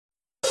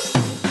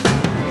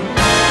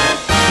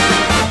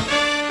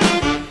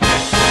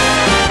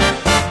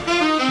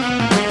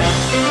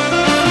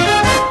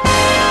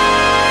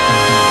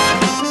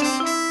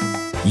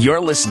You're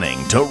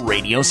listening to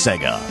Radio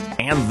Sega,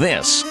 and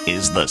this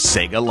is the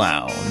Sega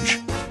Lounge.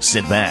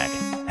 Sit back,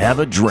 have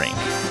a drink,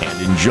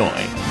 and enjoy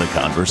the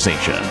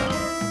conversation.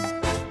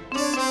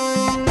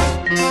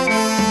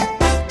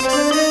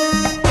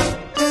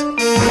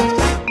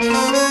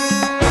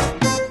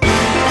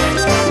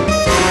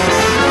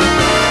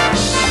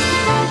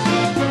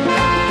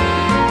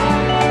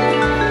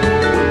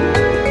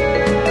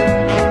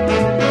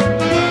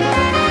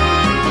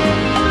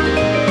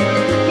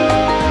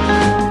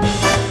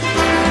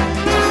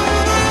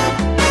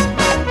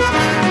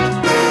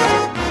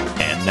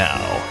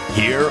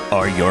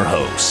 Are your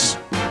hosts.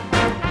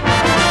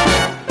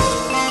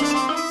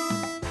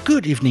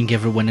 Good evening,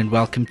 everyone, and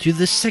welcome to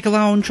the Sega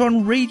Lounge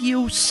on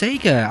Radio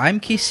Sega. I'm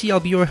Casey, I'll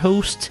be your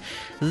host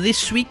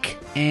this week,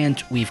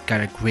 and we've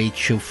got a great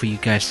show for you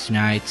guys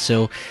tonight.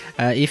 So,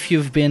 if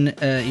you've been,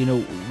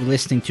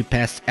 listening to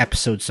past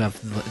episodes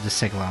of the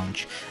Sega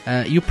Lounge,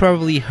 you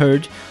probably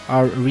heard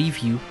our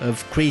review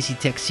of Crazy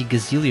Taxi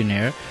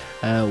Gazillionaire,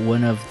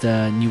 one of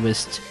the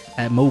newest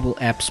mobile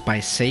apps by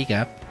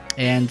Sega.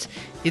 And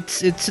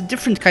it's a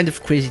different kind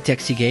of Crazy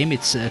Taxi game.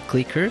 It's a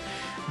clicker.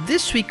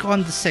 This week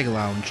on the Sega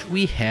Lounge,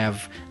 we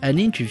have an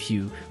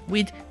interview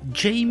with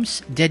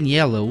James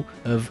Danielo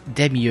of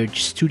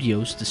Demiurge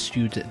Studios, the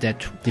studio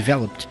that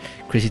developed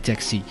Crazy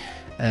Taxi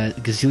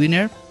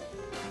Gazillionaire.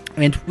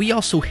 And we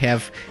also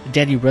have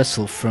Danny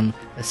Russell from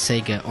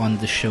Sega on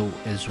the show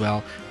as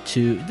well.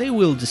 They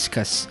will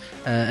discuss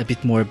a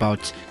bit more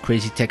about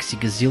Crazy Taxi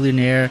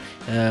Gazillionaire,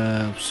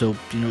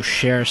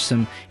 share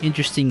some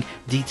interesting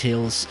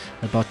details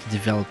about the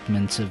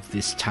development of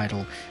this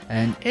title,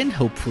 and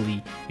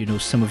hopefully,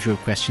 some of your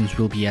questions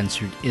will be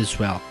answered as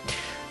well.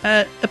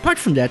 Apart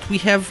from that, we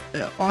have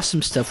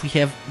awesome stuff. We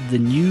have the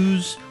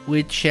news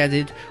with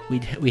Shadid.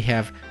 We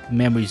have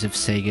Memories of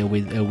Sega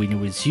with A Winner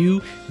Was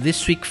You.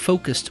 This week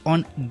focused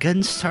on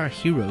Gunstar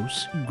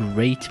Heroes,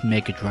 great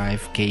Mega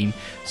Drive game.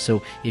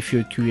 So if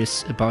you're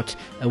curious about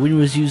A Winner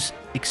Was You's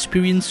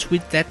experience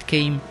with that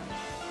game,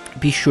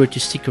 be sure to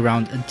stick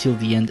around until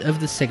the end of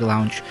the Sega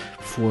Lounge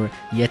for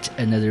yet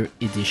another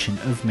edition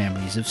of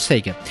Memories of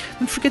Sega.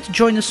 Don't forget to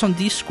join us on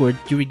Discord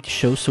during the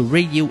show, so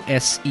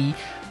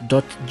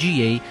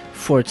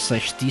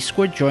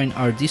radiose.ga/Discord. Join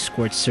our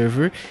Discord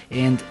server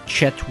and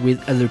chat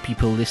with other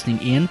people listening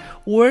in,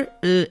 or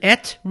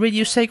at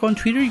Radio Sega on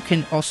Twitter. You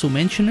can also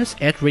mention us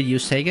at Radio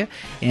Sega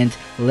and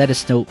let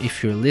us know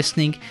if you're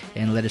listening,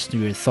 and let us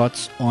know your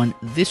thoughts on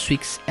this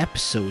week's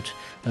episode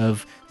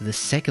of the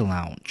Sega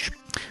Lounge.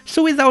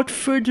 So without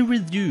further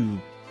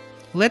ado,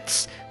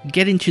 let's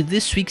get into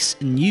this week's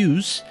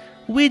news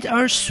with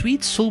our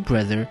sweet soul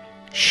brother,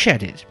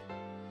 Shadid.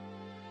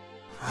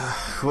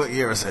 What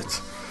year is it?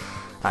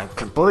 I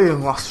completely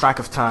lost track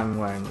of time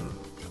when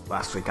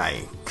last week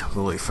I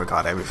completely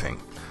forgot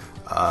everything.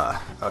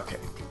 Okay.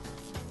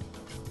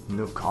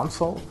 New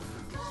console?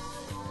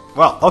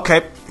 Well,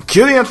 okay.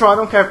 Cue the intro, I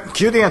don't care.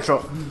 Cue the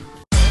intro.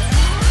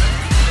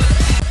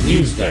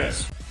 News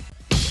Desk.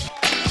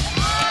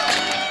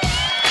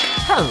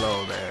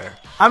 Hello there.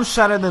 I'm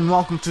Shadid and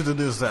welcome to the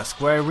News Desk,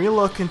 where we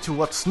look into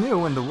what's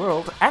new in the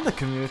world and the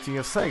community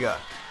of Sega.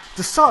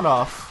 To start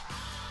off,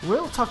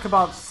 we'll talk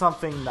about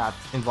something that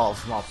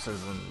involves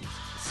mobsters and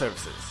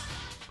services.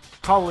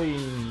 Probably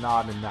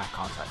not in that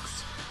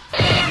context.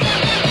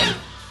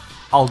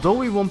 Although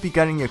we won't be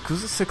getting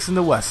Yakuza 6 in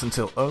the West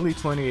until early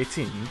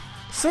 2018,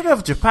 Sega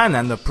of Japan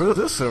and the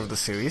producer of the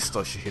series,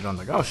 Toshihiro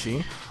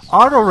Nagoshi,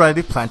 are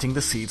already planting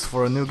the seeds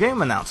for a new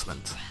game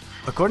announcement.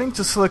 According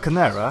to Silicon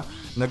Era,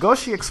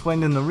 Nagoshi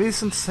explained in a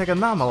recent Sega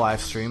Nama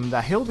livestream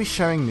that he'll be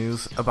sharing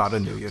news about a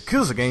new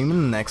Yakuza game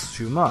in the next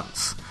 2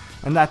 months,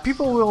 and that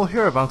people will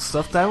hear about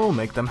stuff that will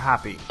make them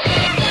happy.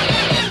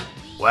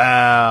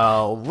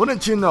 Well,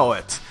 wouldn't you know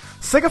it,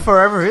 Sega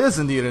Forever is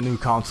indeed a new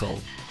console,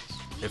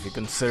 if you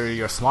consider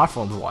your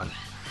smartphone one.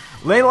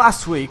 Late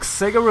last week,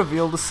 Sega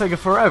revealed the Sega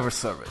Forever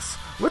service,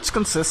 which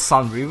consists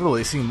on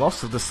re-releasing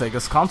most of the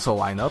Sega's console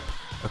lineup,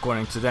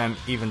 according to them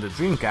even the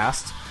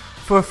Dreamcast,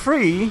 for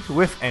free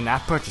with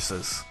in-app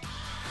purchases.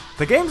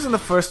 The games in the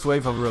first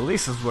wave of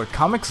releases were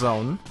Comic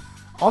Zone,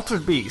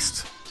 Altered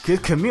Beast,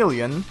 Kid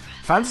Chameleon,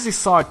 Phantasy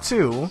Star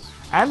 2,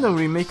 and the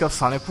remake of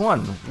Sonic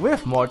 1,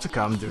 with more to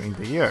come during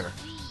the year.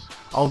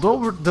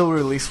 Although the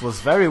release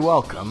was very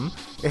welcome,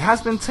 it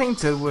has been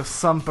tainted with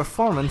some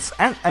performance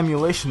and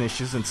emulation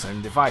issues in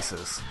certain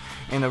devices.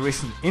 In a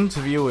recent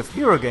interview with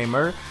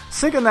Eurogamer,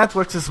 Sega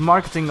Networks'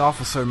 marketing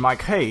officer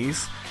Mike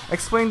Hayes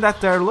explained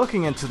that they're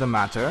looking into the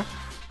matter,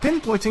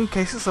 pinpointing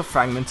cases of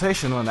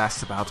fragmentation when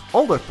asked about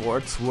older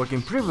ports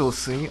working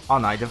previously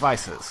on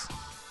iDevices.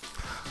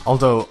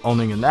 Although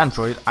owning an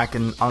Android, I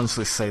can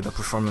honestly say the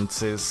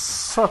performance is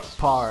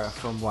subpar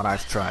from what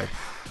I've tried.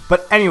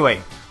 But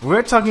anyway,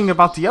 we're talking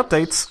about the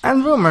updates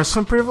and rumors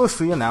from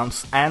previously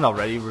announced and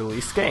already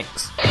released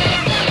games.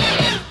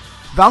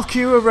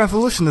 Valkyria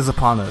Revolution is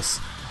upon us.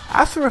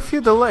 After a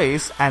few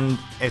delays, and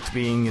it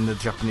being in the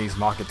Japanese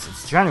market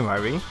since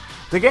January,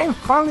 the game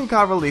finally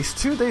got released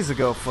 2 days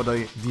ago for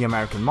the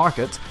American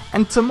market,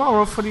 and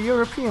tomorrow for the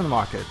European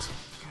market.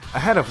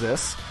 Ahead of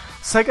this,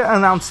 Sega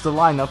announced the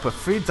lineup of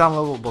free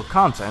downloadable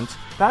content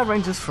that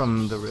ranges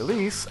from the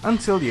release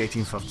until the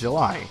 18th of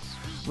July,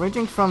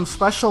 ranging from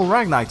special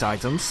Ragnite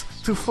items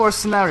to 4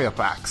 scenario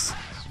packs,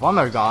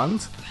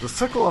 Wondergond, the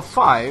Circle of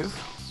Five,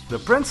 the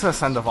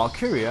Princess and the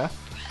Valkyria,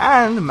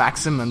 and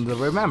Maxim and the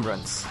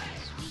Remembrance.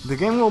 The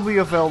game will be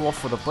available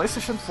for the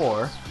PlayStation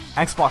 4,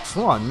 Xbox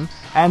One,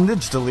 and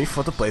digitally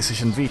for the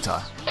PlayStation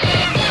Vita.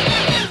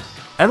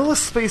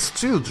 Endless Space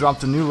 2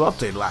 dropped a new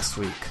update last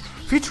week,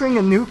 featuring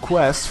a new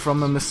quest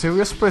from a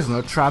mysterious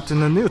prisoner trapped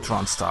in a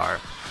neutron star,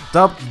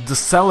 dubbed the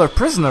Stellar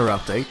Prisoner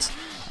Update.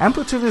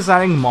 Amplitude is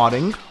adding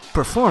modding,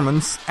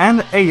 performance,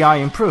 and AI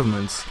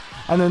improvements,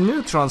 and a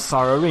neutron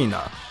star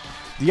arena.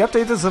 The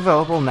update is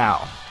available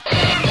now.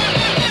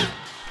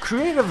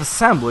 Creative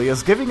Assembly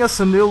is giving us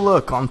a new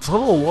look on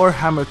Total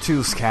Warhammer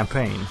 2's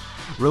campaign,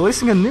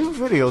 releasing a new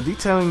video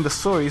detailing the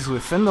stories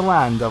within the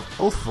land of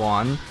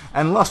Ulthuan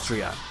and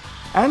Lustria,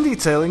 and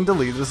detailing the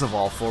leaders of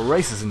all 4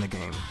 races in the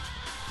game.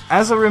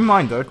 As a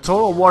reminder,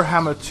 Total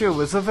Warhammer 2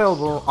 is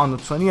available on the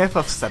 28th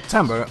of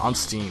September on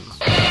Steam.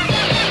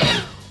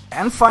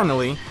 And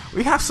finally,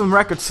 we have some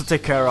records to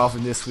take care of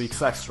in this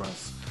week's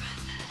extras.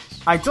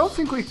 I don't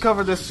think we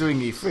covered this during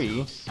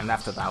E3, and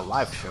after that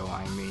live show,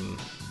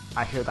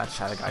 I hear that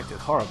Shadow Guy did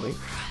horribly,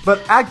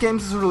 but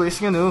AtGames is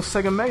releasing a new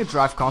Sega Mega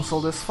Drive console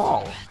this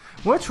fall,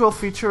 which will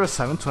feature a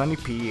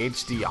 720p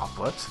HD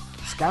output,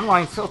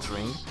 scanline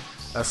filtering,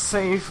 a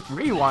save,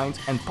 rewind,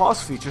 and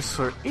pause features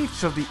for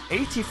each of the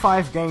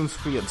 85 games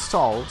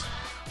pre-installed,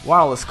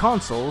 wireless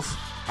consoles,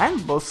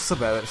 and boasts a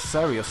better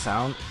stereo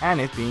sound, and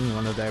it being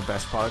one of their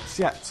best products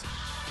yet.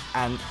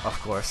 And, of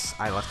course,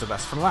 I left the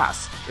best for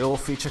last. It will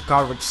feature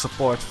cartridge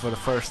support for the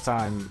first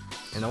time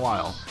in a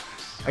while.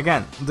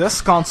 Again,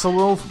 this console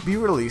will be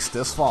released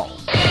this fall.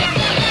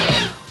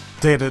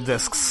 Data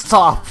disc,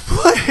 stop,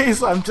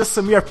 please! I'm just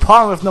a mere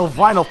pawn with no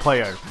vinyl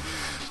player.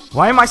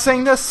 Why am I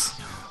saying this?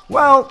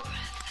 Well,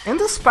 in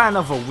the span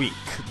of a week,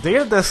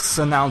 Data Discs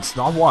announced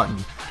not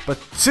 1, but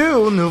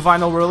 2 new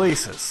vinyl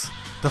releases.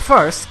 The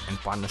first, in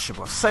partnership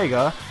with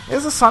Sega,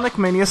 is the Sonic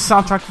Mania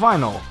soundtrack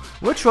vinyl,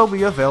 which will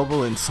be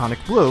available in Sonic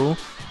Blue,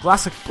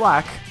 Classic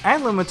Black,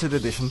 and limited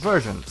edition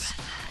versions.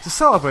 To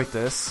celebrate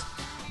this,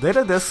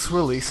 Data Discs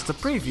released a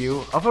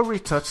preview of a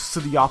retouch to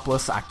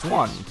Diopolis Act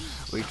 1,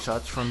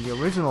 retouch from the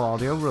original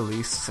audio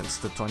released since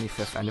the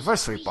 25th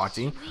anniversary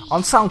party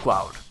on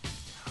SoundCloud.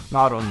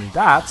 Not only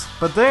that,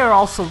 but they are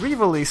also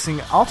re-releasing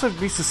Altered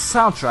Beast's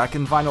soundtrack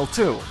in vinyl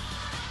too.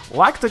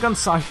 Like the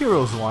Gunstar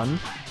Heroes one,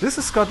 this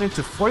is cut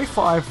into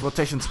 45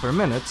 rotations per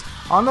minute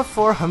on a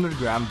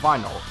 400-gram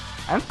vinyl,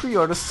 and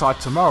pre-orders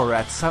start tomorrow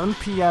at 7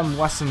 PM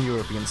Western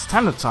European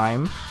Standard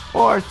Time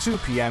or 2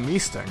 PM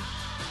Eastern.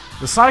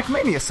 The Sonic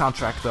Mania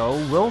soundtrack, though,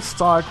 will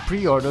start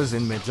pre-orders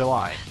in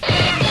mid-July.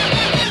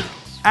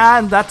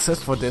 And that's it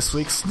for this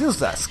week's News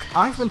Desk.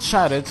 I've been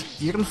Chatted.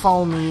 You can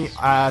follow me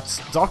at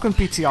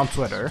DarkwindPT on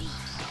Twitter,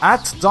 at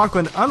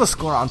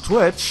Darkwind_ on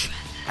Twitch,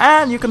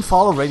 and you can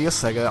follow Radio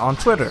Sega on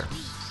Twitter.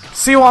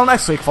 See you all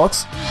next week,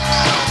 folks.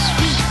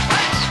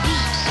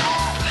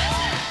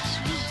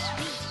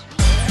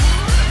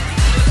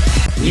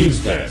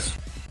 News Desk.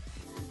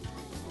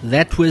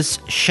 That was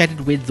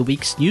Shattered with the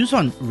week's news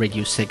on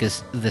Radio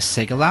Sega's The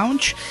Sega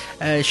Lounge.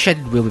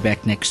 Shattered will be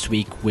back next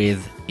week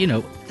with,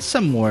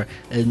 some more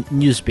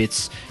news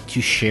bits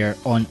to share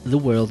on the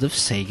world of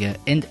Sega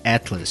and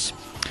Atlas.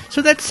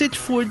 So that's it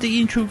for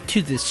the intro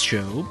to this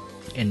show.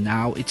 And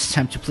now it's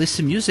time to play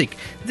some music.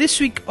 This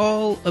week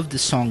all of the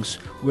songs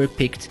were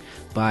picked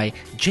by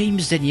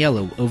James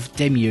Danielo of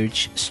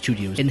Demiurge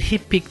Studios, and he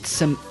picked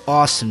some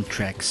awesome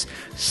tracks,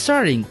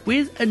 starting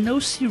with a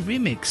No-See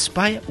remix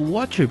by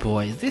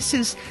Waterboy. This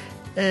is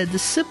the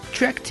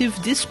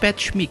Subtractive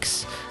Dispatch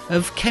mix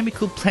of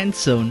Chemical Plant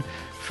Zone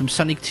from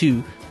Sonic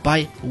 2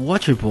 by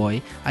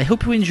Waterboy. I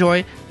hope you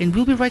enjoy, and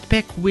we'll be right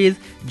back with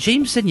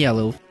James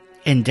Danielo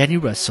and Danny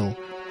Russell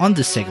on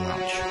the Sega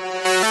Lounge.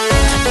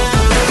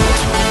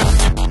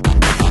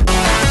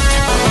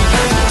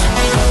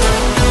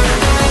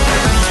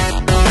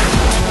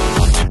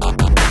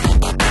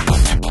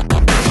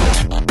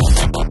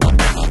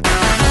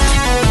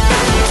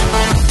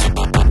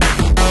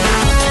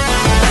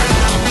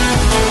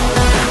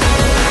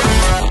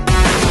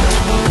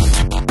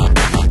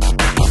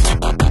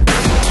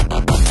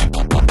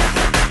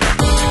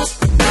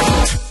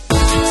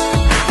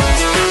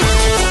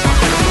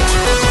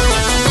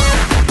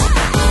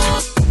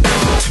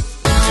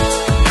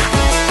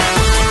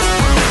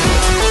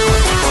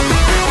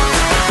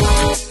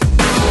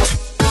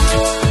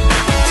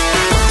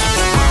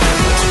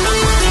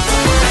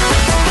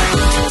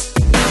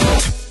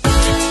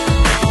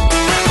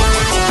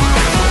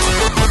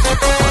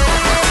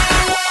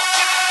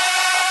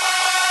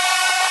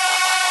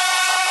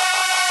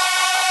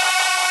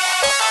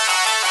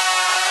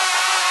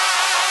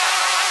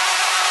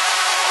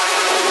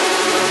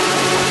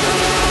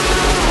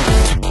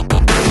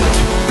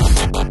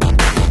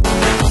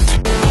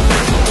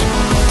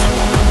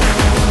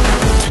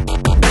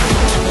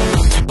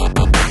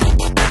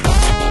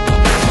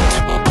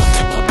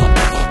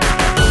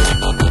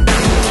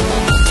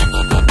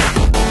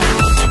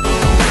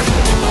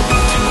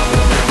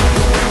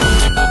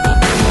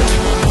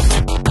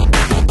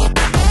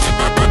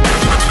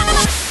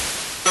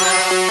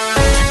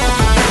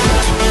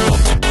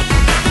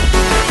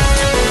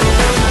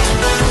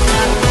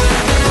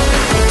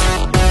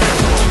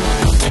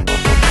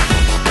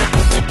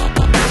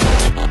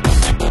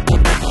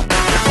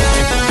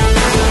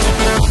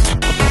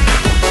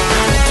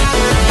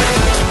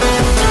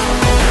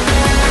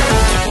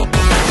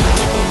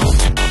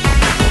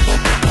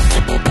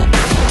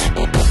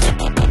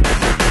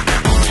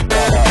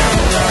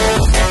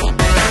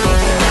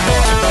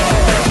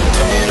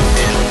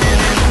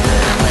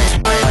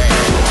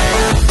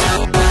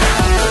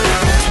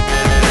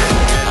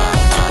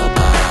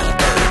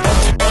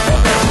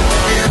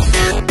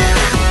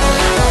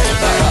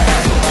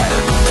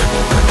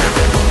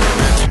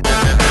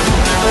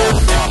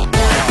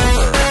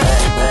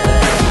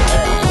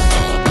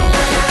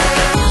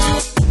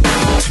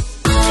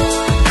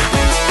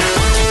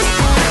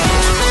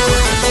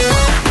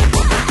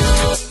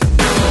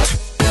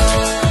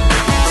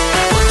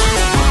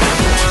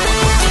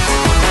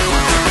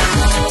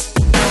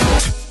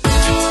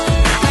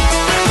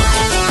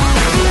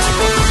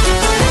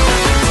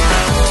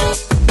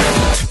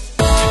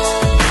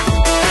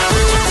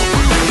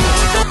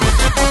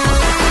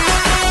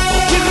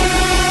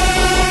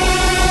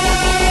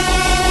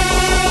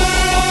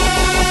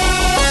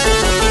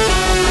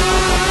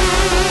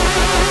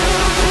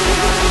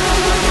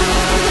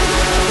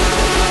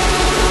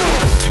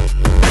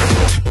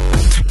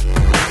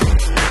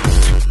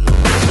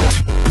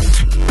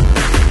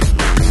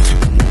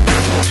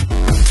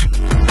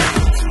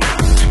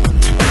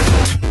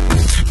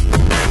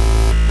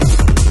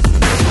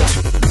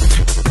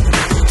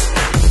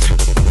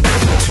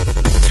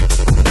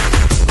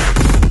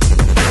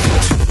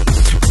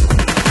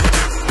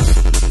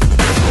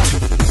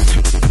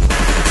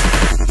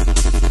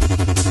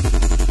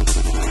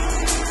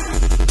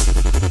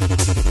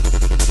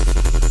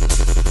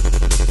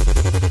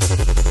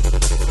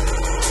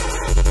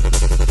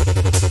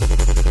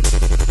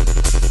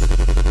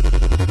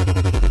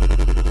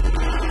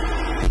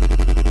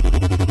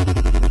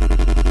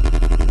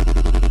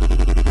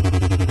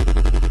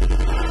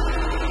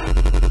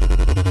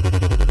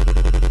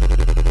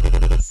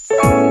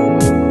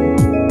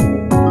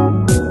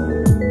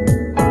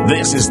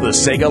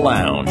 Sega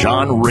Lounge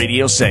on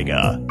Radio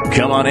Sega.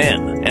 Come on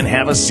in and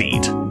have a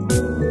seat.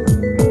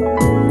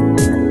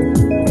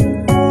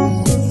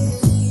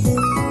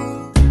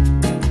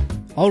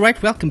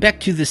 Alright, welcome back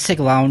to the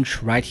Sega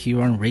Lounge right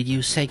here on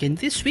Radio Sega. And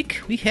this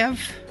week we have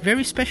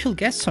very special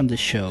guests on the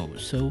show.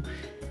 So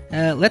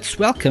let's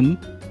welcome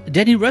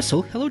Danny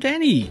Russell. Hello,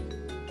 Danny.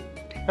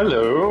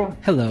 Hello.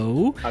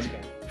 Hello. How's it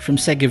going? From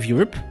Sega of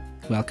Europe.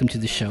 Welcome to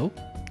the show.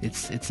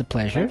 It's a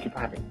pleasure. Thank you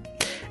for having me.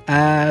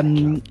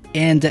 And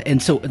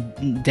so,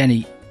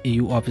 Danny,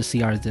 you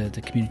obviously are the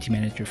community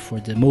manager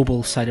for the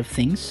mobile side of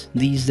things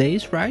these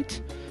days,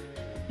 right?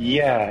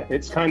 Yeah,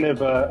 it's kind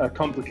of a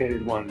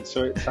complicated one.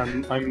 So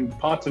I'm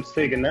part of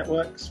Sega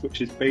Networks,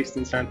 which is based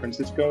in San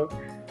Francisco,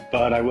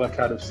 but I work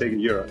out of Sega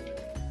Europe.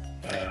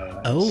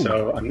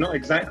 So I'm not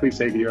exactly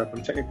Sega Europe.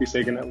 I'm technically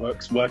Sega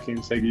Networks working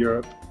in Sega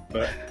Europe,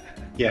 but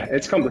yeah,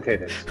 it's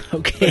complicated.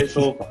 Okay. But it's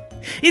all fun.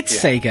 It's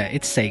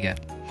Sega.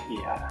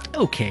 Yeah.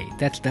 Okay,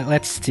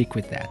 let's stick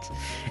with that.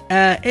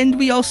 And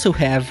we also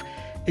have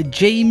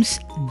James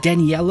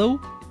Danielo.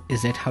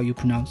 Is that how you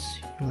pronounce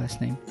your last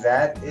name?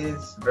 That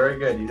is very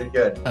good. You did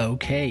good.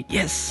 Okay,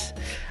 yes.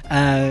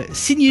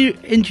 Senior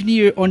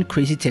engineer on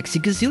Crazy Taxi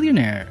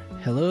Gazillionaire.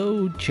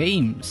 Hello,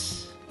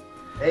 James.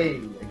 Hey,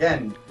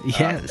 again.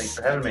 Yes. Thanks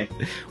for having me.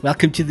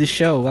 Welcome to the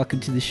show.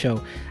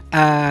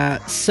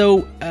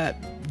 So,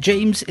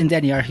 James and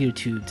Danny are here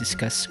to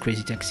discuss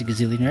Crazy Taxi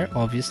Gazillionaire,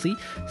 obviously.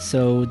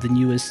 So, the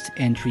newest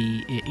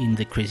entry in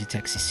the Crazy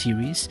Taxi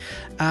series.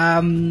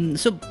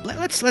 So,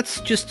 let's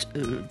just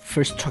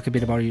first talk a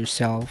bit about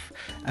yourself,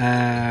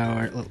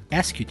 or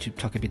ask you to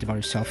talk a bit about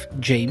yourself.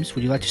 James,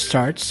 would you like to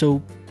start?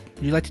 So,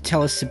 would you like to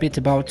tell us a bit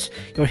about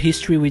your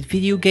history with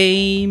video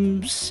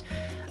games,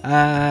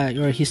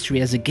 your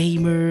history as a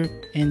gamer,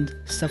 and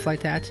stuff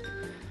like that?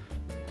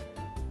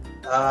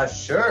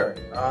 Sure.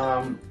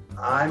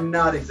 I'm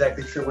not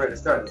exactly sure where to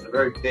start. It's a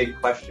very big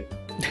question.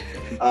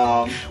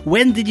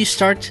 When did you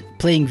start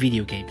playing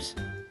video games?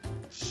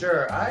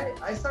 Sure.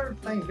 I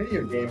started playing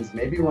video games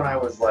maybe when I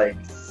was like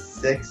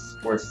 6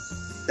 or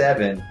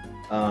 7.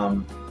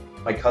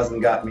 My cousin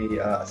got me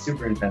a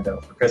Super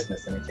Nintendo for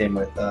Christmas, and it came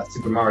with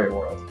Super Mario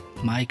World.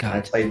 My God.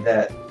 And I played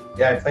that.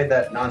 Yeah, I played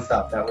that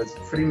nonstop. That was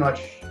pretty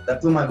much, that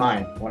blew my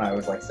mind when I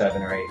was like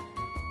 7 or 8.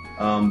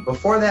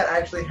 Before that, I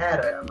actually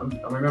had,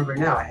 I'm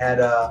remembering now, I had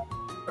a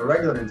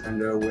regular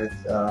Nintendo with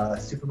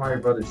Super Mario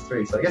Brothers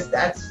 3. So I guess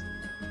that's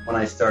when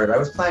I started. I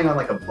was playing on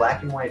like a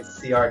black and white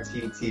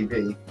CRT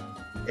TV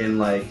in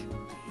like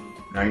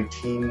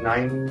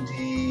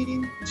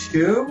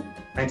 1992,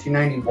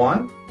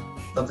 1991,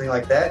 something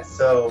like that.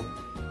 So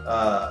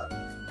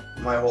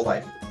my whole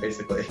life,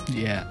 basically.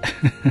 Yeah.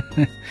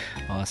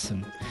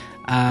 Awesome.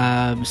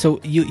 So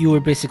you were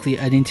basically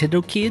a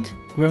Nintendo kid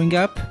growing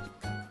up?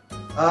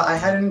 I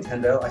had a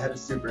Nintendo. I had a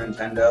Super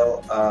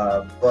Nintendo,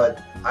 but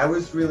I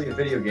was really a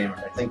video gamer.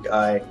 I think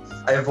I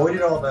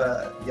avoided all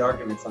the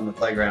arguments on the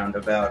playground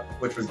about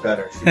which was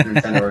better, Super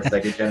Nintendo or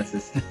Sega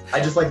Genesis. I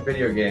just liked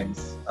video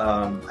games.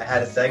 I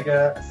had a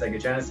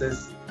Sega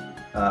Genesis,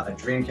 a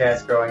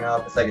Dreamcast growing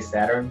up, a Sega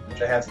Saturn,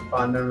 which I have some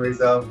fond memories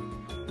of.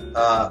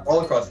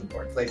 All across the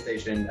board,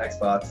 PlayStation,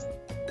 Xbox.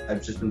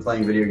 I've just been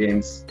playing video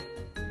games,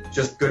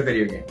 just good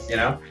video games, you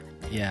know?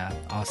 Yeah,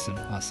 awesome.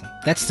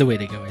 That's the way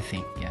to go, I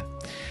think, yeah.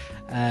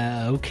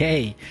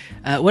 Okay.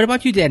 What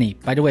about you, Danny?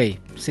 By the way,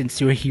 since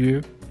you're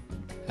here,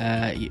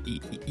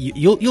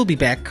 you'll be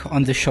back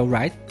on the show,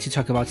 right? To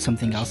talk about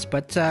something else,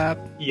 but...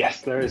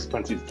 Yes, there is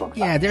plenty to talk about.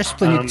 Yeah, there's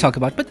plenty to talk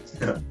about, but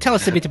tell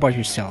us a bit about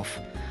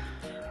yourself.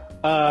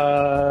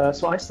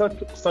 So I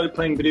started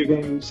playing video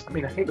games. I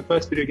mean, I think the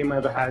first video game I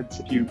ever had,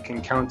 if you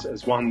can count it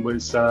as one,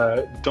 was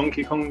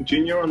Donkey Kong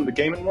Jr. on the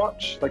Game &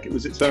 Watch. Like, it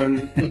was its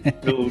own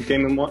little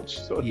Game &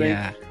 Watch sort of thing.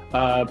 Yeah.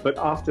 But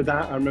after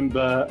that, I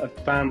remember a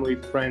family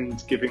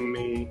friend giving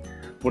me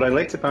what I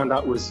later found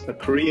out was a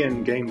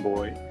Korean Game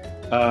Boy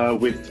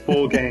with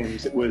 4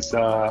 games. It was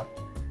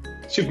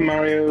Super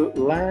Mario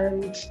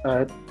Land,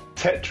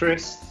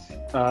 Tetris,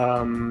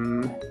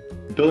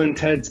 Bill and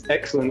Ted's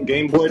Excellent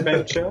Game Boy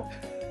Adventure,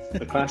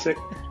 the classic,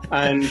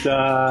 and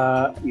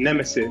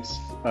Nemesis,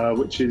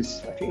 which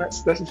is, I think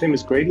that's the same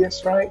as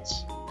Gradius, right?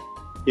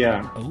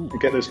 Yeah, Ooh. I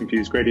get those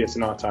confused, Gradius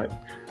and R-Type.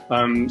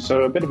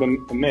 So a bit of a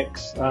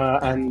mix,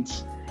 and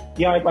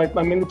yeah,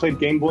 I mainly played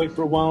Game Boy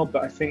for a while,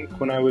 but I think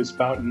when I was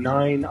about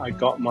 9, I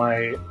got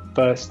my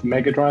first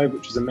Mega Drive,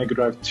 which is a Mega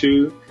Drive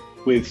 2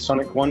 with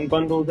Sonic 1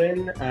 bundled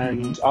in,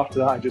 and after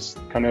that I just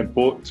kind of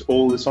bought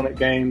all the Sonic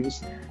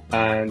games,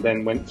 and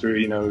then went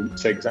through,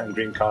 Sega Saturn,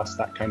 Dreamcast,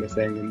 that kind of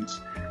thing, and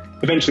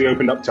eventually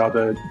opened up to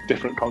other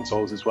different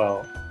consoles as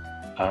well.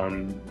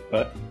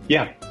 But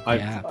yeah,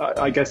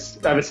 I guess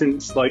ever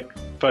since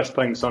first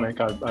playing Sonic,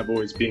 I've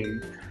always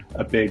been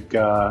a big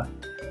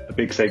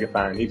Sega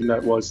fan, even though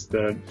it was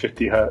the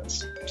 50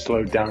 hertz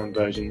slowed down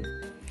version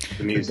of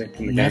the music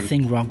in the game.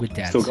 Nothing wrong with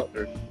that. Still got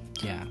through.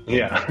 Yeah.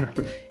 Yeah.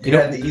 You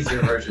had the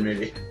easier version,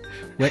 maybe.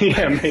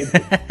 Yeah, maybe.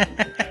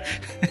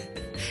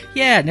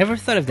 Yeah, never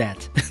thought of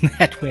that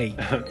that way.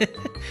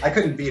 I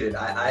couldn't beat it.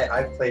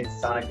 I played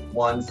Sonic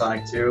 1,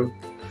 Sonic 2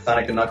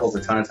 Sonic and Knuckles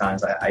a ton of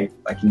times. I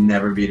can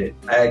never beat it.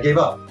 I gave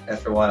up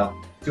after a while.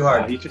 Too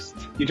hard. You just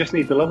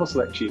need the level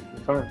select cheat.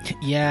 Fine.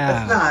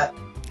 Yeah.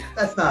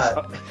 That's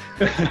not.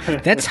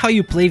 That's how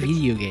you play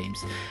video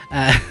games.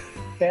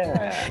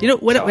 Yeah. You know,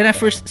 when I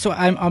first, so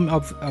I'm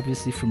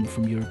obviously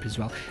from Europe as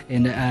well,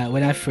 and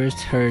when I first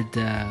heard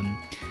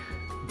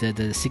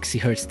the 60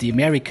 hertz, the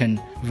American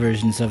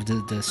versions of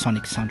the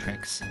Sonic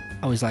soundtracks,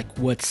 I was like,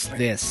 what's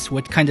this?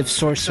 What kind of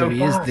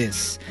sorcery is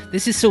this?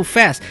 This is so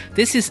fast.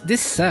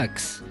 This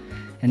sucks.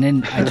 And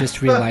then I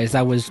just realized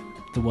I was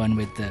the one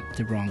with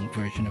the wrong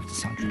version of the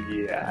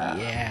soundtrack.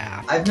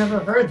 Yeah. I've never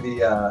heard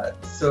the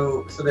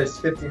so there's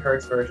 50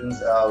 hertz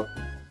versions of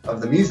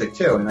the music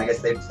too, and I guess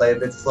they play a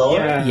bit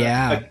slower.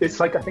 Yeah. I think it's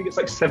like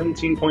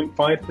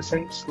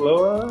 17.5%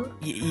 slower.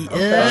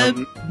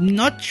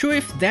 Not sure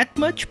if that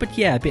much, but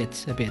yeah, a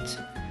bit.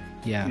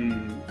 Yeah.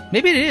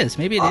 Maybe it is.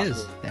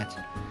 That.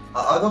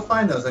 I'll go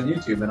find those on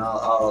YouTube, and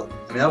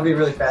that'll be a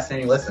really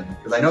fascinating listen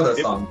because I know those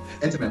songs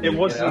intimately. It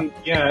wasn't,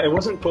 it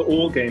wasn't for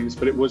all games,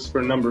 but it was for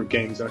a number of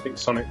games. And I think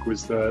Sonic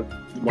was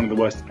one of the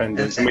worst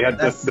offenders, and we had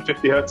the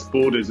 50 hertz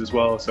borders as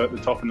well. So at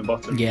the top and the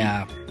bottom, you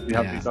have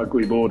these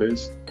ugly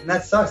borders. And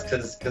that sucks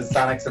because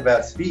Sonic's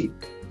about speed.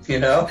 You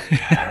know,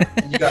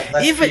 you got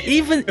less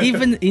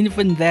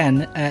even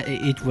then,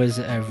 it was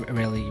a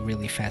really,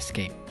 really fast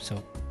game.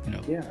 So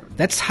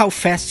that's how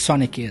fast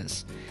Sonic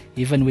is.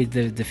 Even with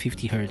the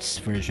 50 hertz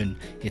version,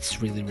 it's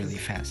really, really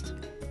fast.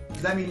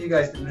 Does that mean you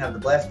guys didn't have the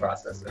blast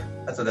processor?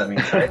 That's what that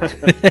means, right?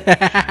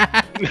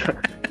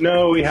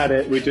 No, we had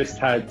it. We just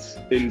had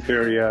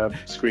inferior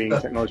screen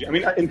technology. I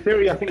mean, in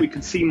theory, I think we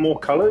could see more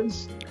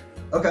colors.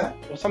 Okay.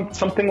 Or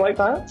something like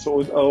that.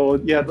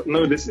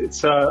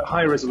 It's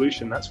high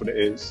resolution. That's what it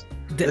is.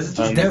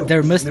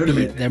 There must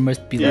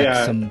be like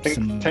some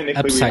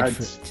upside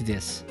to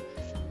this.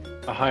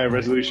 A higher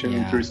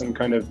resolution through some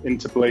kind of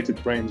interpolated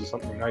frames or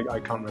something.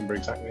 I can't remember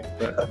exactly.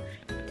 But...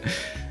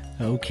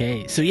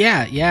 Okay, so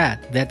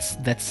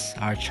that's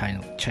our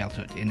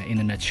childhood in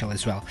a nutshell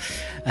as well.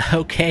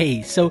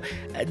 Okay, so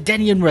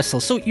Danny and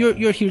Russell, so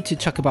you're here to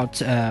talk about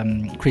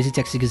Crazy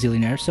Taxi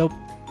Gazillionaire. So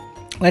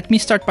let me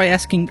start by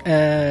asking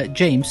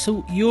James.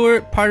 So you're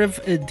part of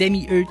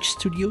Demiurge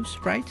Studios,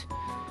 right?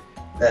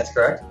 That's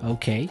correct.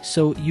 Okay,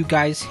 so you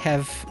guys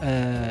have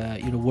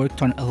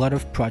worked on a lot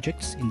of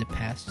projects in the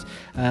past.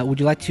 Would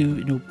you like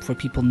to, for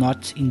people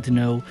not in the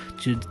know,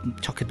 to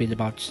talk a bit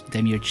about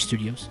Demiurge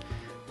Studios?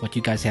 What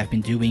you guys have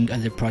been doing,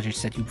 other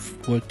projects that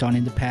you've worked on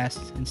in the past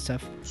and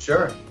stuff?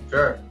 Sure.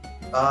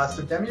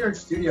 So Demiurge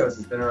Studios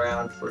has been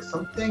around for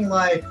something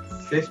like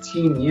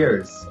 15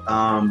 years.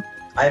 I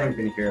haven't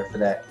been here for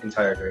that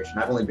entire duration.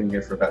 I've only been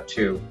here for about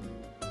 2.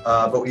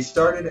 But we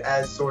started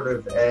as sort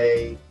of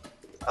a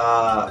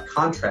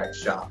contract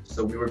shop,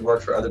 so we would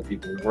work for other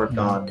people. We worked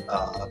on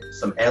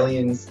some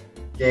Aliens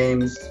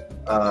games.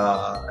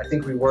 I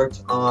think we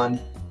worked on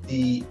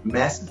the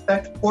Mass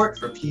Effect port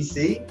for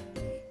PC,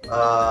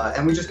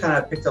 and we just kind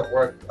of picked up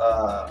work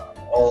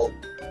all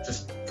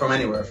just from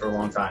anywhere for a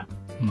long time.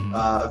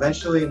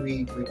 Eventually,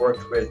 we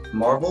worked with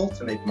Marvel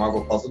to make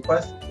Marvel Puzzle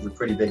Quest. It was a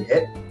pretty big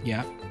hit.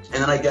 Yeah.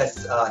 And then I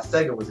guess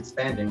Sega was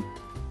expanding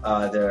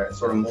their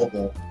sort of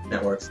mobile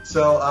networks.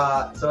 So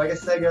I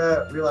guess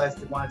Sega realized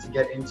they wanted to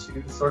get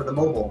into sort of the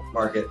mobile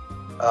market,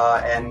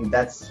 and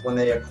that's when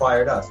they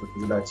acquired us, which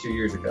was about 2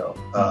 years ago.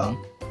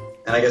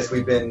 And I guess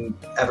we've been,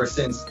 ever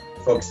since,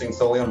 focusing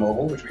solely on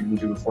mobile, which we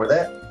didn't do before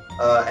that,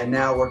 and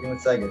now working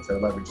with Sega to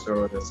leverage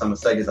sort of some of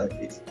Sega's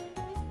IPs.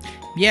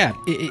 Yeah,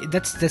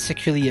 that's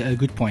actually a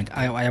good point.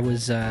 I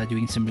was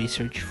doing some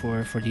research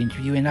for the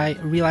interview, and I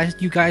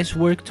realized you guys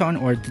worked on,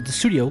 or the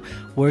studio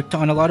worked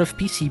on a lot of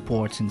PC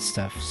ports and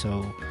stuff.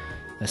 So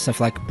stuff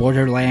like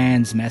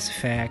Borderlands, Mass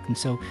Effect, and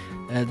so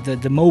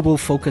the mobile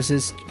focus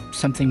is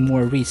something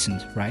more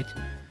recent, right?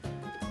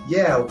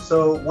 Yeah,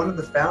 so one of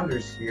the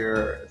founders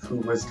here, who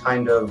was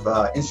kind of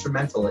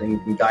instrumental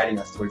in guiding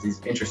us towards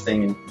these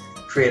interesting and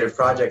creative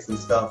projects and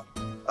stuff,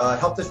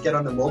 helped us get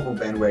on the mobile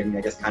bandwagon,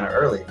 I guess, kind of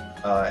early.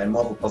 And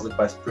Marvel Puzzle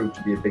Quest proved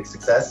to be a big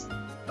success.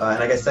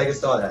 And I guess Sega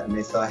saw that, and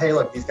they saw, hey,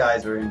 look, these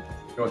guys are in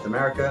North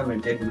America,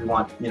 and maybe we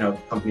want,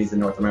 companies in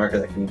North America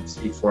that can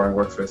speak for and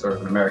work for sort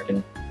of an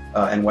American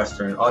and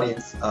Western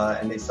audience.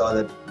 And they saw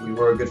that we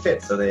were a good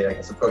fit, so they, I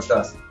guess, approached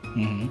us.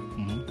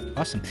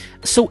 Awesome.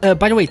 So,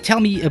 by the way, tell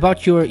me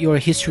about your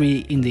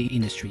history in the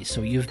industry.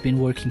 So you've been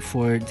working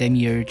for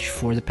Demiurge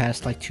for the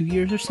past, 2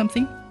 years or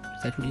something?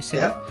 Is that what you said?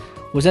 Yeah.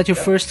 Was that your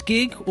first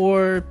gig,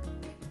 or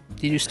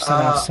did you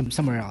start out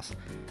somewhere else?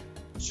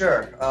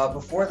 Sure.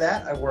 Before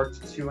that, I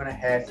worked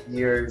 2.5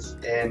 years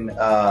in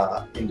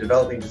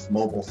developing just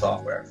mobile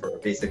software for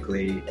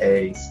basically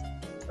a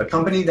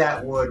company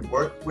that would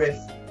work with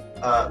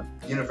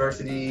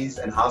universities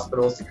and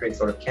hospitals to create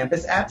sort of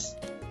campus apps.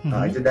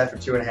 I did that for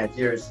 2.5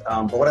 years.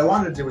 But what I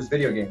wanted to do was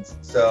video games.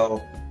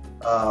 So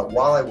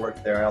while I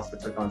worked there, I also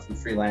took on some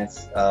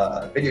freelance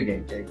video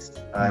game gigs.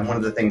 And one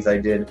of the things I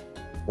did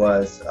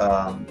was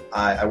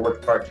I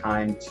worked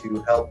part-time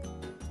to help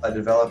a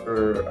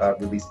developer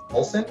release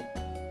Olsen.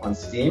 on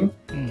Steam,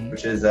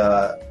 which is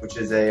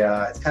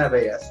it's kind of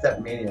a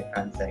Stepmania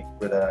kind of thing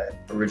with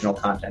original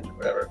content or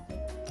whatever.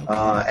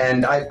 Okay.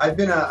 And I've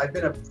been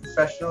a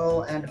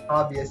professional and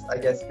hobbyist, I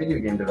guess, video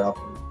game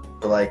developer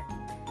for like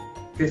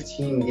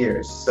 15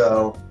 years.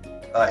 So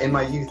in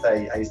my youth,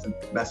 I used to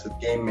mess with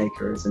game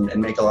makers and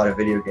make a lot of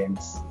video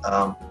games.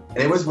 And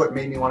it was what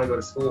made me want to go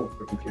to school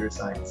for computer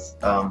science.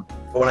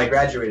 But when I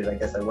graduated, I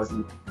guess I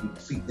wasn't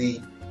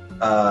completely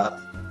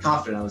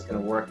confident I was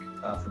going to work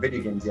for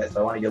video games yet.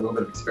 So I want to get a little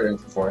bit of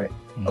experience before I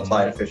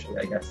applied officially,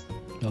 I guess.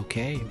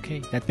 Okay,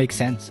 that makes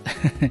sense.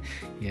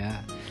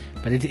 Yeah,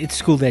 but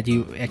it's cool that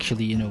you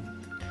actually,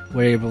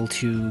 were able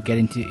to get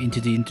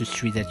into the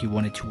industry that you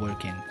wanted to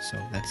work in. So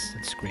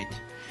that's great.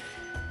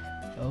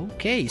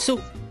 Okay, so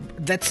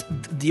that's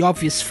the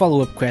obvious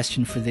follow-up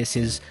question for this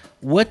is,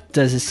 what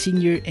does a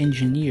senior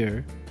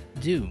engineer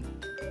do?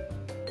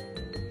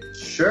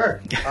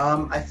 Sure.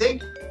 I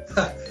think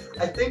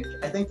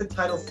the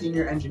title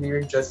senior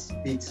engineer just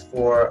speaks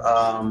for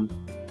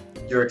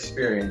your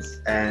experience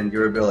and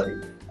your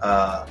ability.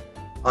 On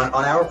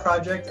our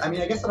project, I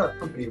mean, I guess at our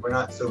company, we're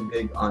not so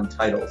big on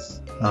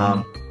titles.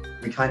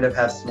 We kind of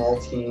have small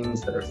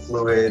teams that are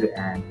fluid,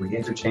 and we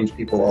interchange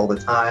people all the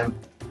time.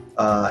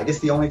 I guess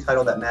the only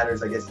title that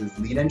matters, I guess, is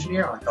lead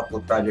engineer. On a couple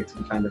of projects,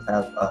 we kind of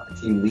have a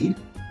team lead,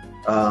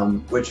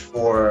 which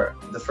for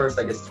the first,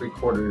 I guess,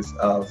 3/4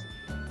 of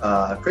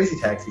Crazy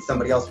Taxi,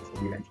 somebody else was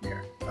the lead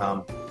engineer.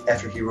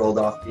 After he rolled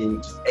off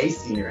being just a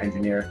senior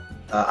engineer,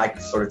 I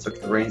sort of took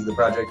the reins of the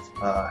project,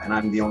 and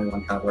I'm the only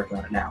one kind of working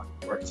on it now.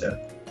 Work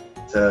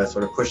to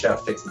sort of push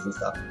out fixes and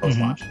stuff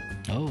post-launch.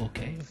 Oh,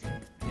 okay.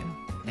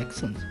 Yeah,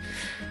 excellent.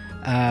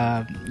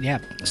 Yeah.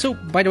 So,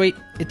 by the way,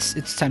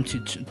 it's time to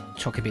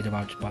talk a bit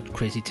about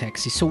Crazy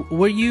Taxi. So,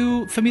 were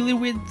you familiar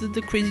with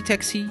the Crazy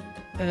Taxi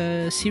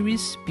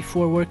series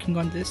before working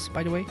on this?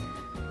 By the way.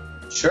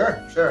 Sure.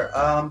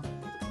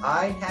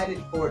 I had it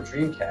for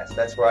Dreamcast.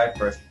 That's where I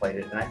first played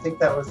it, and I think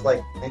that was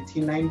like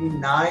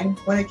 1999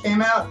 when it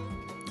came out.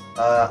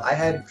 I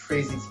had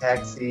Crazy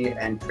Taxi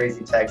and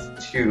Crazy Taxi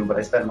 2, but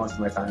I spent most of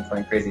my time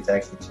playing Crazy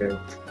Taxi 2.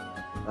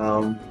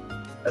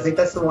 I think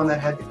that's the one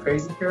that had the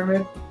crazy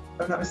pyramid,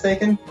 if I'm not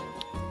mistaken.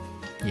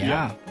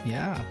 Yeah.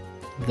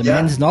 The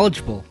man's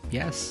knowledgeable.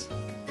 Yes.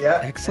 Yeah.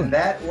 Excellent.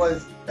 And that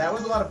was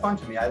a lot of fun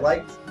to me. I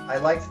liked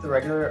the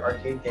regular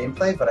arcade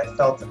gameplay, but I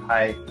felt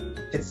I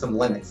hit some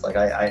limits. Like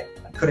I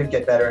couldn't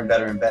get better and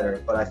better and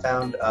better. But I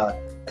found I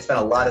spent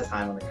a lot of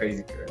time on the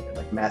crazy pyramid,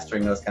 like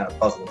mastering those kind of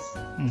puzzles.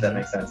 If that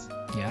makes sense.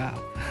 Yeah.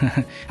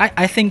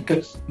 I think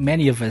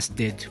many of us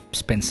did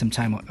spend some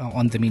time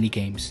on the mini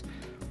games,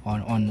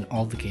 on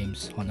all the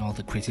games, on all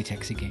the Crazy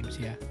Taxi games.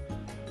 Yeah.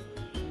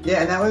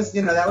 Yeah, and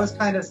that was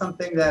kind of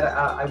something that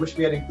I wish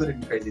we had included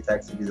in Crazy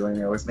Taxi, because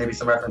there was maybe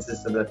some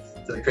references to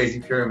the crazy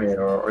pyramid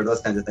or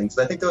those kinds of things.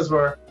 So I think those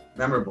were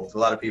memorable to a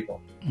lot of people.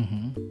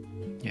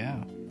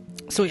 Yeah.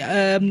 So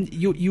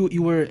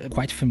you were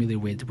quite familiar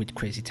with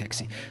Crazy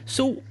Taxi.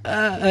 So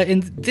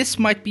and this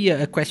might be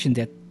a question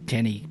that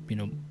Danny,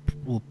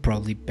 will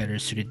probably better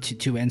suited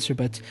to answer.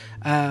 But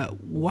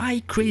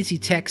why Crazy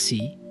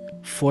Taxi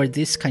for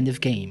this kind of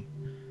game?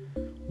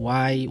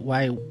 Why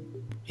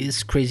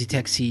is Crazy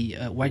Taxi?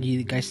 Why do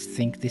you guys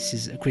think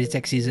Crazy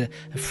Taxi is a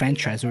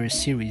franchise or a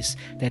series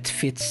that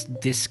fits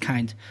this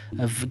kind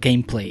of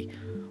gameplay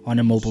on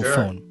a mobile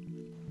phone?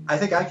 I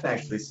think I can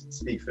actually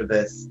speak for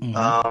this.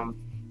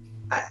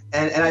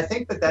 And I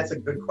think that's a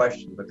good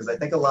question, because I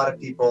think a lot of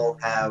people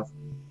have,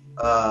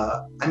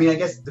 I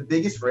guess the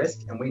biggest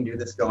risk, and we knew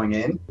this going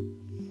in,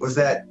 was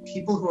that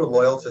people who are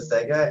loyal to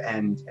Sega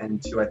and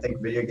to, I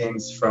think, video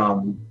games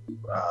from,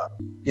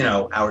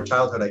 our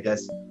childhood, I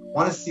guess,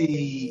 want to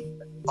see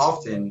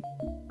often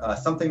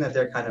something that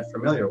they're kind of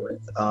familiar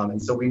with.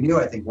 And so we knew,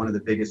 I think, one of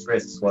the biggest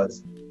risks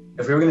was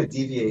if we were going to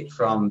deviate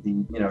from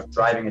the,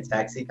 driving a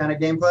taxi kind of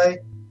gameplay,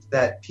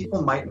 that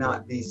people might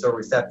not be so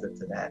receptive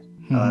to that.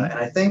 And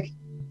I think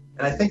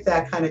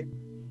that kind of,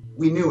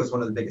 we knew was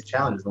one of the biggest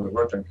challenges when we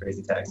worked on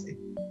Crazy Taxi.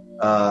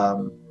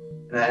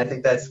 And I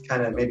think that's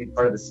kind of maybe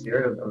part of the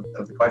spirit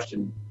of the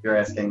question you're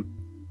asking.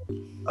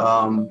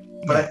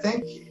 But I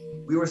think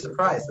we were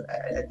surprised.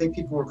 I think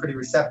people were pretty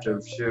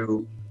receptive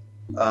to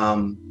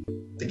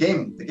the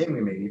game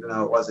we made, even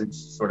though it wasn't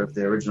sort of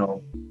the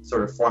original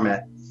sort of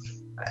format.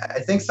 I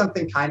think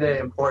something kind of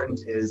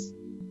important is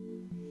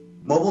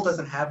mobile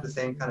doesn't have the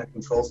same kind of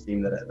control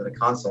scheme that a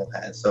console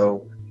has.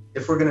 So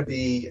if we're going to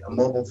be a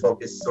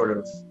mobile-focused sort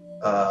of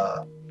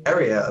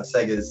area of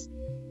Sega's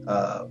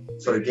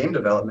sort of game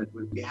development,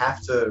 we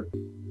have to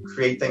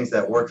create things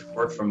that work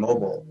for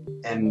mobile.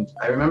 And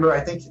I remember,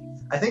 I think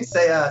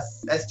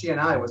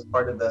SG&I was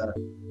part of the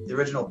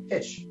original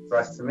pitch for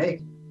us to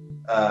make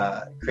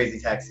Crazy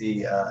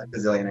Taxi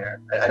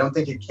Gazillionaire. I don't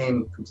think it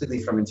came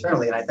completely from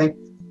internally, and I think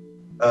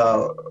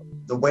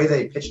the way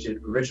they pitched it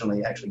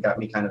originally actually got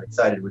me kind of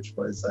excited, which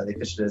was they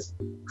pitched it as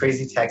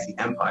Crazy Taxi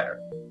Empire.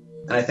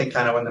 And I think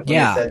kind of when they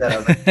said that, I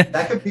was like,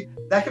 that could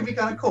be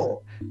kind of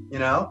cool,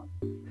 And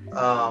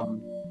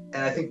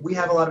I think we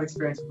have a lot of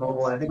experience with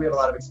mobile, and I think we have a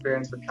lot of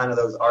experience with kind of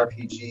those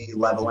RPG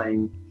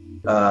leveling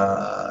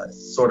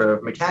sort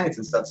of mechanics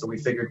and stuff. So we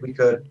figured we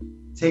could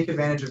take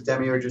advantage of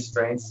Demiurge's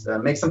strengths,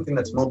 make something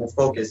that's mobile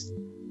focused,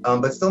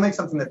 but still make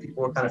something that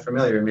people were kind of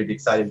familiar and maybe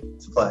excited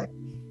to play.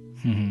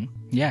 Mm-hmm.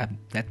 Yeah,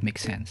 that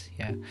makes sense.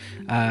 Yeah,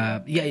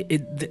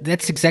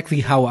 that's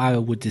exactly how I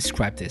would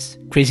describe this.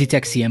 Crazy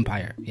Taxi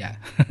Empire. Yeah.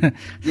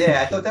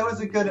 Yeah, I thought that was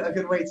a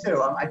good way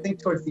too. I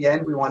think towards the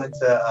end we wanted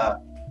to.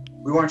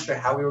 We weren't sure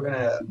how we were going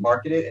to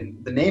market it,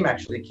 and the name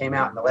actually came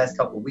out in the last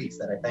couple of weeks.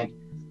 That I think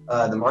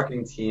the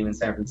marketing team in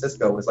San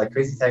Francisco was like,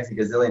 Crazy Taxi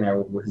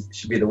Gazillionaire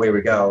should be the way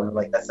we go. And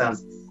like, that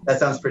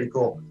sounds pretty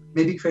cool.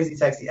 Maybe Crazy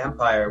Taxi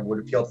Empire would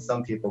appeal to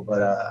some people,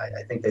 but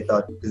I think they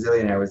thought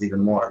Gazillionaire was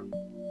even more.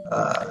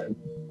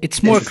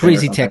 It's more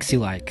Crazy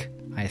Taxi-like,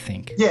 I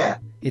think. Yeah.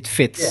 It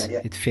fits.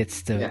 Yeah. It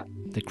fits the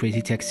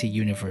Crazy Taxi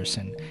universe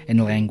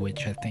and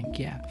language, I think.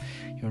 Yeah,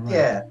 you're right.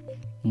 Yeah.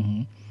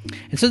 Mm-hmm.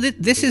 And so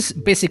this is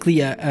basically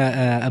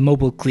a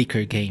mobile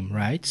clicker game,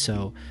 right?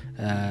 So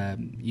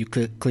you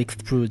click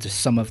through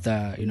some of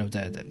the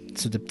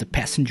the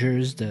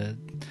passengers, the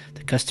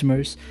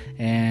customers,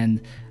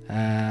 and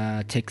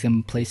take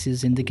them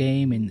places in the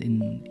game,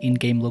 in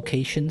game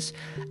locations.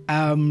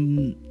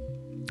 And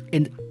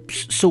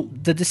so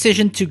the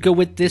decision to go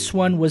with this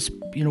one was,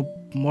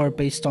 more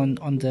based on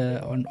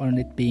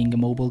it being a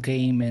mobile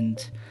game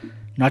and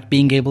not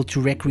being able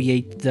to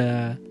recreate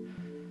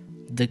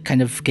the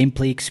kind of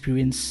gameplay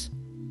experience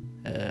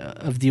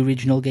of the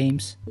original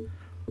games.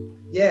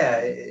 Yeah,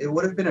 it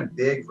would have been a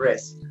big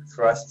risk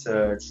for us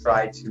to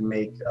try to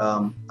make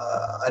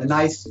a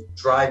nice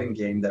driving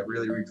game that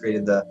really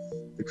recreated the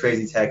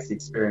Crazy Taxi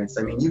experience.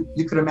 I mean,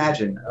 you could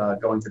imagine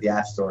going to the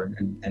App Store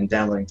and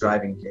downloading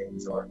driving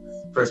games or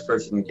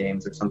first-person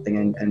games or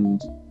something,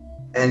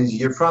 and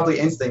your probably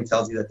instinct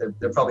tells you that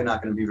they're probably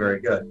not going to be very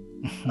good.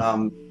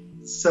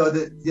 So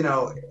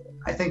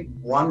I think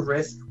one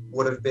risk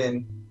would have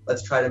been,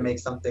 let's try to make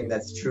something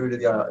that's true to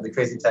the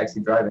Crazy Taxi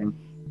driving.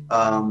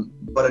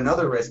 But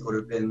another risk would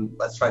have been,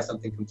 let's try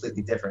something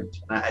completely different.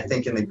 And I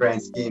think in the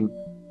grand scheme,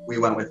 we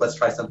went with, let's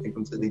try something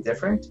completely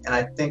different. And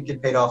I think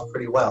it paid off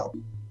pretty well.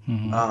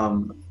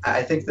 Mm-hmm.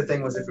 I think the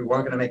thing was, if we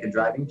weren't going to make a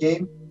driving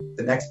game,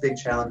 the next big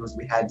challenge was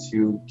we had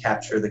to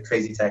capture the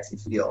Crazy Taxi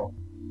feel.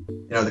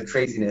 The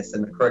craziness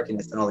and the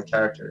quirkiness and all the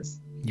characters.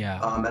 Yeah.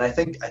 And I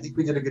think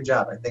we did a good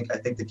job. I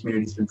think the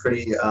community's been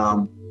pretty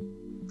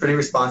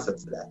responsive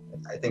to that.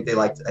 I think they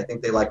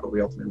like what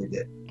we ultimately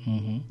did.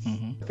 Mm-hmm,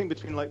 mm-hmm. I think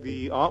between like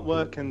the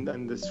artwork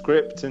and the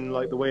script and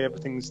like the way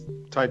everything's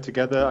tied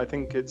together, I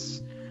think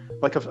it's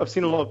like I've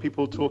seen a lot of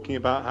people talking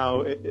about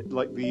how it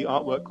like the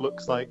artwork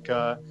looks like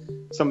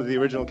some of the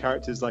original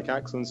characters like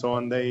Axel and so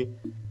on. They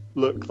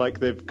look like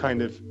they've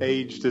kind of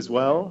aged as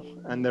well,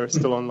 and they're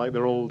still on like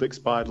their old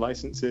expired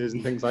licenses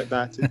and things like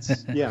that.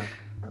 It's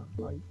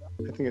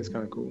I think it's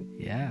kind of cool.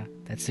 Yeah,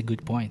 that's a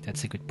good point.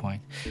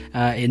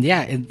 And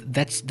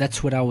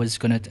that's what I was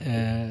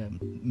gonna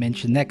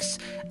mention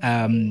next,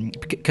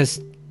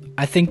 because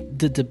I think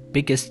the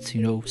biggest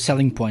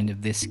selling point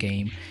of this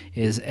game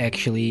is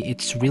actually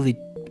it's really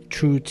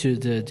true to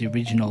the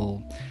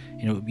original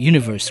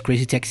universe,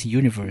 Crazy Taxi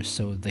universe.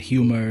 So the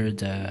humor,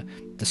 the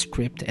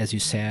script, as you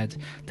said,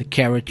 the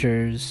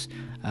characters.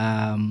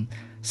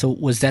 So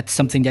was that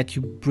something that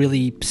you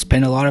really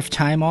spent a lot of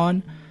time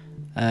on?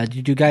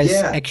 Did you guys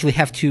actually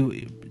have to?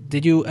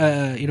 Did you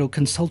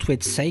consult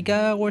with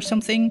Sega or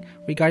something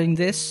regarding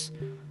this?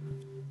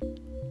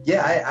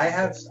 Yeah, I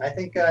have. I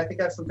think I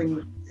have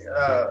something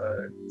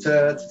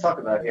to talk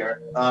about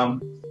here.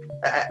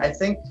 I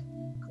think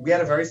we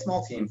had a very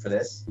small team for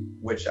this,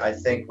 which I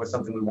think was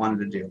something we wanted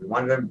to do. We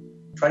wanted to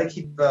try to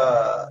keep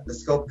the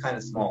scope kind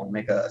of small,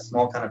 make a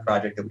small kind of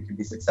project that we could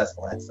be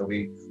successful at. So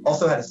we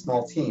also had a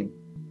small team.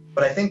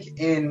 But I think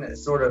in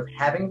sort of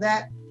having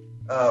that,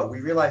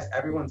 we realized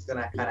everyone's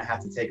going to kind of have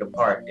to take a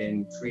part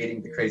in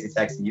creating the Crazy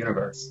Taxi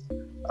universe.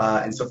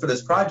 And so for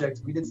this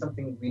project, we did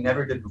something we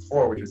never did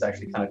before, which was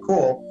actually kind of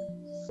cool,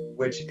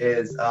 which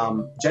is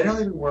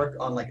generally we work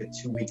on like a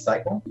 2-week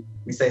cycle.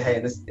 We say, hey,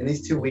 in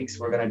these 2 weeks,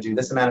 we're going to do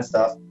this amount of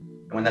stuff.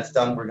 And when that's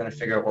done, we're going to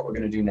figure out what we're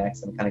going to do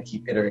next and kind of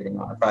keep iterating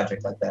on a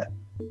project like that.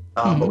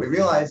 But we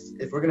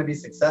realized if we're going to be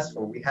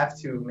successful, we have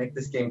to make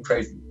this game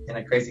crazy in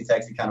a Crazy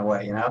Taxi kind of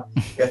way,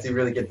 We have to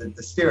really get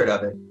the spirit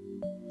of it.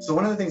 So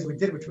one of the things we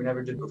did, which we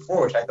never did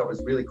before, which I thought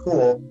was really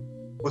cool,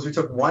 was we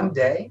took one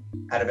day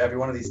out of every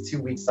one of these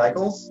 2-week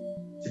cycles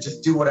to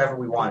just do whatever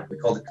we wanted. We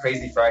called it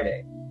Crazy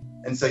Friday.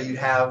 And so you'd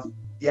have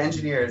the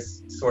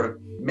engineers sort of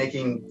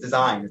making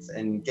designs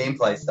and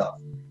gameplay stuff.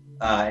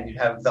 And you'd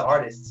have the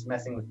artists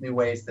messing with new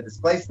ways to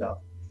display stuff.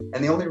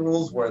 And the only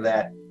rules were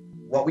that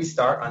what we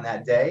start on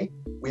that day,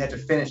 we had to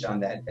finish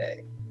on that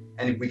day.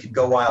 And we could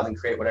go wild and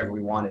create whatever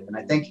we wanted. And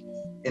I think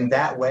in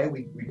that way,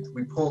 we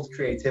pulled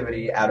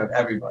creativity out of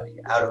everybody,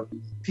 out of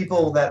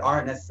people that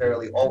aren't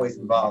necessarily always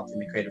involved in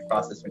the creative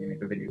process when you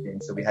make a video game.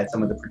 So we had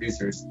some of the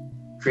producers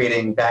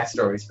creating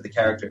backstories for the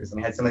characters, and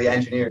we had some of the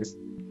engineers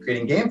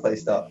creating gameplay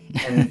stuff.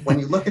 And when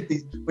you look at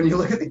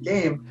the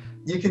game,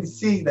 you can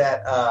see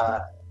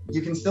that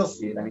you can still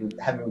see it. I mean,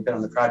 having been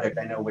on the project,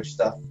 I know which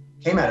stuff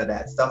came out of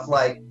that. Stuff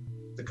like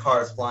the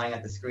cars flying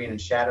at the screen and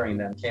shattering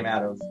them came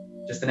out of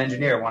just an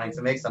engineer wanting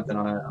to make something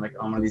on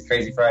one of these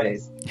crazy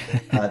Fridays.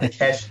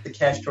 The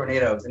cash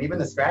tornadoes and even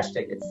the scratch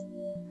tickets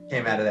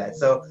came out of that.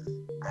 So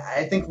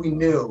I think we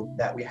knew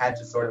that we had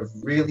to sort of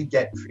really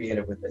get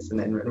creative with this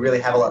and really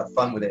have a lot of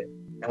fun with it.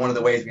 And one of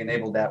the ways we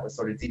enabled that was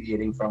sort of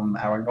deviating from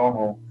our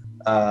normal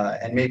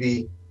and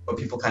maybe what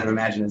people kind of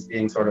imagine as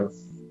being sort of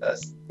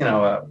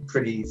a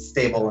pretty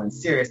stable and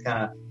serious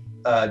kind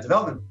of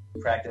development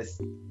practice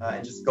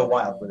and just go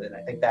wild with it. And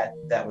I think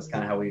that was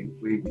kind of how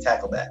we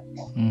tackled that.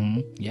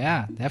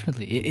 Yeah,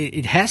 definitely.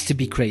 It has to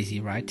be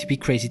crazy, right? To be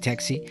Crazy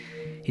Taxi,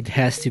 it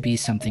has to be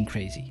something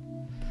crazy.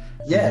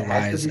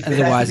 Yeah,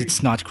 otherwise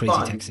it's not Crazy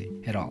fun. Taxi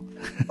at all.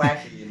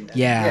 Wacky. And,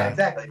 yeah,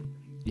 exactly.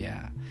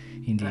 Yeah,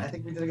 indeed. I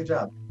think we did a good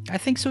job. I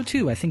think so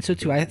too. I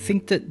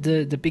think that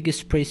the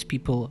biggest praise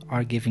people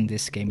are giving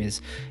this game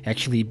is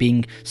actually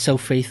being so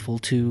faithful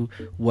to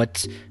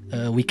what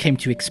we came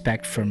to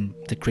expect from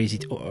the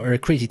a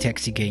Crazy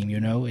Taxi game. You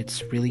know,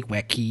 it's really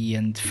wacky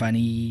and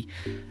funny.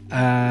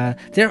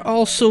 There are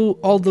also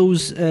all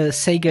those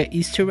Sega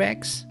Easter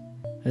eggs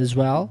as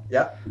well.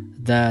 Yeah.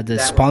 The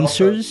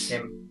sponsors.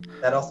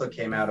 That also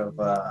came out of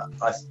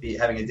us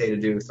having a day to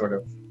do sort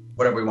of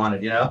whatever we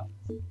wanted. You know.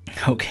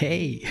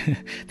 Okay,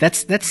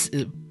 that's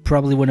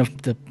probably one of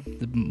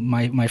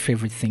my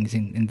favorite things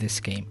in this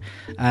game,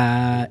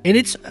 and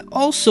it's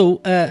also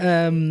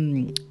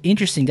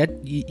interesting that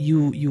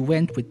you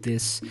went with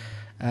this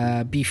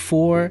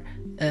before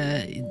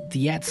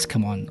the ads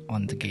come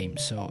on the game,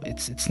 so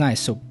it's nice.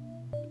 So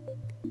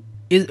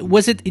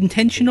was it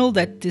intentional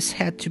that this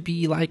had to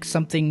be like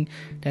something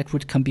that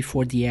would come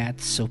before the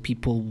ads, so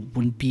people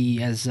wouldn't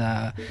be as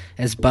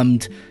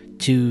bummed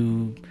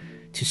to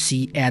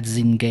see ads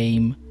in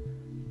game?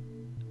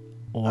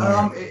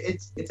 Or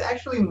it's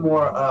actually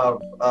more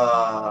of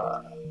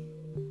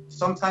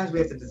sometimes we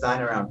have to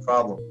design around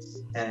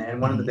problems, and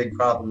one of the big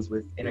problems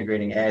with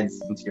integrating ads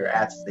into your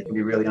apps is they can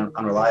be really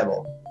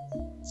unreliable.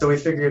 So we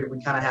figured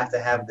we kind of have to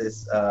have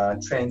this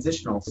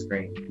transitional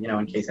screen,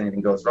 in case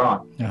anything goes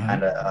wrong,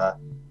 kind of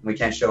we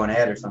can't show an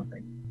ad or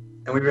something.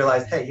 And we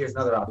realized, hey, here's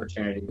another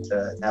opportunity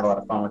to have a lot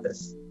of fun with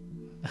this.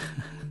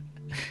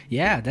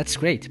 Yeah, that's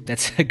great.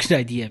 That's a good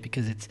idea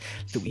because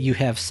you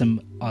have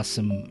some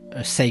awesome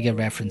Sega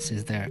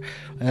references there.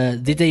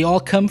 Did they all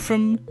come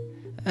from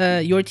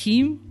your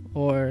team,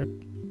 or?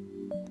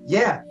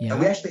 Yeah,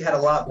 we actually had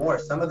a lot more.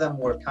 Some of them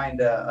were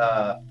kind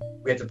of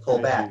we had to pull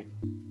back.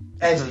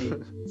 Edgy.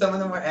 Some of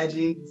them were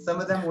edgy.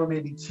 Some of them were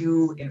maybe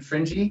too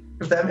infringy,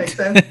 if that makes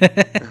sense.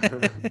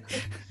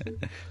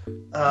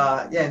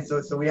 And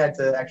so we had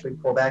to actually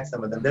pull back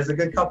some of them. There's a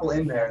good couple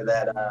in there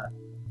that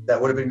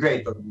would have been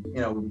great, but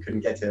we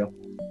couldn't get to.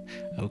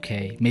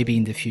 Okay, maybe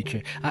in the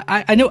future.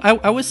 I know.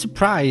 I was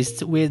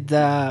surprised with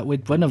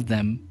one of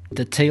them,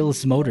 the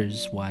Tails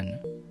Motors one.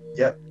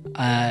 Yep.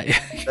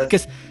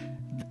 Because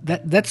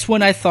that's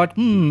when I thought,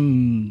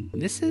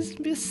 this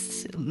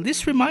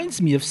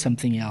reminds me of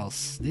something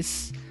else.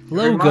 This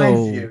logo. It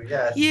reminds you,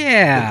 yes.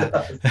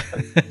 Yeah.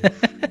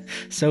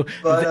 So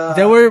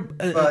there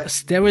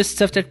was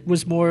stuff that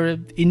was more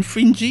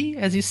infringy,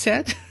 as you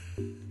said.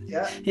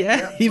 Yeah.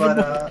 Even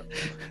but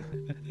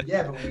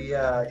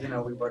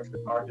we worked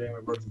with marketing,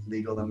 we worked with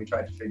legal, and we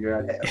tried to figure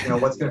out,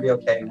 what's going to be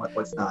okay and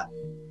what's not.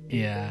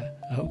 Yeah.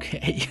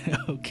 Okay.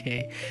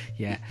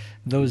 Yeah.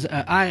 Those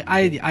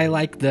I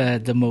like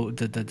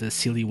the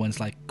silly ones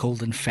like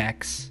Golden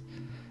Facts.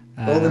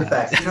 Golden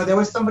Facts. There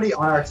was somebody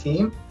on our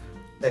team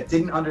that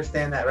didn't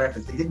understand that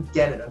reference. They didn't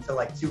get it until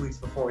like 2 weeks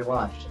before we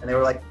launched, and they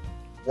were like,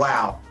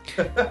 "Wow."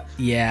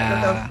 Yeah.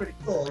 I thought that was pretty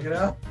cool,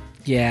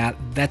 Yeah,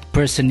 that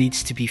person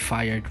needs to be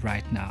fired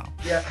right now.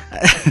 Yeah.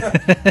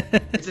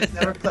 It just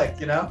never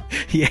clicked,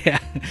 Yeah.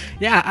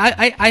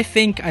 I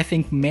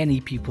think many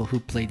people who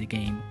play the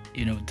game,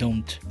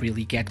 don't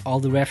really get all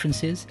the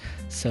references.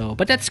 So,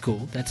 but that's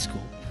cool.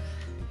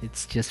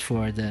 It's just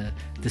for the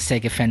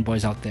Sega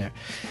fanboys out there.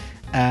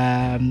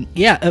 I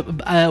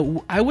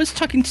was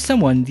talking to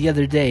someone the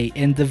other day,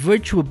 and the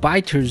Virtua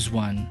Biters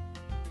one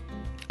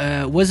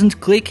wasn't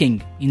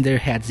clicking in their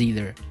heads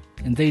either.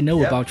 And they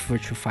know about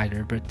Virtua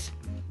Fighter, but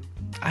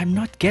I'm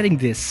not getting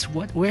this.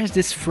 Where's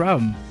this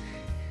from?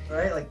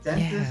 Right, like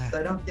dentists,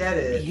 I don't get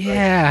it.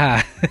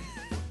 Yeah.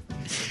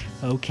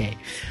 Okay,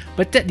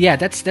 but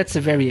that's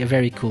a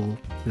very cool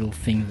little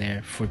thing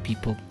there for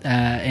people.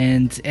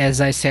 And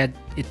as I said,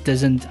 it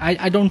doesn't.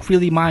 I don't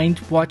really mind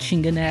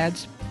watching an ad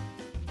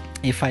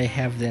if I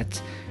have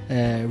that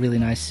really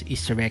nice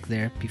Easter egg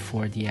there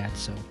before the ad.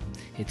 So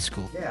it's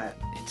cool. Yeah,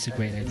 it's a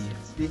great idea.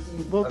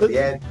 Speaking of the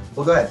ad,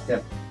 go ahead.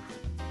 Yeah.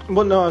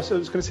 Well, no, I was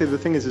going to say the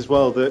thing is as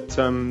well that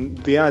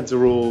the ads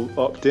are all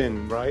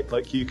opt-in, right?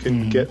 Like you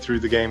can get through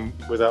the game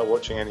without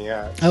watching any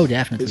ads. Oh,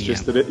 definitely. It's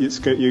just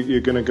that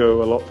you're going to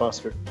go a lot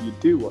faster if you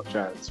do watch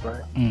ads,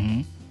 right?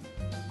 Mm-hmm.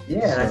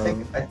 Yeah,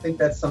 and I think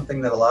that's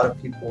something that a lot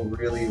of people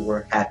really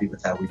were happy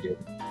with how we did,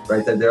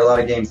 right? That there are a lot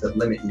of games that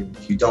limit you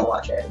if you don't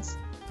watch ads,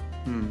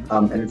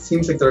 and it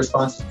seems like the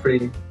response is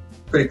pretty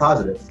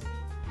positive.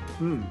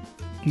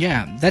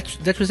 Yeah,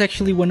 that was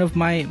actually one of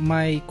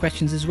my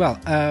questions as well.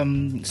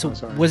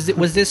 Was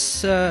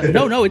this?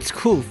 No, it's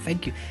cool.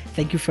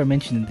 Thank you for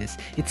mentioning this.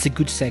 It's a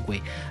good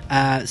segue.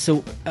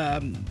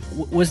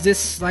 Was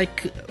this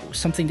like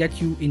something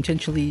that you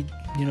intentionally,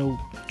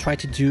 try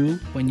to do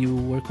when you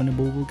work on a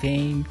mobile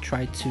game?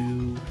 Try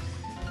to,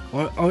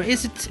 or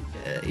is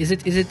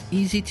it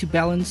easy to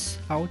balance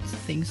out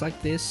things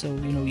like this? So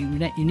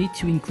you need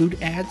to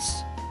include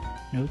ads,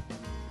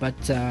 but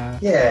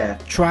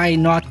try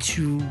not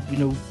to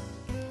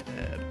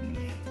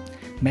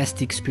mess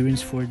the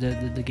experience for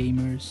the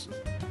gamers.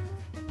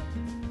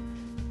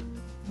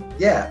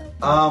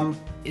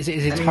 Is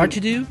it hard to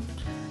do?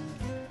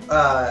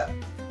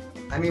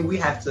 We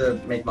have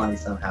to make money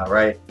somehow,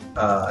 right?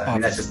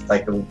 That's just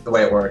like the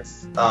way it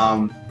works.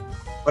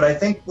 But I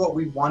think what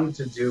we wanted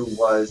to do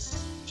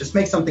was just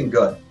make something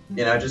good.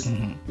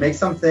 Make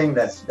something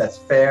that's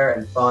fair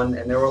and fun.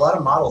 And there were a lot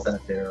of models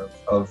out there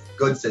of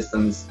good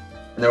systems,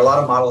 and there are a lot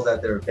of models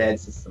out there of bad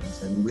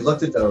systems. And we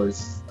looked at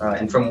those,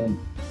 and from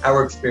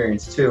our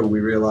experience too, we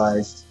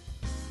realized,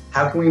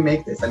 how can we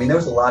make this? There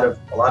was a lot of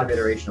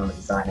iteration on the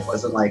design. It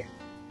wasn't like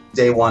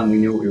day one we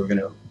knew what we were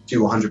going to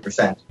do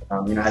 100%.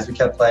 As we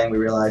kept playing, we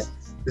realized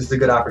this is a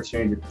good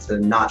opportunity to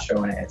not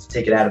show an ad, to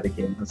take it out of the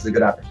game. This is a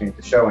good opportunity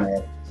to show an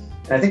ad.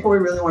 And I think what we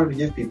really wanted to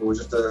give people was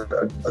just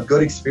a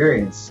good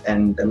experience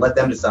and let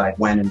them decide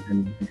when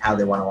and how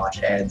they want to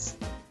watch ads.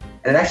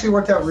 And it actually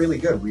worked out really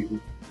good.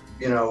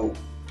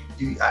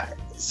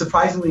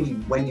 Surprisingly,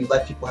 when you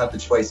let people have the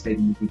choice,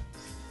 maybe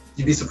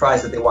you'd be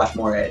surprised that they watch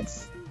more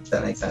ads, if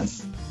that makes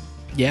sense.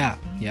 Yeah,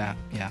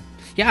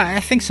 I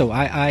think so.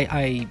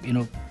 I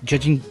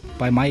judging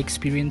by my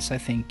experience, I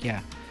think,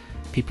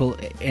 people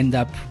end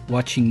up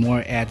watching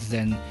more ads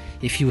than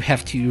if you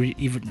have to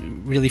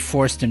even really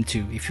force them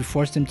to. If you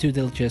force them to,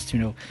 they'll just,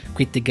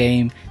 quit the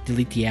game,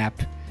 delete the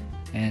app,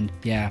 and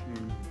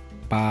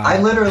bye. I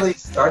literally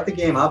start the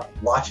game up,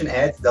 watch an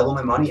ad, double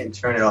my money, and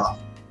turn it off.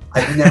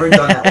 I've never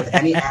done that with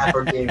any app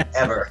or game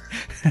ever.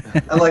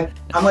 I'm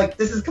like,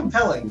 this is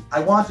compelling. I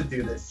want to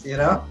do this,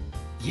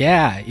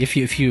 Yeah, if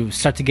you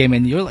start the game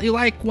and you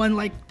won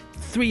like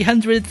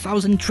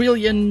 $300,000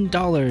 trillion,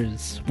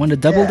 want to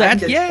double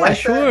that? Yeah,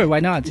 sure, that. Why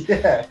not?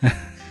 Yeah.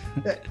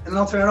 And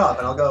I'll turn it off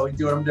and I'll go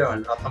do what I'm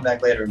doing. I'll come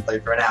back later and play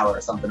for an hour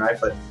or something, right?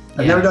 But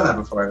I've never done that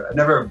before. I've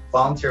never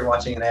volunteered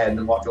watching an ad and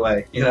then walked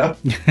away, Yeah.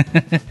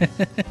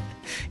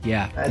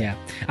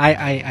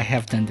 I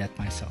have done that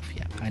myself.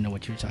 Yeah, I know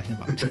what you're talking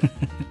about.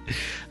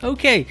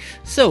 Okay,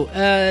 so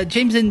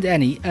James and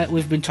Danny,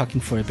 we've been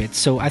talking for a bit,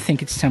 so I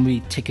think it's time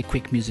we take a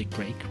quick music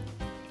break.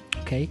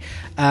 Okay.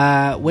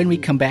 When we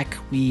come back,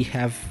 we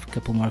have a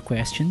couple more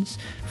questions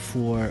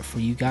for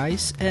you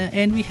guys,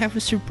 and we have a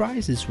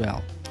surprise as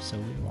well.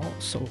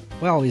 So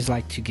we always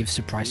like to give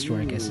surprise to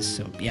our guests.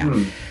 So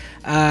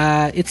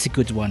it's a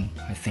good one,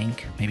 I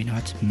think. Maybe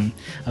not.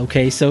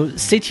 Okay, so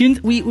stay tuned.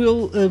 We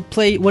will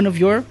play one of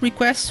your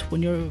requests,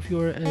 one of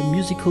your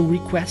musical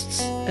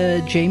requests.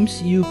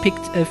 James, you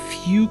picked a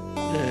few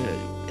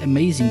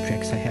amazing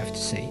tracks, I have to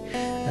say.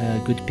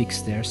 Good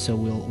picks there, so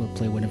we'll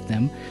play one of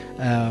them,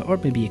 or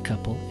maybe a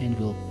couple, and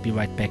we'll be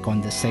right back on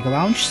the Sega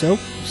Lounge. So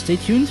stay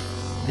tuned.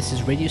 This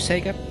is Radio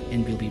Sega,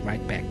 and we'll be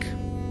right back.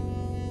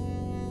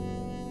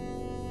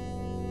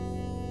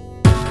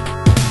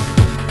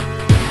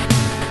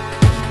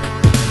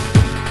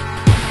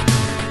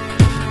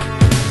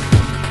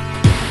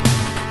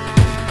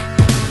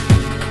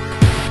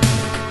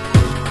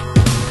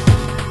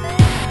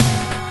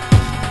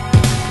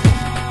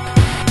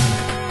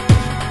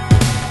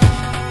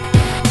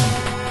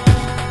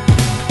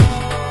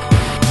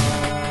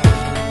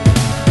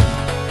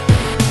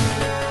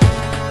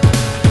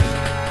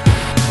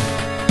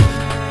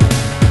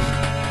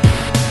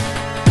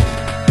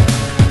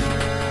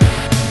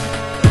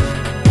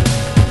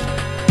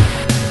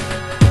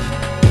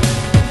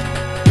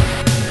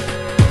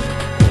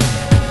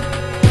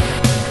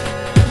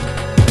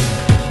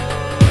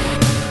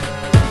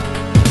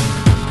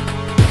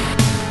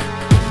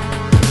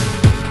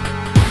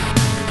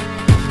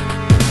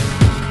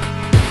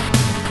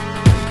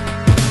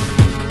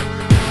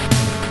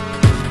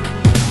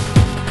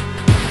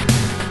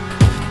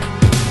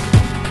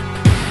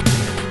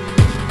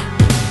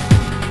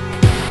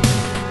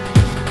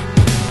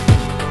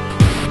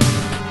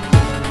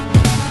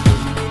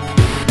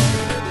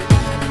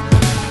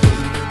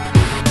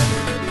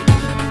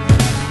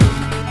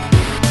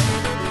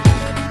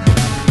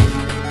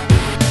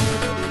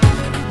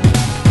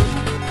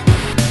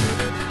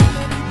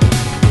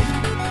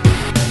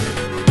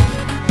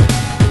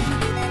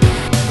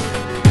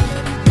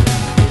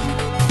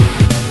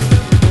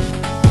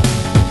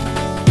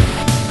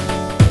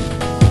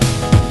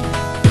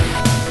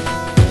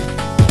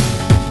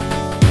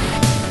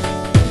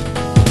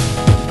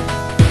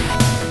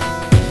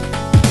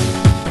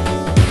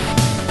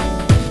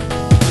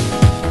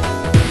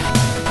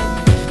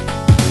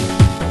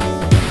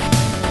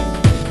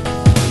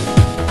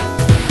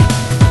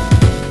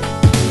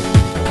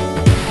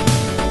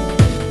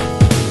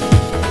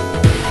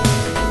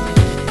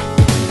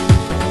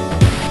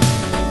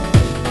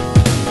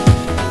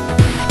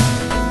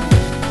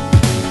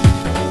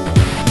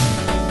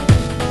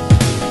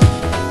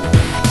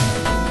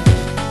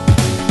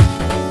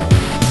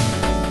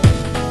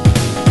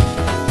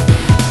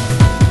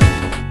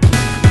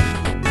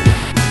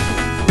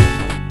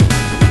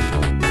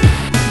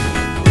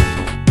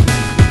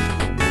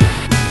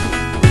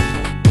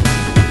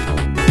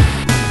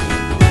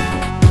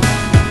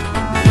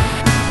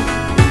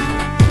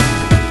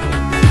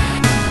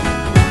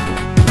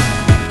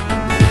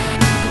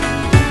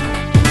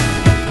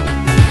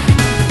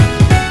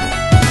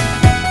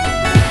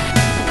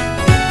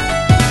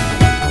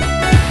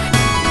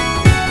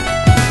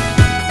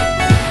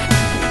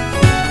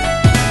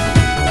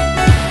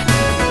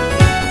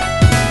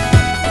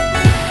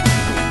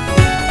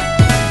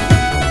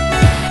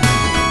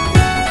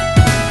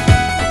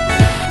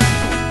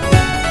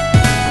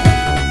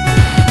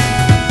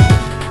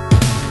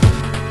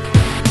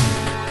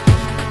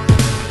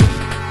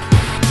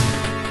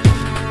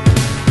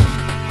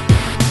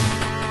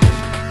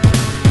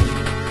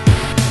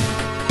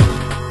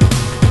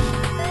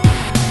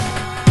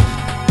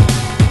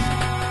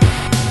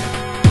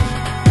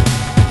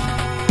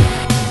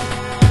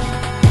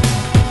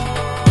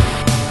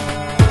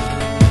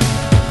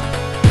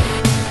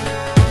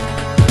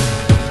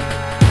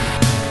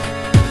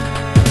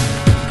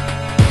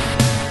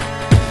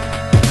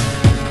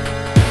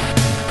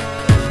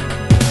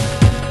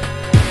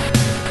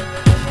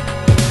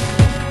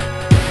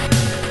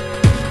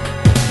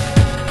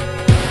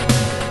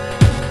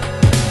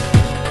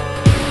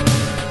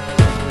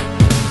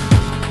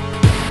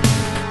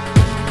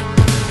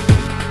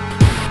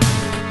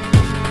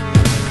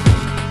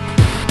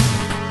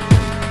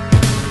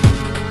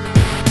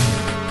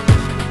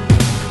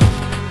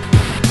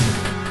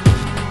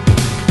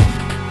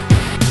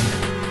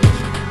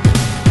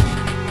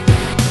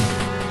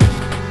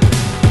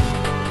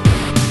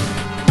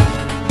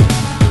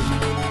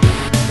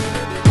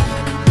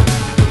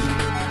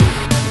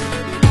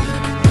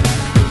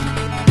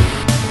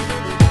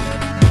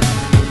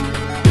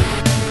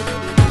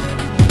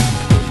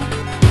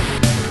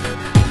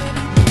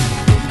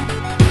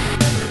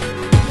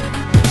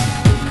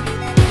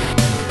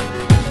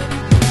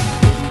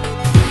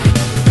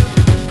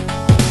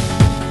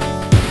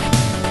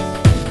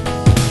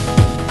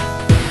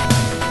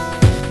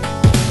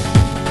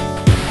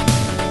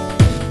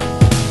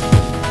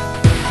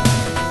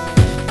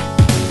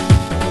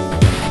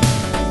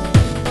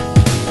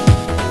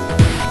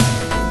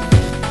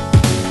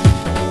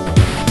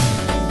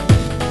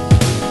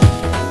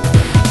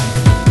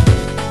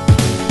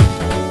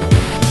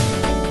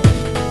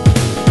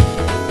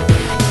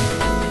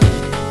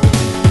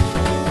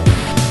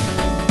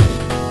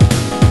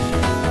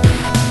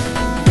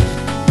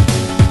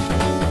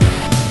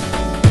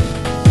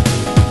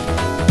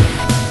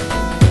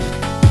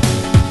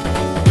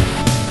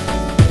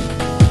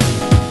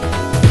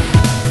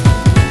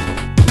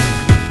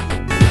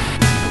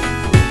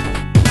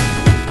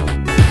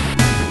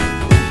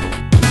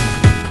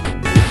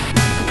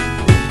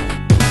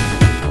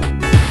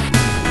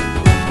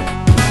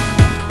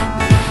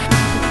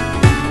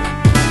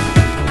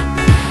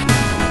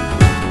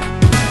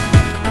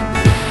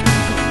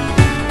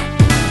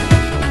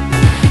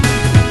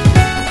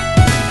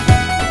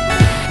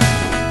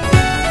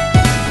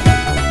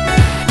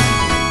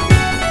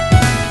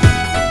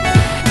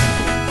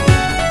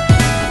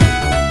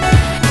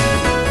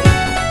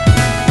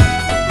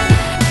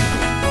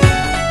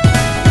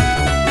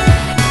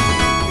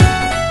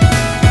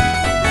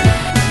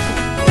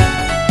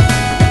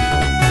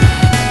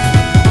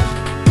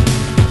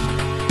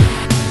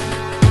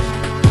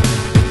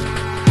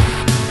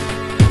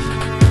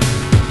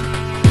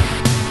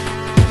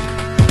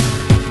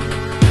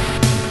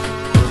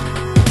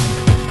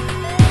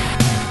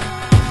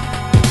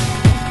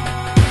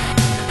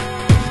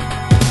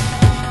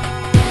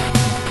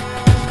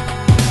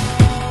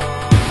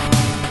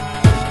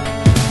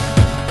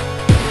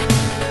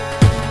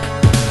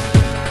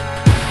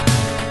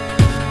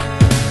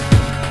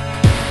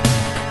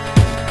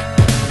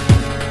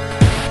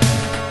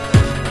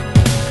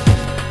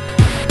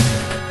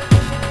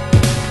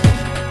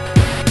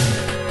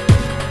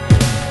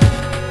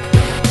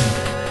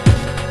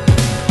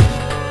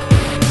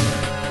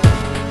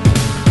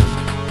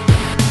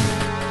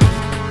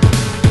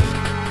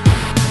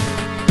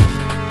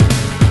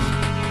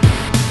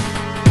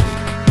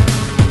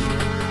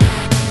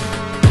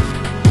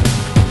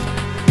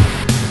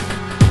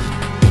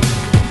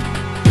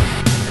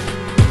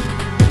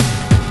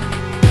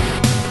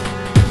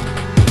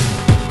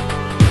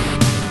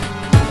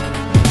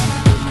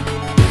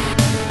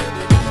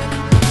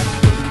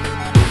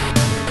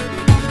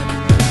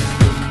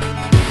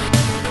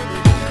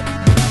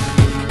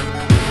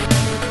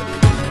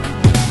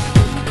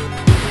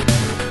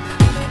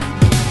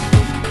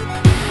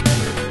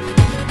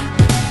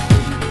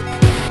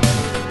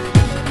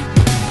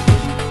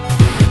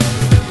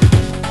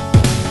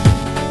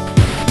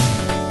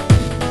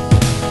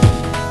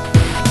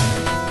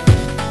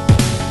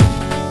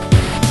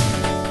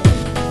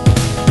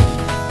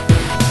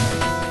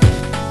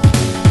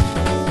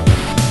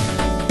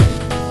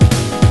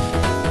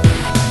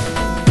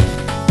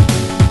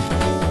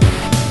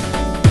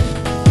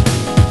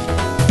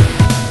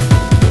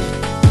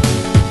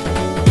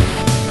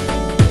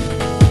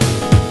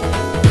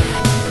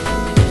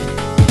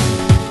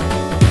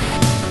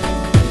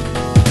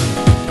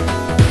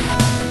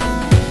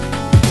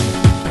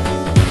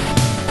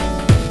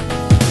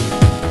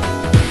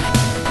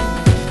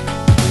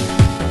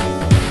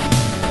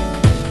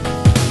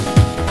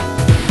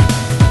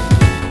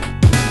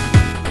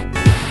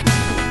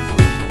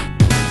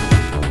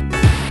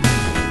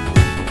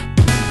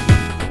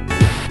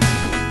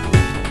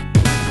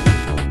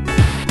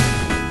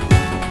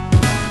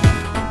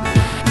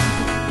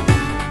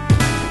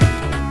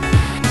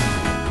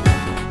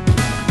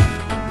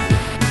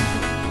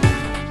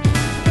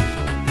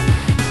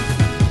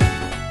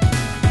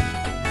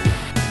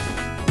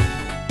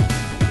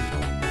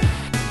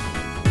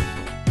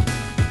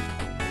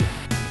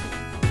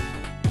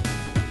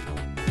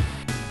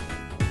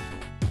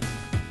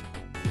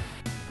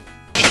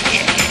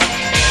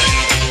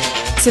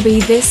 To be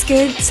this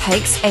good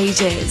takes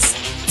ages.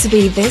 To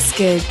be this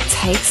good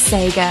takes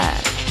Sega.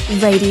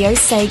 Radio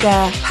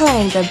Sega,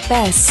 playing the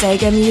best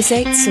Sega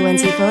music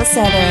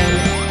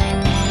 24/7.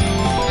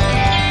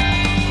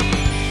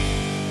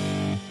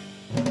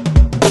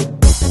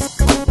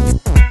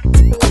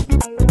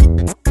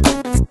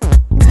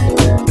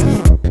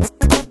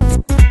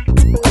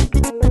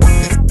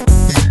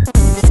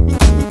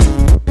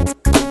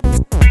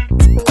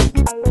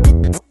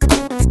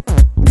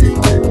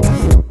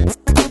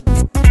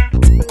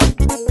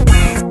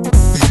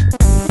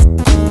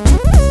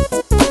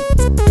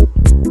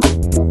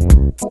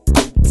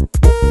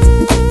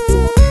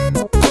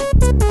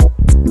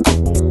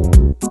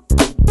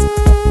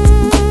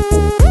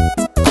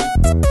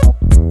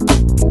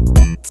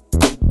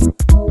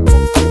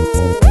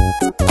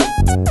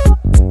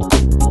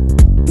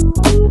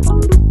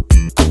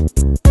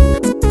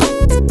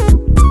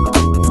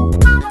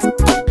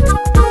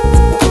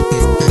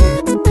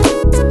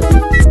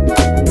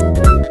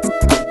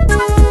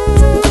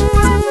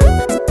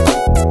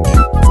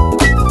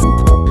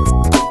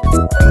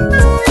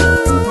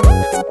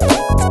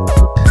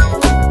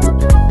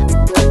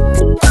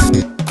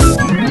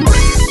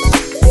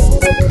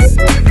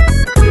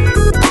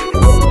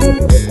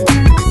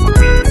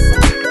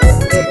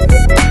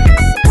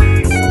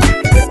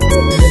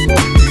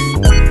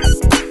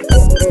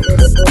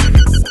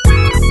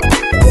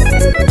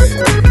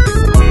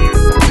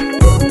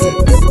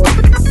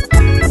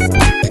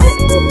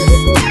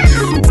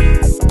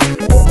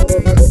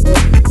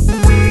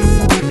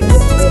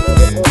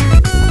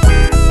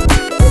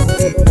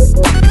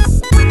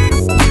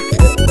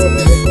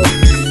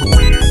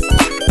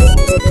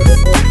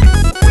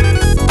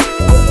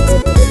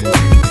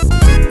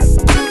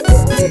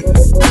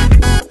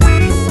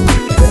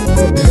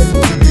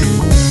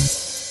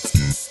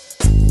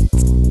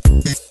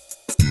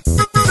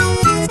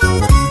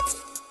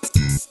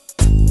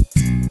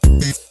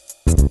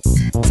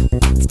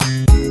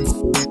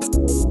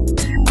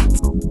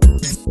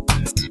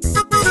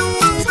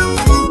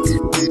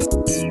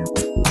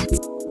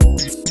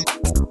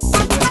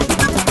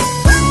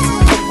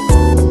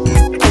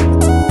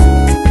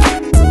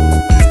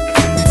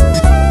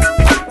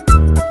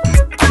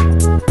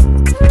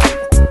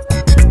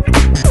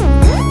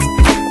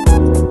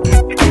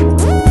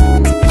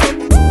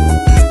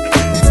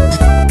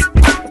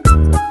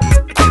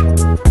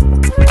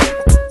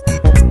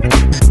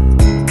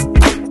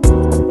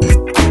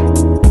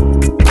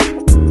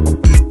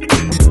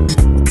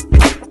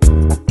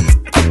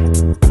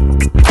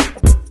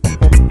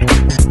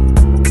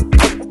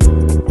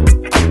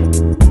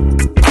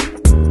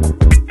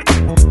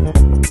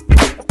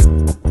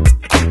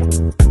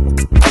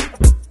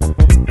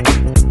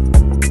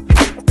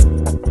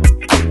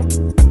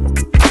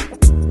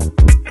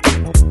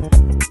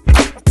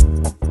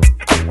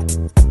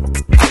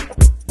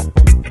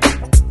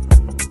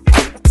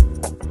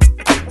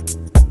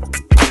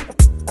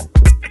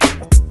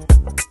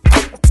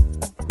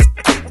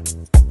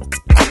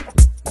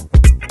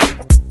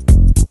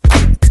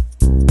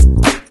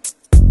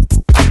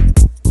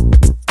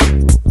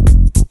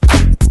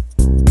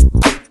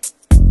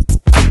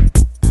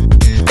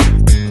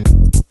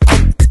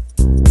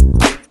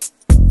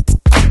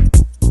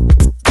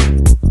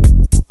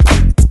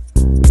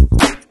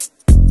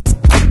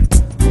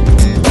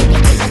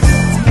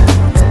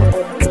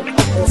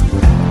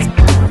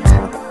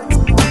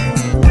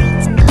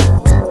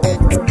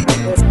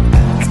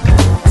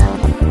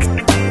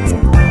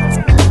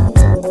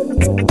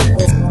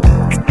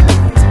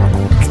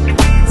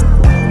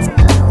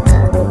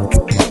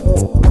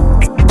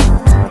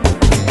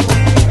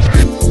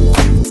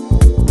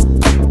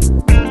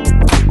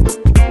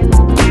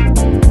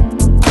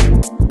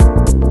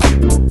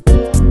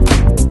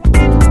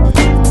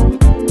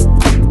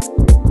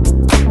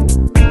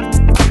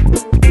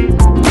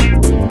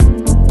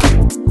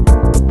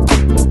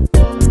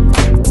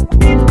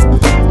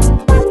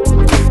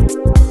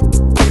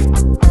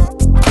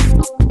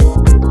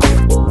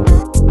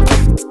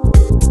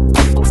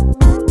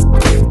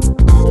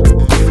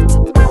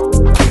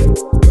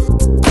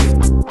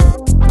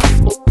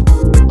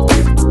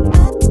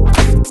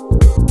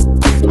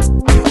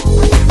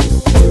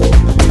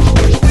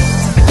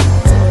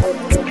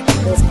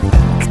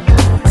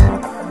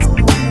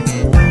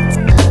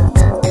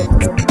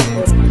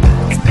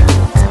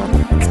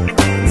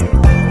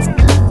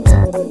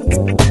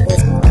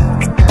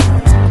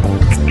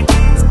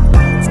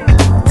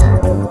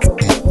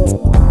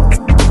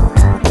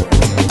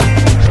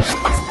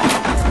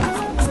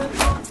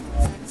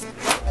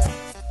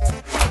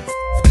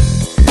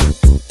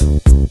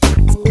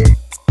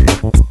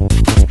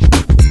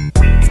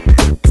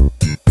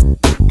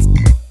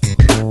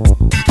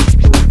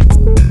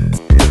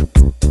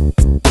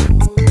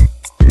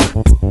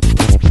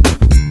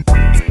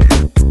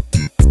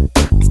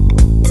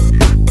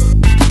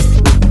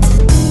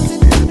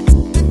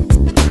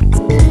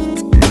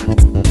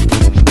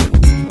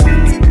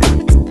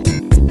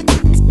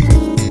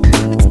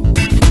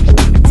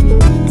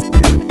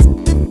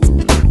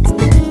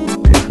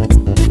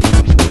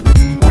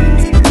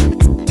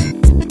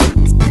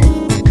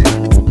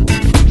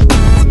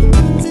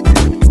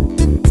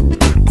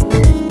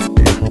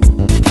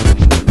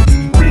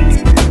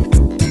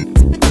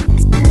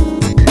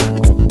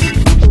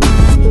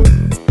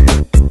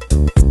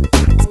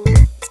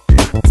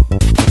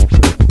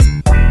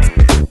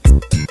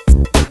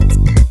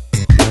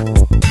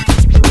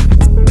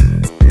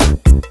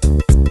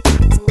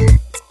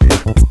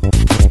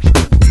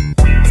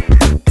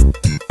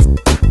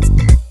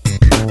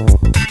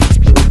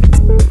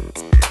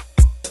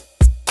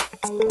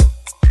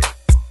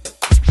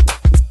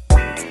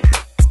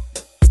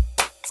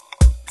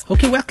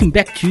 Okay, welcome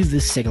back to the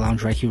Sega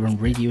Lounge right here on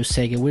Radio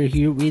Sega. We're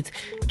here with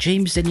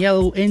James,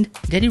 Danielo, and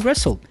Danny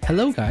Russell.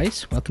 Hello,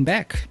 guys. Welcome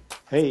back.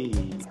 Hey.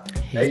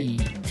 Hey.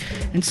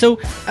 And so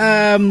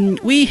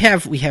we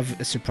have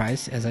a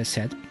surprise, as I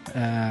said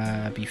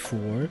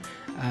before.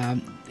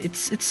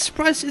 It's a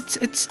surprise.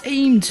 It's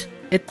aimed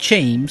at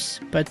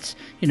James, but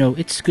you know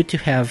it's good to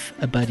have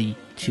a buddy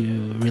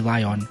to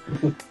rely on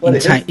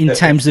in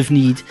times of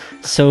need.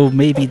 So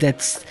maybe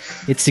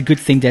it's a good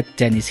thing that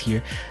Dan is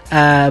here.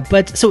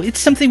 But so it's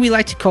something we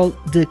like to call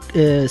the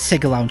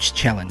Sega Lounge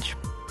Challenge.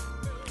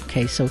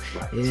 Okay, so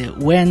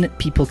when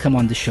people come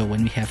on the show,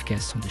 when we have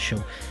guests on the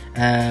show,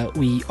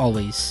 we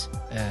always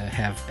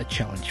have a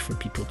challenge for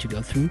people to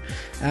go through.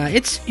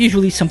 It's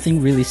usually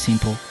something really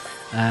simple,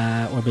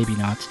 or maybe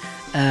not.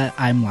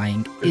 I'm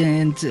lying.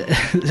 And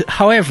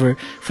however,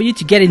 for you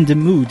to get in the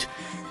mood,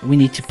 we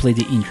need to play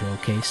the intro,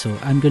 okay? So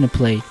I'm gonna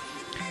play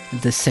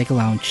the Sega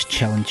Lounge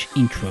Challenge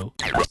intro.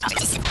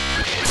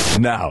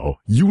 Now,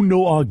 you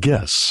know our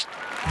guests.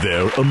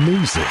 They're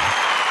amazing.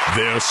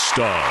 They're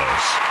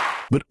stars.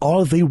 But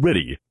are they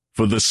ready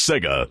for the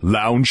Sega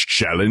Lounge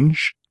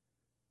Challenge?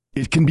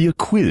 It can be a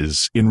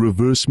quiz in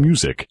reverse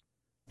music.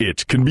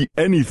 It can be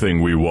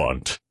anything we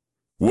want.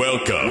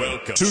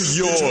 Welcome to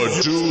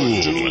your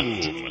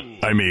doom.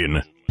 I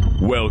mean,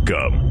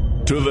 welcome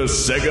to the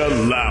Sega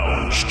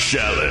Lounge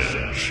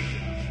Challenge.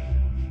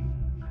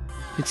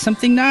 It's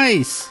something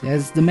nice,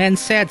 as the man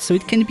said, so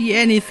it can be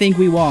anything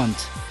we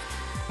want.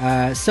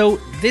 So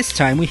this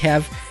time we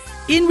have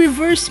in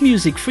reverse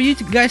music for you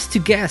guys to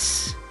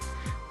guess.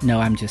 No,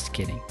 I'm just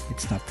kidding.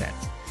 It's not that.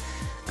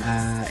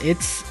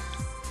 It's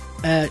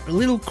a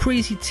little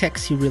Crazy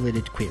Taxi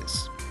related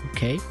quiz.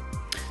 Okay?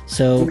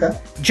 So,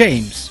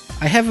 James,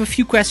 I have a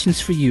few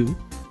questions for you,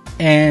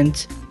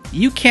 and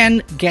you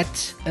can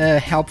get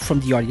help from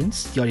the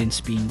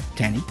audience being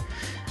Danny.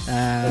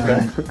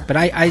 But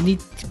I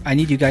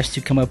need you guys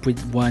to come up with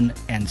one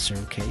answer,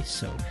 okay?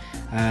 So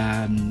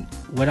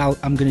what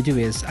I'm going to do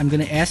is I'm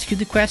going to ask you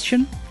the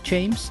question,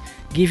 James,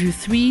 give you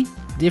 3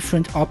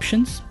 different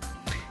options,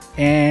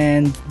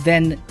 and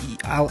then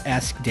I'll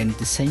ask Danny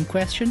the same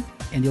question,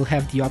 and you'll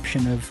have the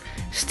option of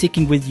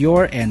sticking with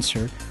your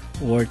answer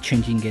or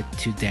changing it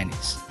to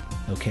Danny's.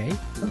 Okay?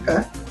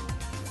 Okay.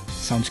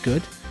 Sounds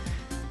good?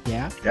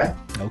 Yeah? Yeah.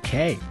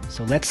 Okay,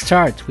 so let's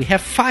start. We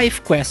have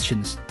 5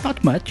 questions.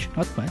 Not much.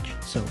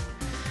 So,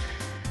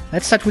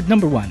 let's start with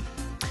number 1.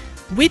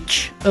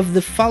 Which of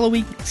the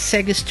following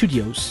Sega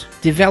studios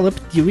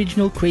developed the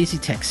original Crazy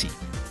Taxi?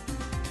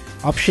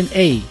 Option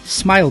A,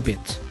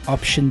 Smilebit.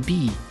 Option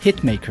B,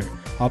 Hitmaker.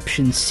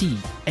 Option C,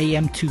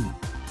 AM2.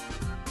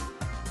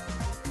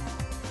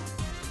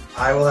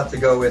 I will have to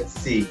go with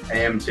C,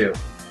 AM2.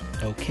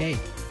 Okay,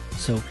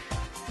 so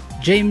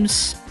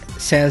James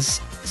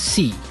says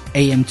C,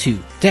 AM2.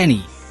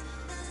 Danny,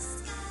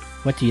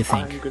 what do you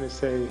think? I'm going to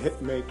say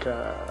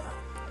Hitmaker.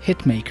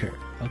 Hitmaker.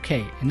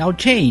 Okay, and now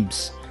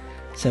James.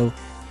 So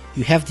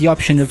you have the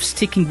option of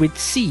sticking with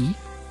C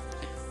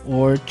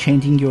or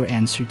changing your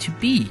answer to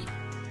B.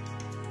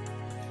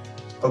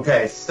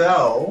 Okay,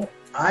 so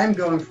I'm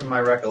going from my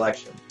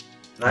recollection.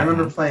 And I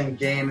remember playing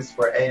games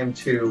where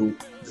AM2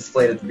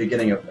 displayed at the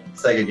beginning of them,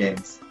 Sega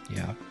games.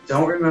 Yeah.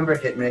 Don't remember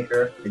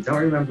Hitmaker. I don't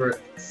remember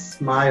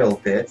Smile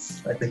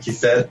Bits, I think you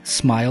said.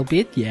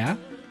 Smilebit, yeah.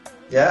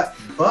 Yeah,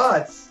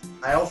 but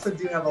I also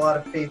do have a lot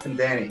of faith in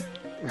Danny.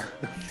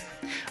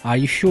 Are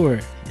you sure?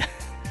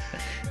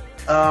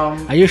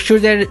 Are you sure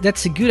that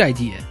that's a good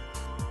idea?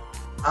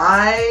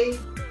 I'm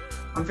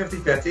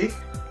 50-50.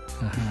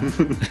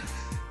 Uh-huh.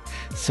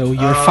 So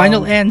your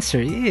final answer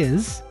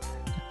is?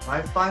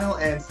 My final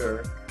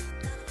answer.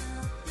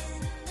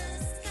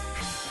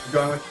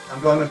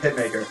 I'm going with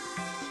Hitmaker.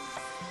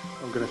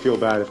 I'm going to feel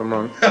bad if I'm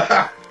wrong.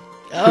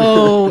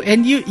 Oh,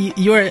 and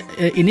your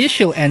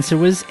initial answer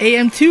was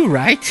AM2,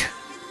 right?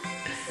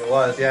 It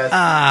was, yes.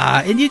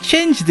 Ah, and you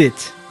changed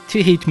it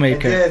to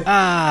Hitmaker. I did.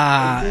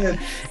 Ah, I did.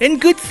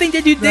 And good thing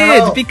that you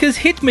did, because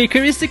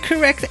Hitmaker is the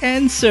correct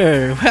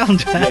answer. Well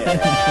done.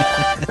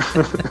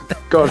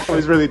 God, I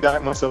was really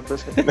doubting myself for a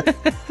second.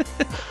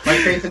 My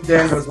faith in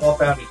Dan was well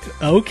founded.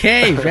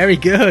 Okay, very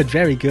good,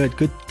 very good.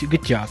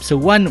 Good job. So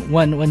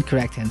one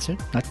correct answer.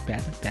 Not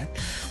bad.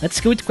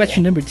 Let's go to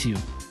question number 2.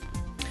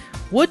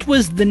 What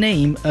was the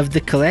name of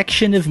the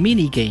collection of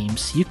mini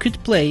games you could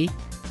play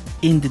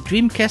in the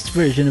Dreamcast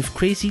version of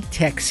Crazy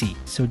Taxi?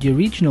 So the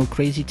original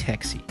Crazy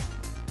Taxi.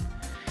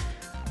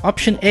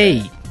 Option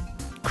A,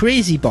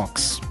 Crazy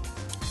Box.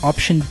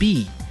 Option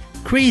B,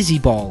 Crazy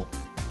Ball.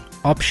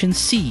 Option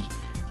C,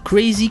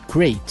 Crazy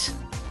Crate.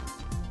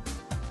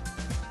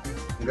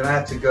 I'm gonna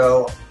have to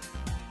go.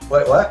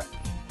 Wait, what?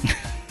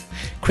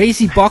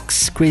 Crazy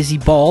Box, Crazy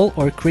Ball,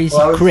 or Crazy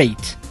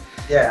Crate?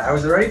 Yeah, I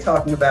was already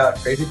talking about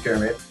Crazy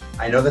Pyramid.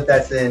 I know that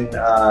that's in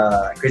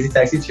Crazy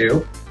Taxi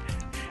 2.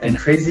 And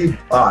Crazy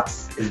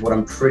Box is what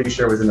I'm pretty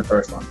sure was in the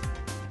first one.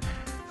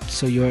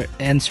 So your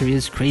answer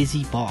is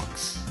Crazy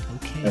Box.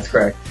 Okay. That's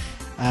correct.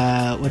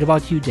 What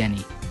about you,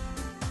 Danny?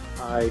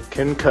 I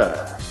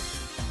concur.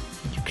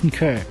 You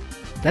concur.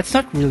 That's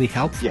not really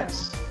helpful.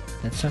 Yes.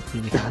 That's not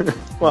really hard.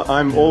 Well,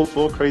 I'm all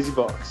for Crazy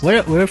Box.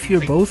 What if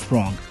you're both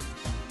wrong?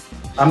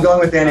 I'm going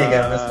with Danny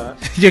again on this one.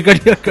 You're going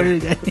to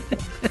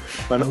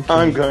But Okay.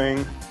 I'm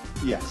going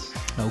yes.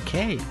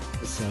 Okay,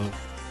 so...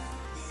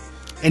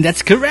 And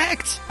that's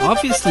correct!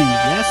 Obviously,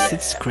 yes,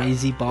 it's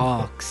Crazy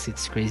Box.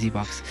 It's Crazy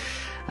Box.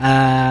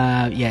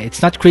 Yeah,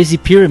 it's not Crazy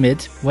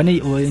Pyramid. When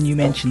you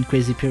mentioned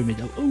Crazy Pyramid,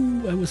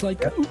 I was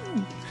like, ooh.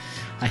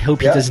 I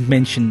hope he doesn't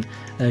mention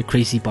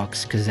Crazy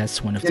Box, because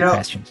that's one of the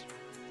questions.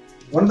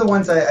 One of the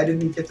ones I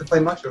didn't get to play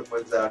much of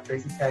was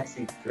Crazy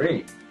Taxi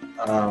 3.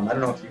 I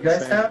don't know if you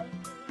guys have.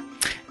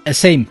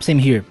 Same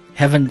here.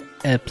 Haven't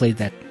played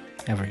that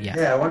ever yet.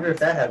 Yeah, I wonder if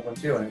that had one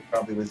too, and it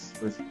probably was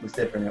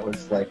different. It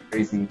was like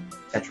Crazy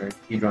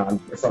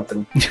Tetrahedron or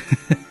something.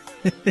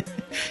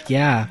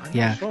 Yeah.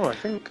 Sure, I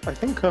think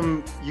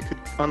you could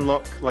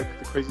unlock like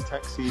the Crazy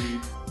Taxi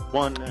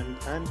 1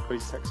 and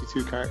Crazy Taxi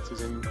 2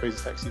 characters in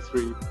Crazy Taxi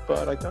 3,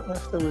 but I don't know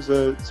if there was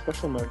a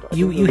special mode.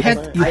 You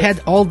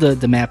had all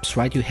the maps,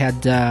 right? You had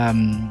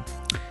the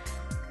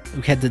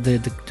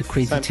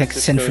Crazy Taxi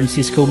San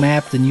Francisco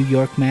map, the New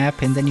York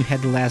map, and then you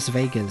had the Las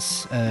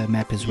Vegas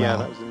map as well.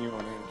 Yeah, that was a new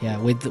one. Yeah,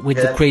 with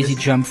the crazy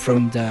jump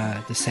from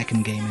the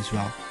second game as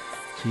well.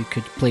 So you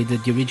could play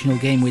the original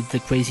game with the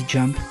crazy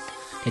jump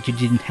that you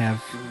didn't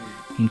have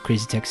in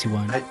Crazy Taxi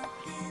 1.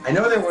 I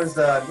know there was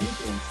mini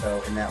games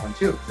though in that one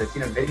too, because I've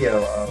seen a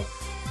video of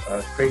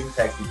a Crazy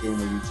Taxi game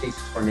where you chase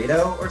a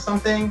tornado or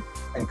something,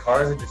 and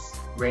cars are just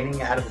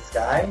raining out of the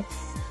sky.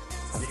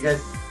 Have you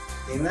guys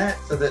seen that?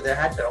 So that there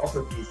had to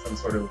also be some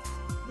sort of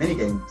mini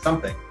game,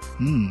 something.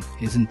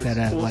 Isn't that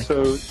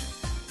also,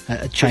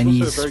 a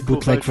Chinese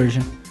bootleg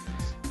version?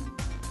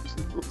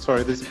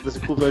 Sorry, there's a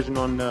cool version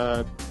on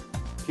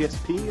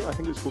PSP. I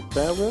think it's called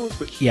Bear Wheels,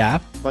 which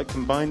like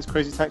combines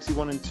Crazy Taxi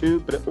 1 and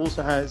 2, but it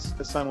also has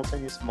a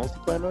simultaneous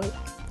multiplayer mode.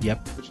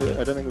 Yep. Which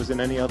I don't think was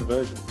in any other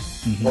version.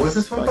 Mm-hmm. What was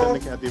this one called? I don't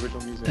think it had the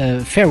original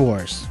music. Fair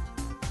Wars.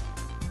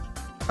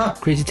 Huh.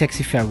 Crazy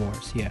Taxi Fair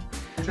Wars, yeah.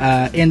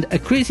 And a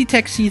Crazy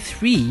Taxi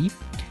 3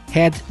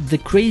 had the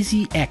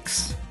Crazy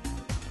X.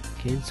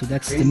 Okay, so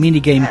that's Crazy the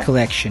minigame X.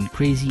 collection,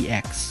 Crazy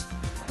X.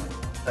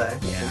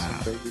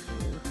 Yeah.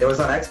 It was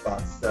on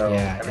Xbox, so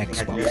everything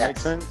had to be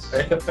X.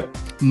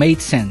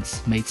 Made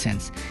sense.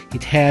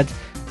 It had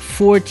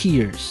 4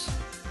 tiers.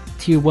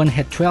 Tier 1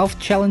 had 12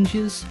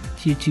 challenges,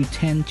 Tier 2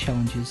 10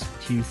 challenges,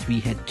 Tier 3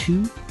 had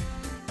 2,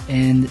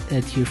 and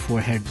Tier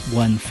 4 had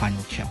 1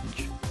 final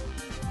challenge.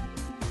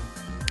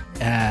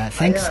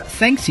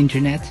 Thanks,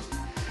 Internet.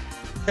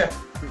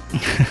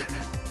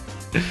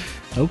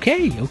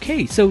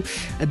 Okay. So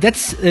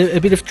that's a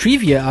bit of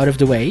trivia out of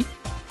the way.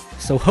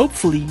 So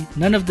hopefully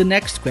none of the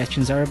next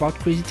questions are about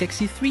Crazy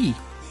Taxi 3,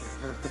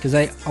 because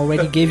I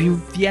already gave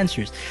you the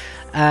answers.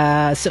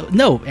 So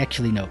no.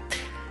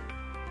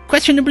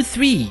 Question number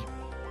 3.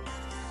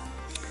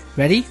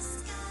 Ready?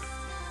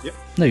 Yep.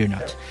 No, you're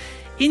not.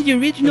 In the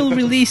original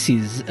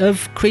releases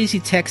of Crazy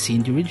Taxi,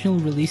 you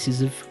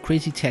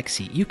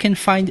can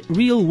find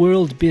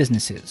real-world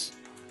businesses.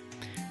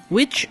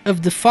 Which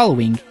of the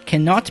following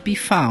cannot be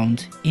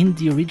found in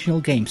the original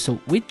game? So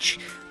which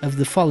of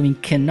the following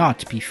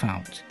cannot be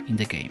found in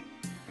the game?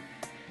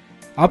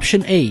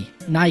 Option A,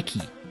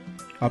 Nike.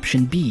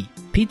 Option B,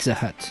 Pizza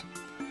Hut.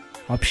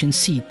 Option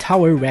C,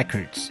 Tower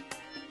Records.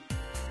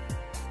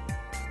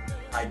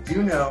 I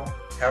do know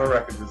Tower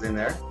Records was in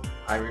there.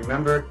 I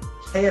remember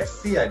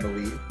KFC, I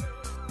believe.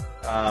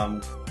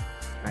 I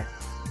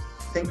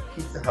think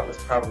Pizza Hut was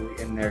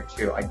probably in there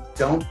too. I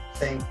don't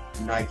think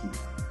Nike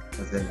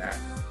was in there.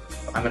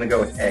 I'm going to go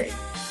with A,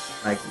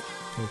 Nike.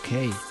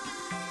 Okay.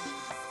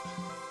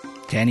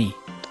 Danny.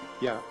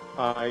 Yeah,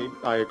 I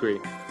agree.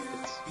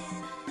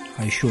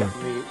 Are you sure?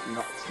 Definitely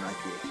not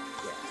Nike.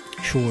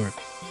 Yeah. Sure.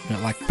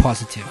 Not like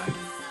positive.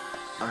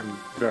 I'm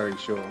very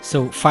sure.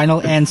 So,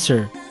 final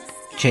answer,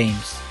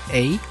 James.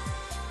 A?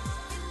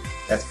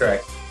 That's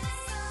correct.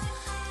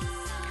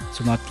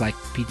 So not like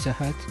Pizza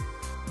Hut?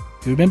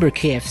 You remember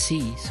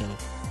KFC, so...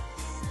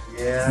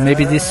 Yeah.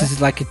 Maybe this is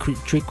like a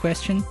trick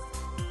question?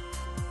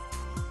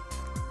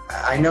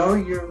 I know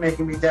you're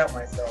making me doubt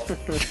myself.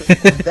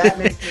 That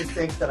makes me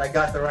think that I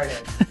got the right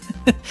answer.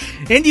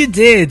 And you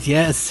did,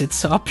 yes.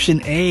 It's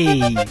option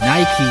A.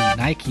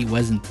 Nike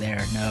wasn't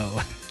there,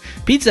 no.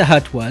 Pizza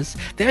Hut was.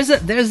 There's a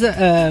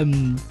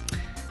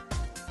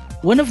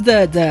one of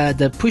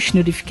the push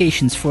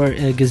notifications for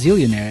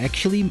Gazillionaire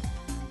actually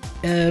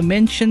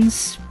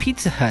mentions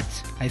Pizza Hut,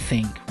 I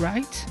think,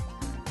 right?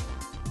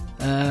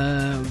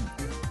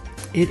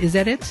 Is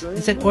that it?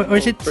 Is that or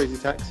is it Crazy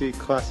Taxi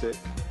Classic?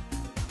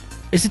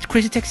 Is it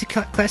Crazy Taxi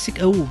Classic?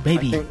 Oh,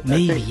 maybe.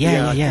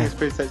 Yeah. I think it's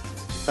Crazy Taxi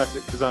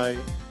Classic because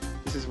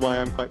this is why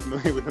I'm quite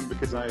familiar with them,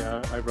 because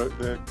I wrote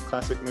the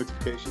classic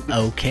notification.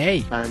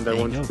 Okay. And I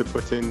wanted to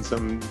put in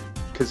some,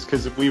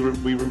 because we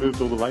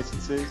removed all the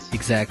licenses.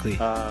 Exactly.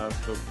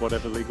 For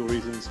whatever legal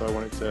reasons, so I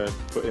wanted to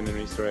put in an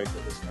Easter egg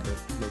that was kind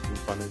of making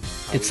fun of.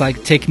 It's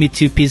like take me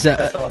to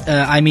pizza. To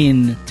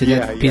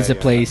that pizza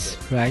place,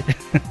 right?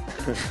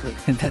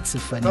 And that's a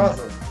funny. That's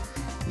awesome.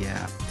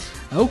 Yeah.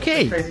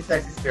 Okay. Crazy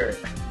Taxi spirit.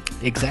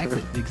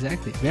 Exactly.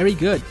 Very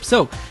good.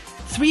 So,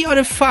 3 out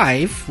of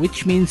 5,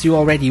 which means you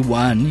already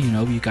won.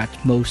 You got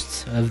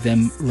most of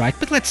them right.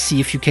 But let's see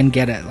if you can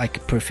get a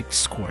perfect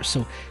score.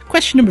 So,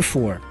 question number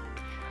 4.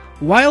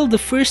 While the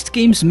first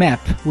game's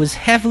map was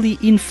heavily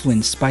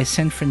influenced by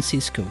San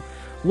Francisco,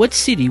 what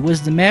city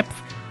was the map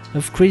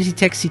of Crazy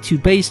Taxi 2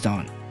 based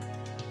on?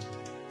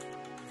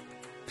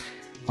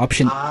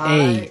 Option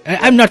A.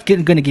 I'm not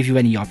going to give you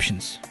any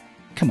options.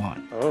 Come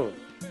on. Oh.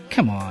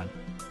 Come on.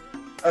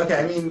 Okay,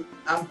 I mean,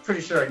 I'm pretty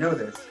sure I know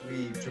this.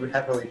 We drew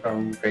heavily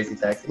from Crazy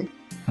Taxi,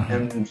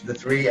 and the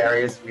 3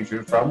 areas we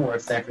drew from were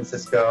San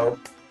Francisco,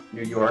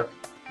 New York,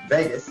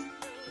 Vegas,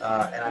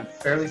 and I'm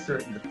fairly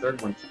certain the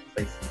third one took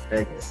place in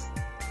Vegas,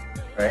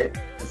 right?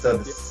 And so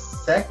the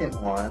second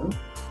one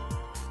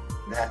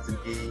would have to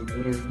be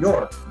New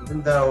York,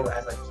 even though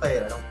as I play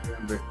it, I don't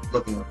remember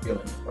looking or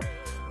feeling it.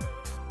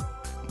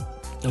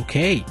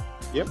 Okay.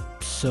 Yep.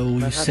 So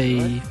you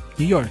say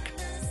New York.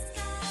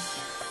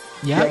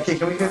 Yeah. Okay,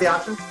 can we hear the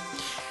options?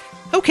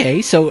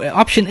 Okay, so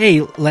option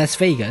A, Las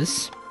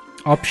Vegas.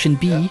 Option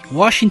B,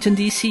 Washington,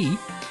 D.C.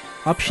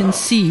 Option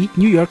C,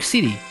 New York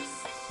City.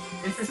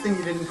 Interesting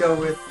you didn't go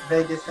with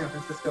Vegas, San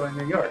Francisco, and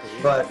New York,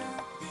 but...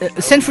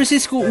 San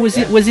Francisco was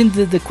in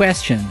the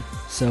question,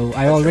 so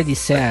I already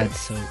said,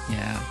 so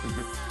yeah.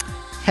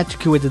 Had to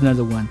go with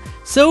another one.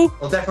 So...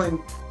 Well, definitely,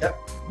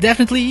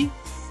 Definitely...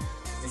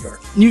 New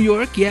York. New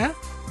York, yeah?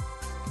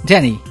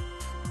 Danny,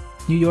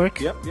 New York?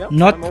 Yep.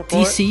 Not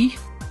D.C.?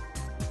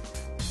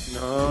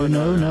 No,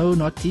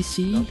 not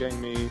DC. Not getting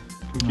me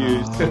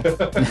confused.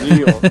 New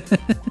York.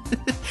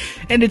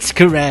 And it's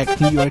correct.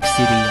 New York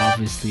City,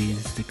 obviously,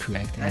 is the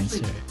correct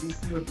answer. Actually,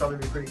 DC would probably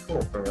be pretty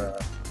cool for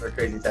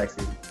Crazy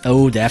Taxi.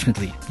 Oh,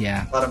 definitely,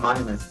 yeah. A lot of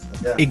monuments.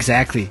 Yeah.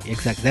 Exactly.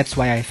 That's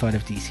why I thought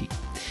of DC.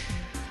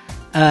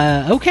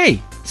 Okay,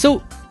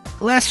 so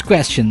last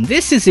question.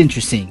 This is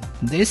interesting.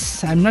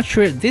 This, I'm not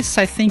sure. This,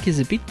 I think, is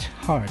a bit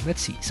hard.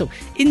 Let's see. So,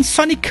 in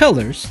Sonic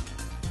Colors...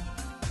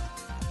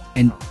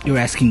 And you're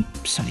asking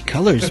Sonic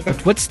Colors,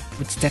 but what's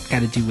that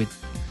got to do with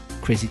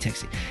Crazy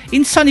Taxi?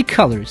 In Sonic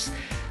Colors,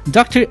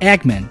 Dr.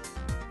 Eggman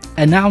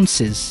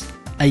announces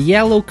a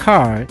yellow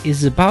car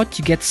is about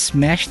to get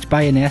smashed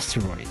by an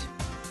asteroid.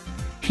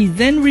 He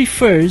then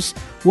refers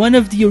one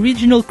of the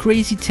original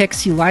Crazy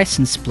Taxi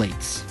license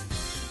plates.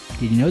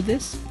 Did you know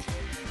this?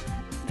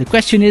 The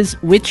question is,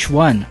 which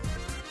one?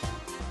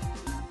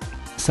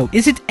 So,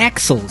 is it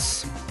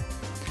Axel's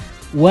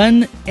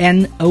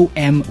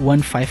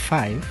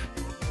 1NOM155?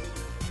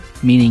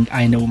 Meaning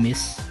I know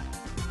miss?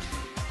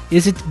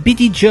 Is it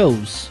Biddy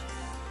Joe's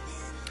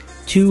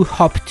 2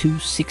 hop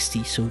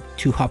 260, so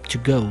 2 hop to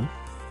go?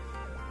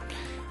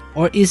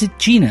 Or is it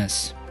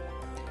Gina's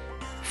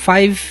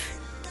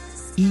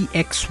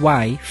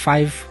 5EXY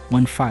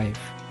 515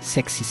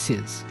 sexy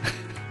sis?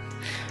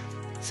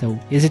 So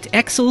is it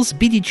Axel's,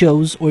 Biddy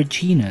Joe's, or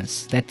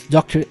Gina's that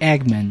Dr.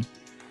 Eggman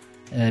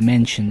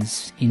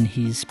mentions in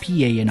his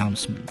PA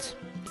announcement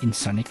in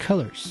Sonic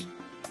Colors?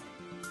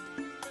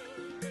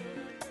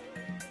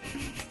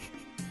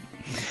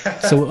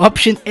 So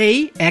option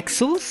A,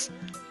 Axel's,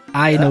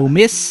 I know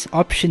miss.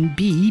 Option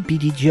B,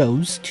 Biddy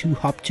Joe's, 2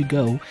 hop to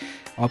go.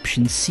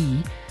 Option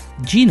C,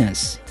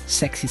 Gina's,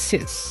 sexy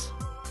sis.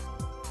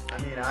 I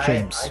mean,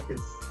 James.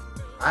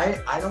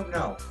 I don't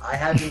know. I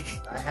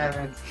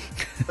haven't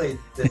played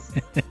this.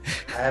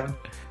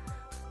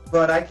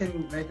 But I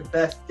can make a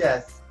best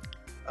guess.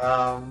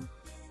 I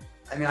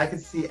mean, I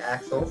could see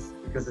Axel's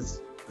because it's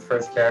the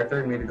first character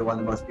and maybe the one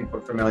that most people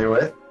are familiar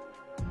with.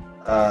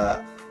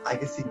 I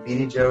could see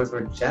Beanie Joe's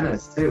or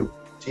Gina's too.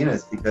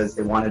 Gina's because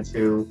they wanted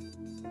to,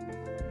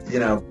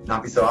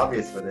 not be so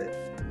obvious with it.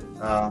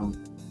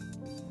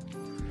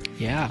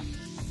 Yeah.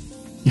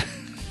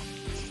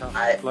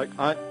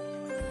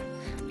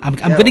 I'm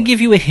Yeah. gonna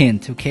give you a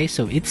hint, okay?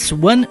 So it's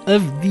one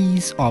of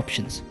these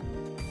options.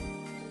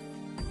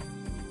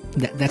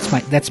 That's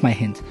my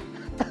hint.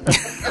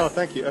 Oh,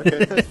 thank you.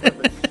 Okay, that's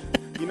perfect.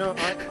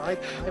 I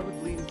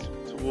would lean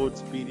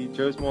towards BD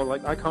Joe's more.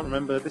 Like, I can't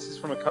remember. This is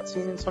from a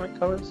cutscene in Sonic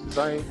Colors.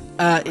 During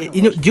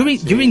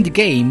the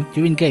game,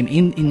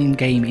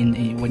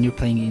 when you're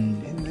playing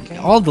in the game?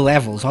 all the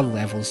levels,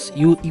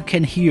 you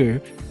can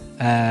hear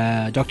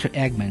Dr.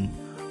 Eggman,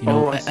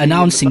 I see,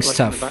 announcing in the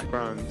stuff.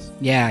 backgrounds.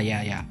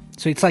 Yeah.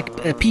 So it's like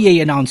a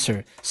PA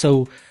announcer.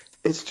 So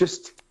It's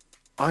just,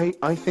 I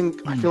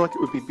feel like it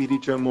would be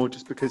BD Joe more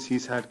just because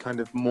he's had kind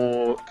of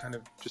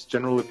just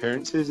general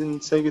appearances in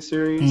Sega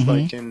series,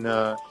 like in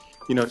Sonic,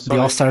 the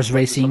All Stars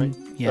Racing,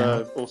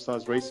 All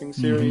Stars Racing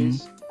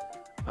series.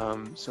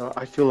 So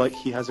I feel like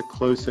he has a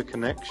closer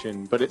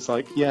connection, but it's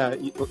like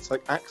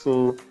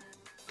Axel,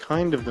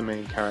 kind of the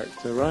main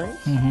character, right?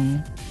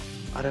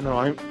 I don't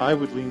know. I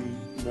would lean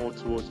more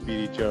towards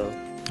BD Joe.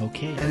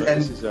 Okay. And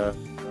This is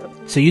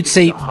So you'd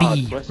say a hard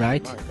B, question.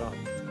 right? My God.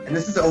 And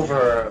this is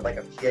over like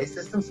a PA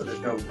system, so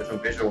there's no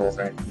visuals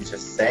or anything. He's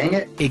just saying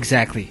it.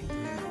 Exactly.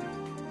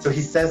 So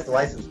he says the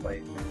license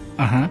plate.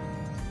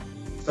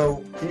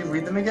 So can you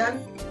read them again?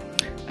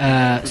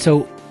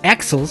 So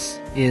Axel's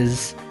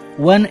is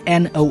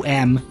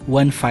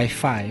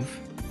 1NOM155,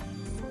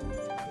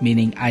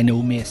 meaning I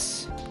know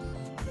miss.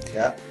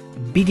 Yeah.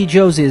 BD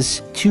Joe's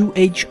is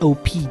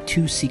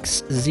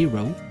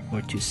 2HOP260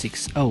 or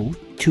 260,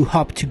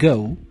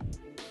 2hop2go.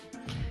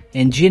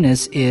 And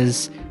Gina's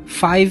is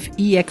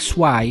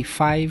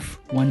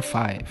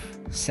 5EXY515.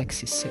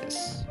 Sexy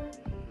sis.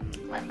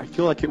 I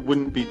feel like it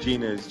wouldn't be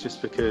Gina's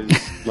just because,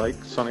 like,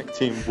 Sonic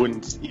Team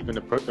wouldn't even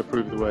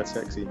approve the word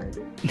sexy,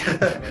 maybe.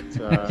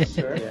 But,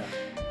 Sure. Yeah.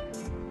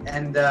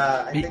 And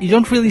I think You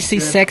don't really say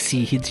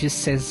sexy, he just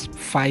says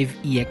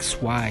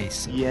 5EXY.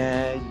 So.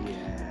 Yeah.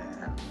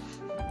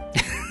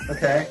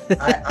 Okay.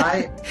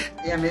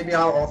 Yeah, maybe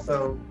I'll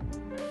also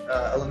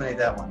eliminate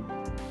that one.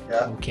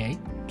 Yeah. Okay.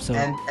 So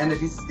And if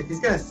he's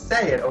gonna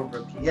say it over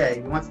a PA,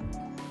 he wants,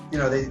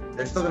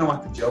 they're still gonna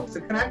want the jokes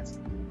to connect.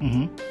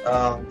 mhm.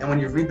 And when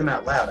you read them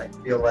out loud, I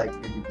feel like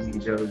maybe BD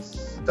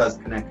Joe's does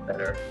connect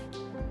better.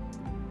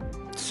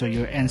 So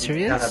your answer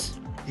You kind is?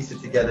 of piece it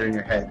together in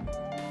your head.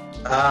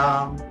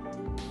 I'm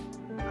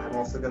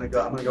gonna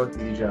go with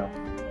BD Joe.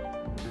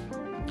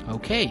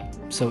 Okay.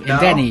 So and No.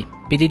 Danny,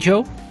 BD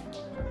Joe?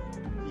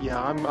 Yeah,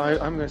 I'm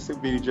going to stick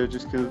BD Joe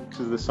just because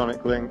of the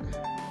Sonic link.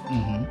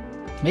 Mm-hmm.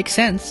 Makes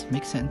sense.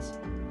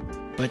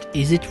 But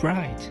is it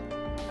right?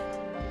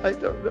 I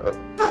don't know.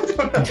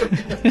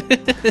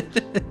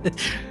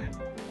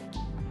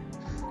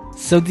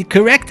 So the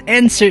correct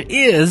answer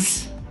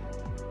is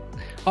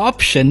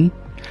option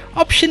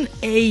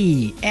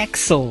A,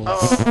 Axel.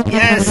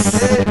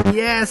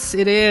 Yes,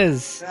 it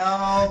is.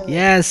 No.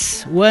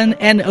 Yes,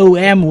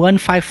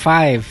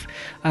 1NOM155.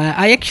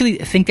 I actually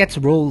think that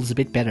rolls a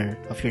bit better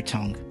off your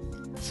tongue.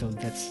 So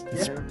that's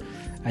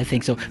I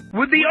think so.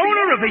 Would the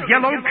owner of a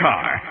yellow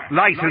car,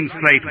 license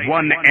plate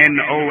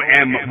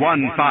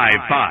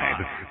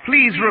 1NOM155,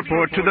 please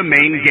report to the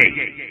main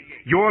gate?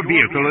 Your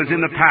vehicle is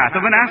in the path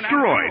of an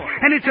asteroid,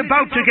 and it's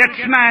about to get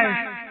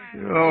smashed.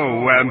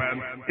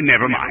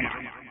 Never mind.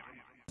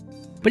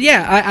 But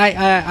yeah,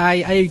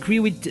 I agree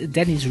with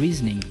Danny's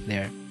reasoning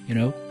there.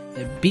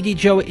 BD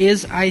Joe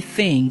is, I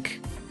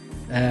think,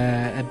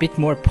 a bit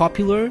more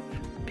popular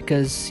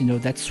because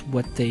that's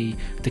what the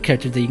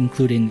character they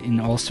include in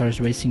All Stars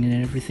Racing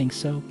and everything.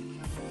 So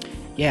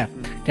yeah,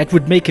 that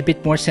would make a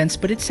bit more sense.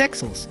 But it's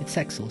Axel's,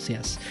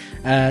 yes.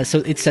 So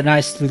it's a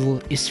nice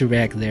little Easter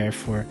egg there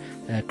for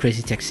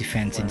Crazy Taxi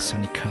fans in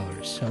Sonic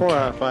Colors. Okay. 4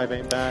 out of 5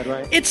 ain't bad,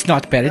 right? It's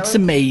not bad. It's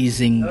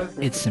amazing.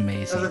 It's That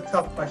amazing. was a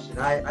tough question.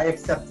 I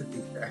accept the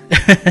feedback.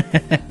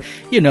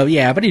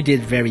 Yeah, but you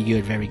did very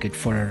good.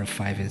 4 out of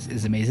 5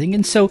 is amazing.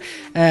 And so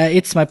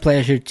it's my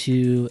pleasure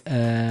to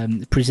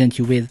present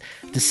you with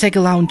the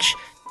Sega Lounge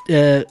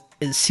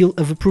seal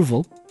of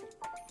approval,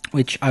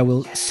 which I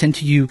will send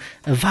to you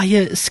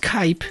via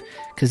Skype,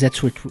 because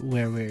that's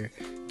where we're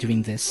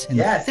doing this. And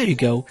Yes. there you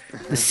go.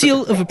 The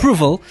seal of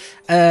approval,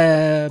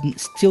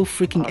 still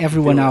freaking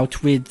everyone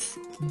out with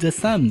the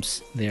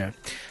thumbs there.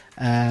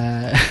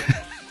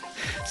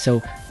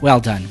 So, well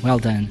done,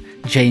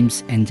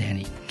 James and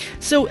Danny.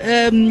 So,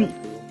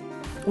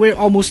 we're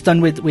almost done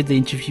with the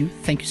interview.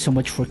 Thank you so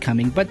much for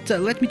coming. But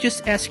let me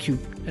just ask you,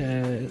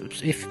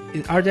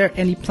 are there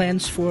any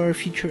plans for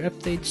future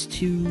updates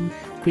to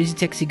Crazy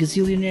Taxi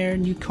Gazillionaire,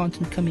 new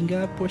content coming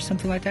up, or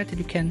something like that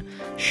you can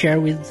share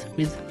with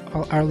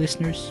all our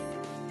listeners?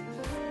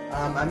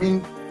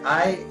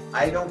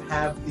 I don't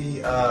have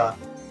the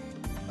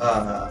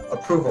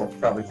approval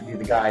probably to be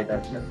the guy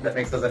that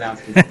makes those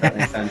announcements. If that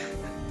makes sense.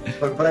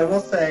 But I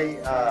will say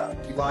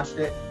we launched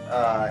it.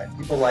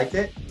 People liked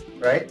it,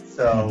 right?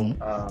 So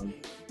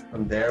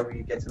from there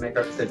we get to make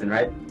our decision,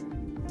 right?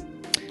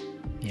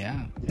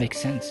 Yeah, makes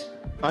sense.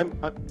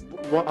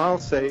 What I'll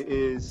say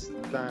is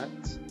that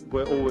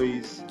we're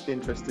always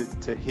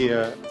interested to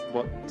hear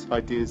what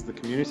ideas the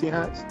community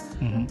has,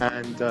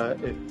 and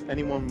if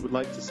anyone would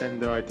like to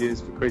send their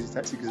ideas for Crazy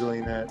Taxi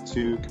Gazillionaire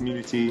to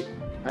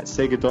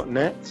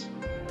community@sega.net,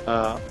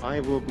 I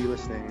will be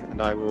listening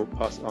and I will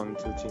pass it on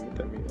to the team at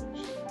Demiurge.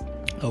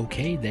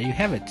 Okay, there you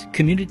have it.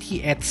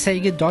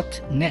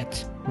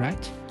 community@sega.net,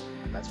 right?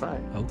 That's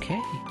right.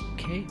 Okay.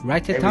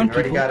 Write it Hey, down, we've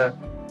already people.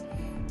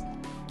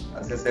 I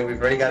was gonna say we've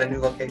already got a new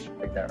location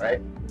like that,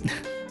 right?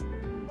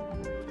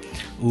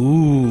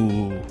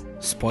 Ooh, No,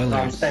 spoilers.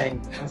 I'm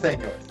saying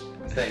yours.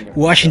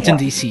 Washington,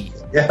 D.C.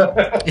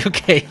 Yeah.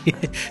 Okay.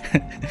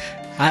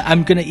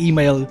 I'm gonna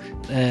email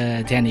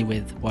Danny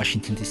with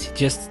Washington, D.C.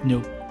 Just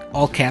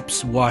all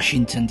caps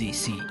Washington,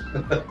 D.C.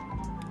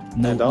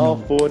 And I'll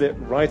forward it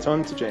right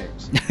on to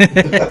James.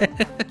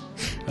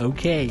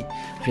 Okay,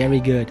 very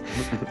good.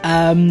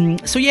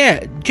 So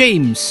yeah,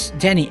 James,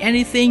 Danny,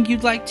 anything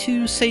you'd like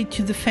to say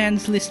to the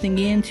fans listening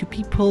in, to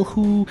people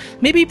who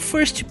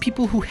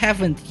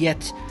haven't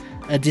yet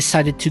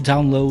decided to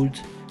download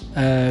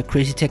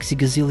Crazy Taxi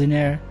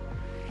Gazillionaire?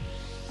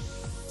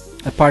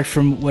 Apart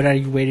from what are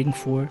you waiting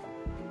for?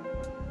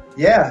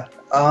 Yeah.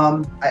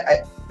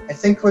 I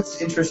think what's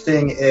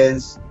interesting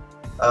is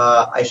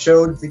I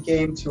showed the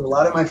game to a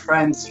lot of my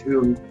friends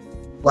who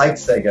liked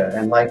Sega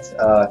and liked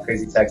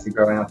Crazy Taxi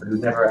growing up, but who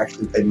never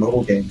actually played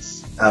mobile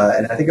games.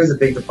 And I think it was a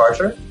big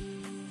departure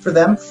for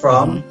them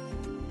from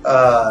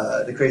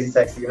the Crazy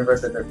Taxi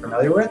universe that they're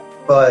familiar with.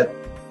 But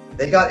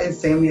they got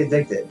insanely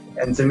addicted.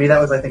 And to me, that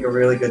was, I think, a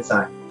really good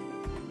sign.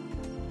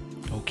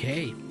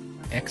 Okay.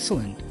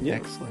 Excellent. Yeah.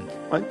 Excellent.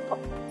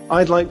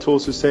 I'd like to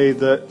also say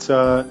that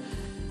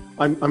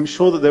I'm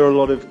sure that there are a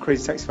lot of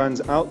Crazy Taxi fans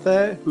out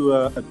there who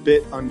are a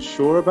bit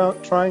unsure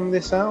about trying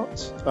this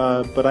out.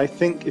 But I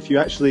think if you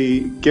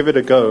actually give it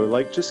a go,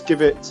 like just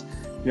give it,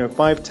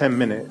 5-10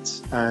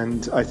 minutes,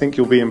 and I think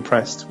you'll be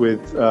impressed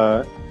with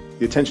the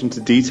attention to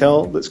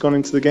detail that's gone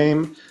into the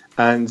game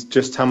and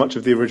just how much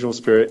of the original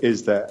spirit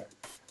is there.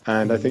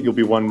 And I think you'll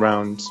be won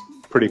round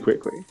pretty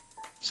quickly.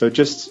 So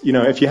just,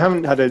 if you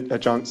haven't had a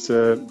chance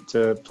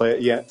to play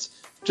it yet,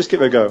 just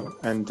give it a go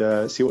and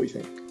see what you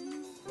think.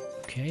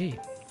 Okay.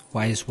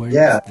 Wise words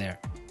there.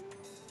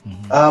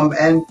 Mm-hmm.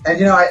 And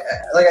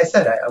like I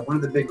said, one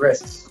of the big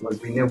risks was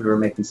we knew we were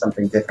making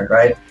something different,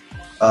 right?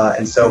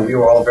 And so we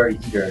were all very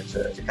eager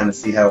to kind of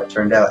see how it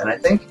turned out. And I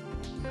think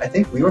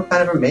we were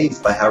kind of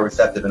amazed by how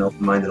receptive and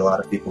open-minded a lot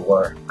of people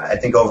were. I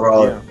think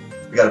overall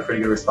we got a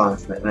pretty good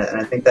response, and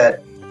I think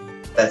that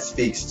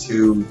speaks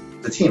to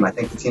the team. I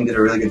think the team did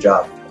a really good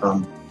job.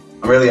 I'm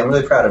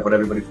really proud of what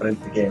everybody put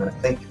into the game, and I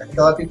think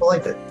a lot of people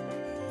liked it.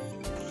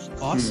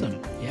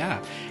 Awesome,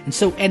 yeah. And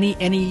so,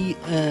 any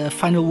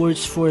final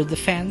words for the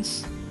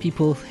fans,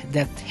 people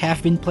that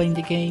have been playing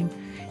the game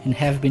and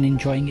have been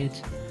enjoying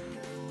it?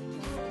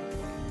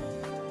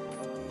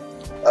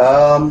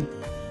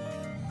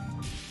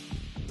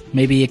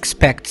 Maybe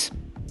expect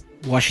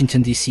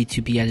Washington DC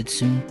to be added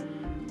soon.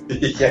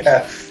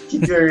 Yeah,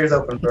 keep your ears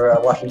open for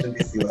Washington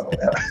DC level.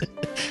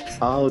 Yeah.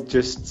 I'll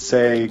just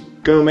say,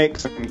 go make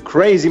some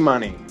crazy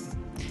money.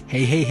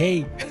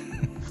 Hey.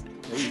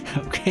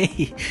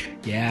 Okay,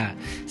 yeah.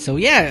 So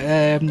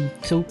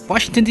so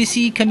Washington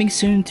DC coming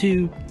soon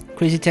to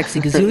Crazy Taxi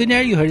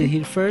Gazillionaire. You heard it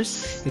here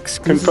first,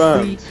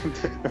 exclusively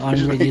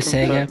on Radio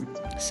Sega.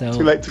 So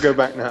too late to go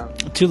back now.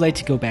 Too late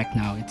to go back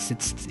now. It's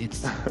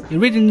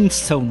written in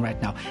stone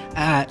right now.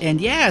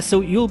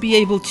 So you'll be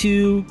able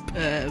to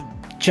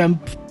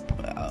jump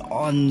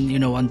on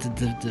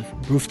the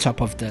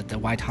rooftop of the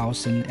White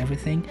House and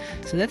everything.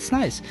 So that's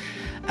nice.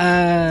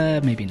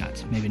 Maybe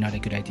not a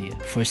good idea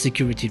for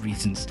security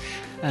reasons.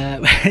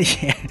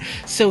 Yeah.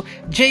 So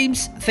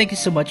James, thank you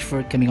so much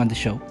for coming on the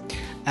show.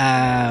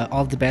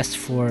 All the best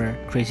for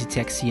Crazy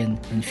Taxi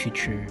and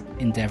future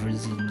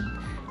endeavors and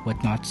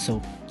whatnot.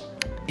 So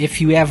if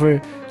you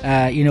ever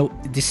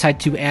decide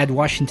to add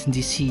Washington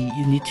DC,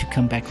 you need to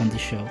come back on the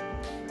show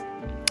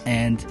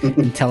and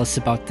tell us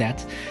about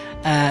that.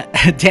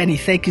 Danny,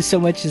 thank you so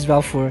much as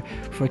well for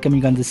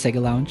coming on the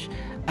Sega Lounge.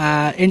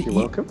 And you're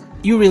welcome.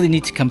 You really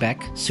need to come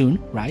back soon,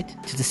 right?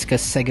 To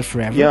discuss Sega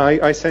Forever. Yeah,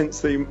 I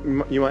sense that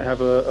you might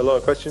have a lot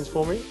of questions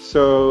for me,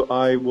 so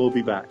I will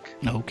be back.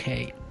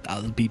 Okay,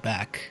 I'll be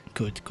back.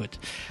 Good.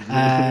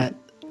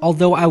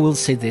 Although I will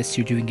say this,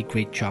 you're doing a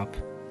great job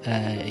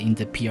in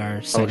the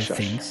PR side of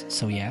things.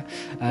 So yeah,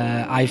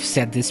 I've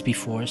said this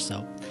before,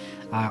 so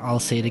I'll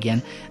say it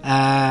again.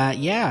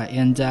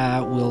 And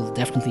we'll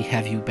definitely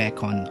have you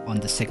back on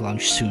the Sega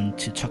Lounge soon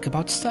to talk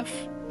about stuff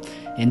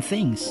and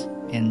things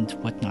and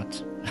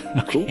whatnot.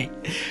 Okay,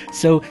 cool.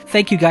 So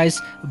thank you guys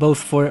both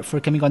for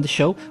coming on the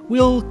show.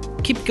 We'll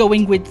keep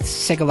going with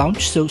Sega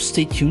Lounge, so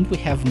stay tuned. We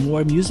have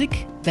more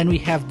music. Then we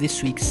have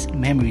this week's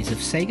Memories of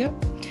Sega,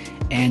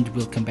 and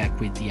we'll come back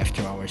with the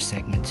After Hours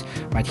segment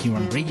right here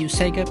on Radio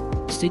Sega.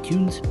 Stay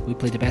tuned. We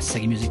play the best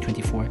Sega music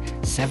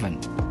 24/7.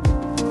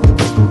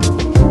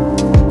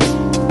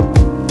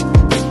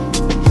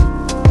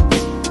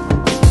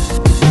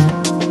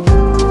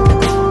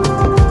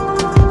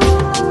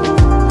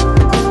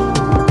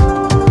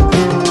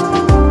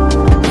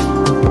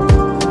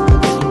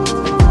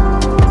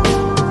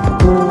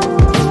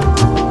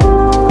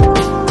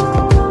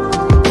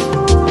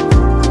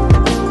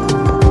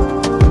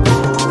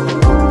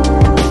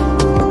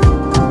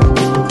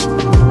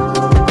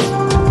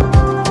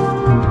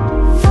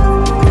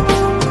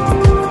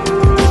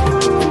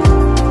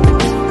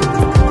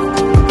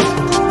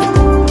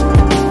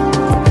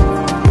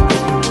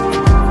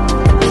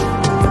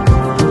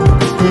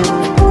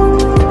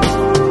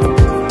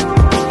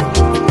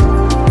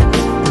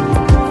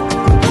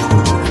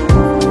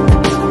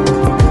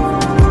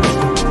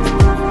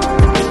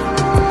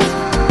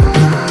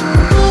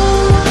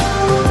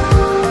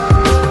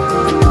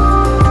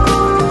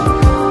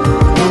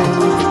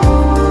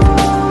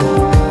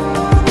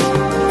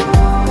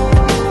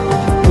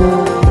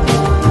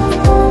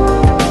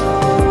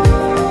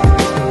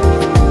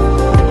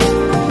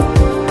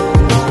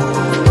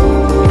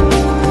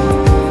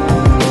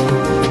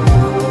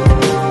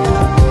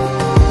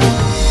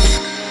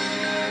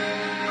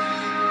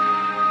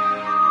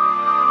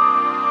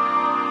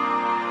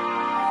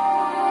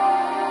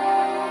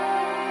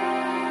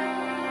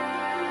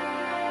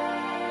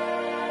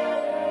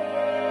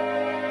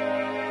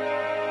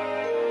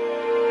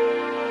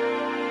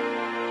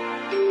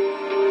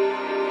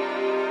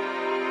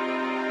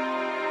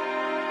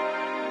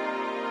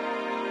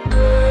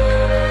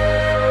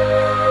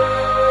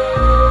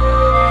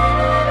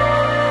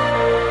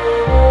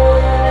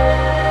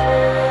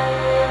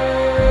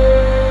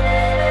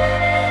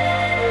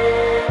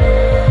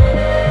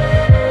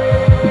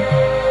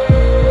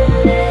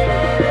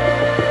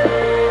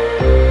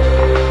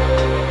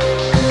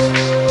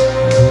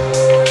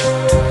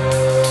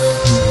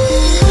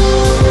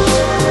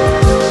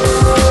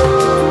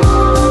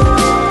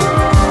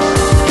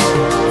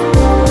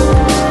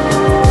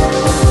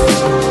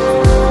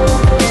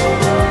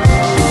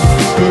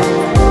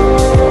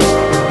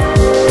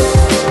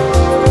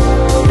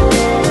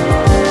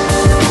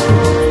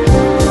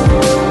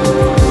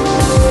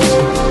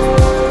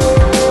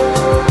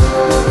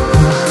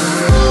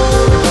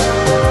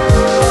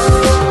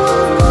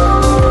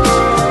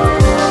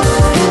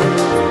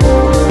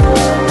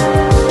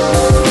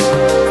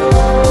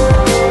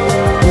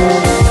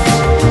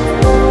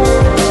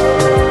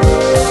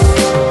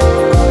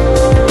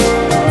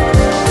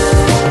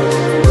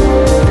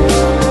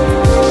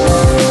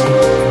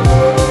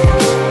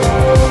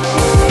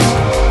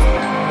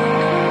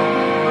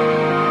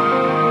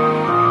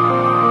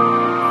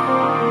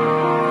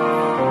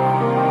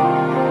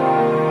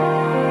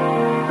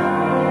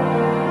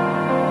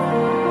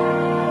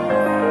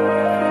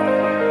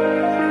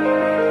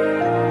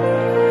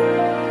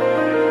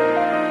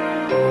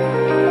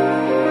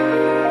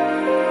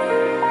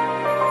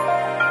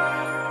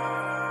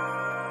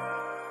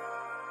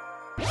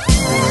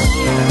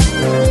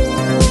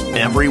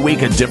 Every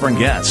week a different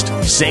guest,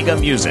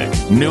 Sega music,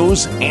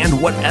 news,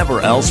 and whatever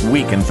else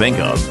we can think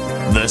of.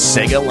 The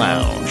Sega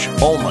Lounge,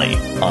 only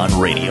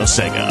on Radio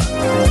Sega.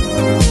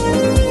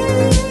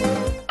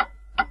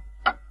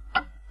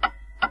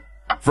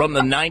 From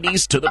the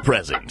 90s to the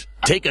present,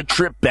 take a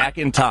trip back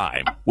in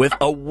time with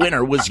A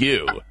Winner Was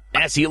You,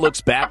 as he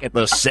looks back at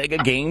the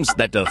Sega games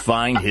that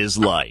defined his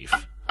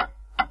life.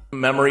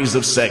 Memories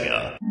of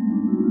Sega.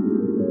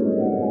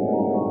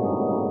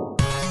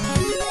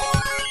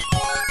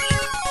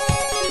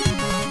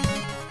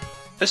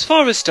 As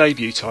far as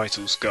debut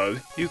titles go,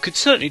 you could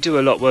certainly do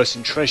a lot worse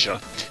than Treasure.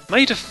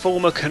 Made of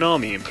former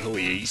Konami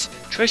employees,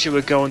 Treasure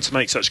would go on to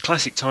make such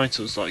classic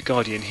titles like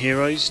Guardian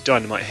Heroes,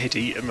 Dynamite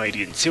Headdy and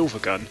Radiant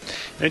Silvergun,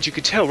 and you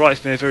could tell right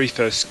from their very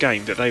first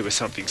game that they were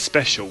something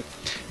special.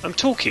 I'm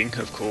talking,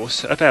 of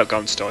course, about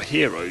Gunstar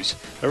Heroes,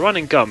 a run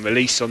and gun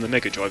released on the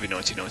Mega Drive in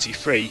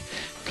 1993.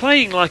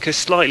 Playing like a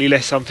slightly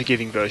less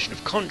unforgiving version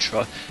of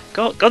Contra,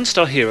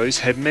 Gunstar Heroes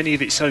had many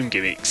of its own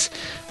gimmicks,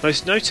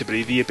 most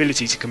notably the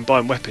ability to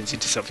combine weapons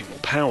into something more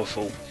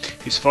powerful.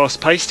 It was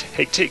fast-paced,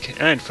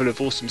 hectic, and full of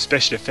awesome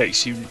special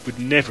effects you would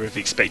never have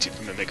expected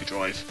from a Mega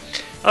Drive.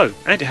 Oh,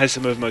 and it has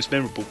some of the most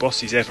memorable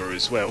bosses ever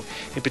as well,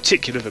 in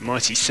particular the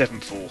mighty Seven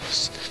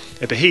Force,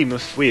 a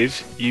behemoth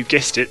with, you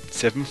guessed it,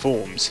 7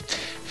 forms.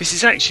 This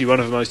is actually one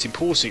of the most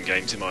important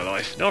games in my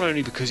life, not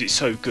only because it's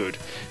so good,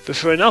 but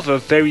for another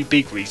very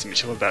big reason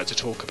which I'm about to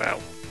talk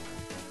about.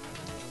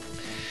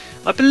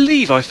 I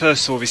believe I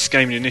first saw this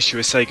game in an issue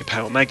of Sega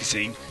Power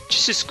magazine,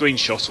 just a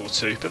screenshot or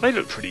two, but they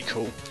looked pretty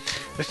cool.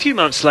 A few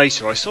months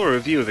later I saw a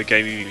review of the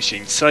gaming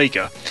machine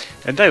Sega,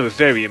 and they were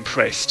very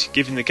impressed,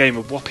 giving the game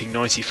a whopping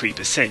 93%.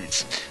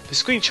 The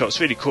screenshots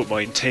really caught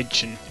my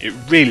attention, it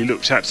really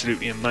looked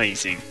absolutely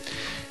amazing.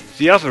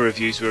 The other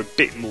reviews were a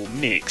bit more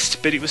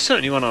mixed, but it was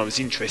certainly one I was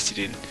interested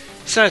in.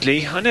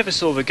 Sadly, I never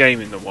saw the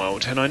game in the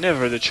wild, and I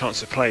never had the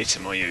chance to play it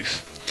in my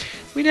youth.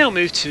 We now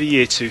move to the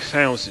year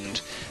 2000,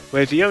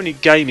 where the only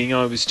gaming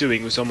I was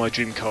doing was on my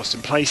Dreamcast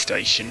and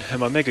PlayStation, and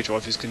my Mega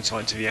Drive was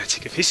consigned to the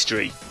attic of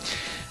history.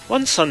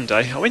 One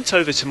Sunday, I went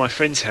over to my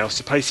friend's house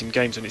to play some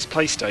games on his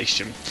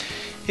PlayStation.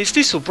 His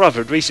little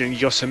brother had recently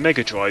got a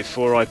Mega Drive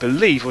for, I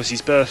believe, was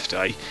his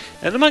birthday,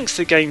 and amongst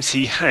the games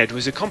he had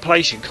was a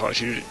compilation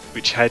cartridge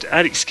which had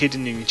Alex Kidd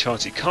and the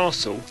Enchanted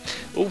Castle,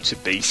 Alter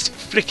Beast,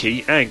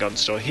 Flicky and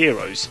Gunstar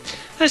Heroes.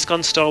 As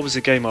Gunstar was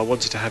a game I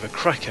wanted to have a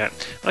crack at,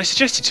 I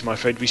suggested to my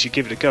friend we should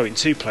give it a go in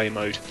 2-player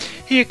mode.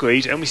 He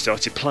agreed and we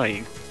started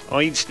playing.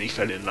 I instantly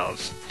fell in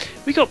love.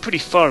 We got pretty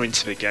far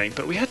into the game,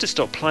 but we had to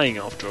stop playing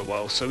after a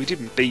while, so we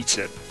didn't beat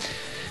it.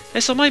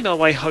 As I made my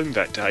way home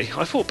that day,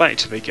 I thought back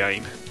to the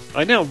game.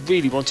 I now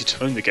really wanted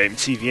to own the game and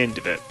see the end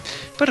of it,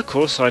 but of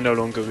course I no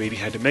longer really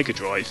had a Mega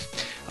Drive.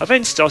 I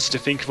then started to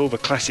think of all the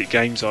classic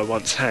games I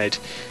once had,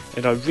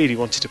 and I really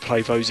wanted to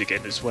play those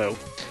again as well.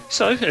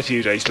 So, a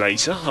few days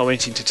later, I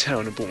went into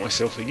town and bought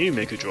myself a new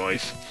Mega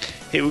Drive.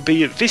 It would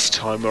be at this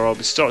time where I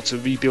would start to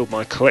rebuild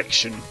my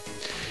collection,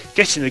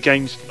 getting the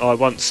games I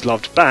once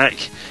loved back,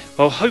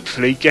 while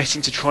hopefully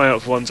getting to try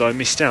out the ones I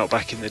missed out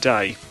back in the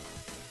day.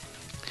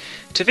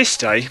 To this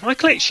day, my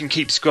collection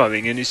keeps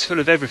growing and is full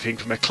of everything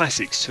from the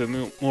classics to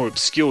the more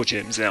obscure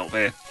gems out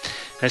there.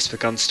 As for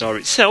Gunstar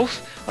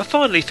itself, I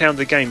finally found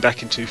the game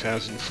back in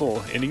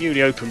 2004 in a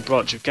newly opened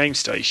branch of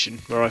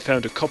GameStation, where I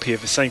found a copy of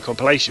the same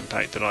compilation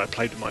pack that I had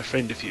played with my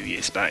friend a few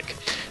years back.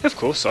 Of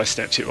course, I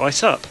snapped it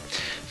right up.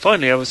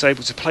 Finally, I was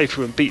able to play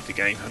through and beat the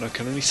game, and I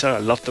can only say I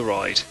loved the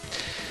ride.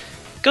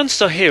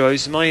 Gunstar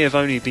Heroes may have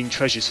only been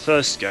Treasure's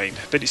first game,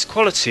 but its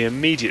quality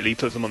immediately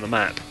put them on the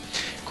map.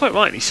 Quite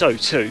rightly so,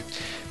 too.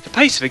 The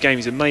pace of the game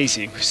is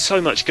amazing, with so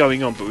much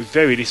going on but with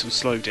very little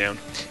slowdown.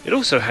 It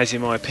also has,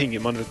 in my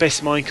opinion, one of the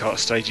best minecart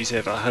stages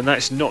ever, and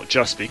that's not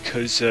just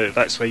because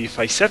that's where you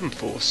face Seven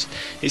Force.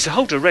 It's the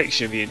whole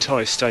direction of the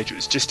entire stage that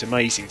was just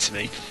amazing to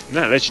me, and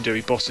that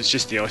legendary boss was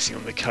just the icing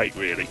on the cake,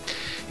 really.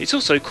 It's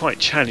also quite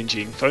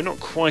challenging, though not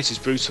quite as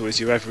brutal as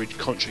your average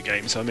Contra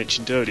games I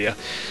mentioned earlier.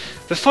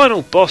 The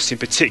final boss in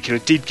particular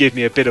did give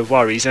me a bit of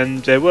worries,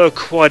 and there were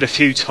quite a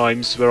few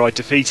times where I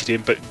defeated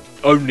him, but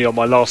only on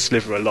my last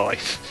sliver of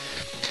life.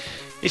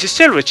 It's a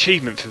stellar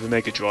achievement for the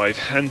Mega Drive,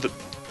 and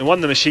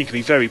one the machine can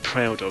be very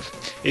proud of.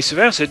 It's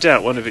without a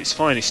doubt one of its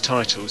finest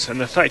titles,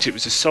 and the fact it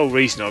was the sole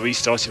reason I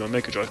restarted my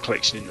Mega Drive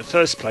collection in the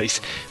first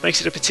place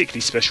makes it a particularly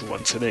special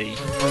one to me.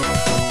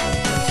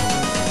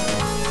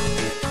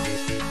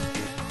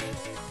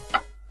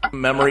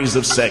 Memories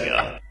of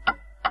Sega.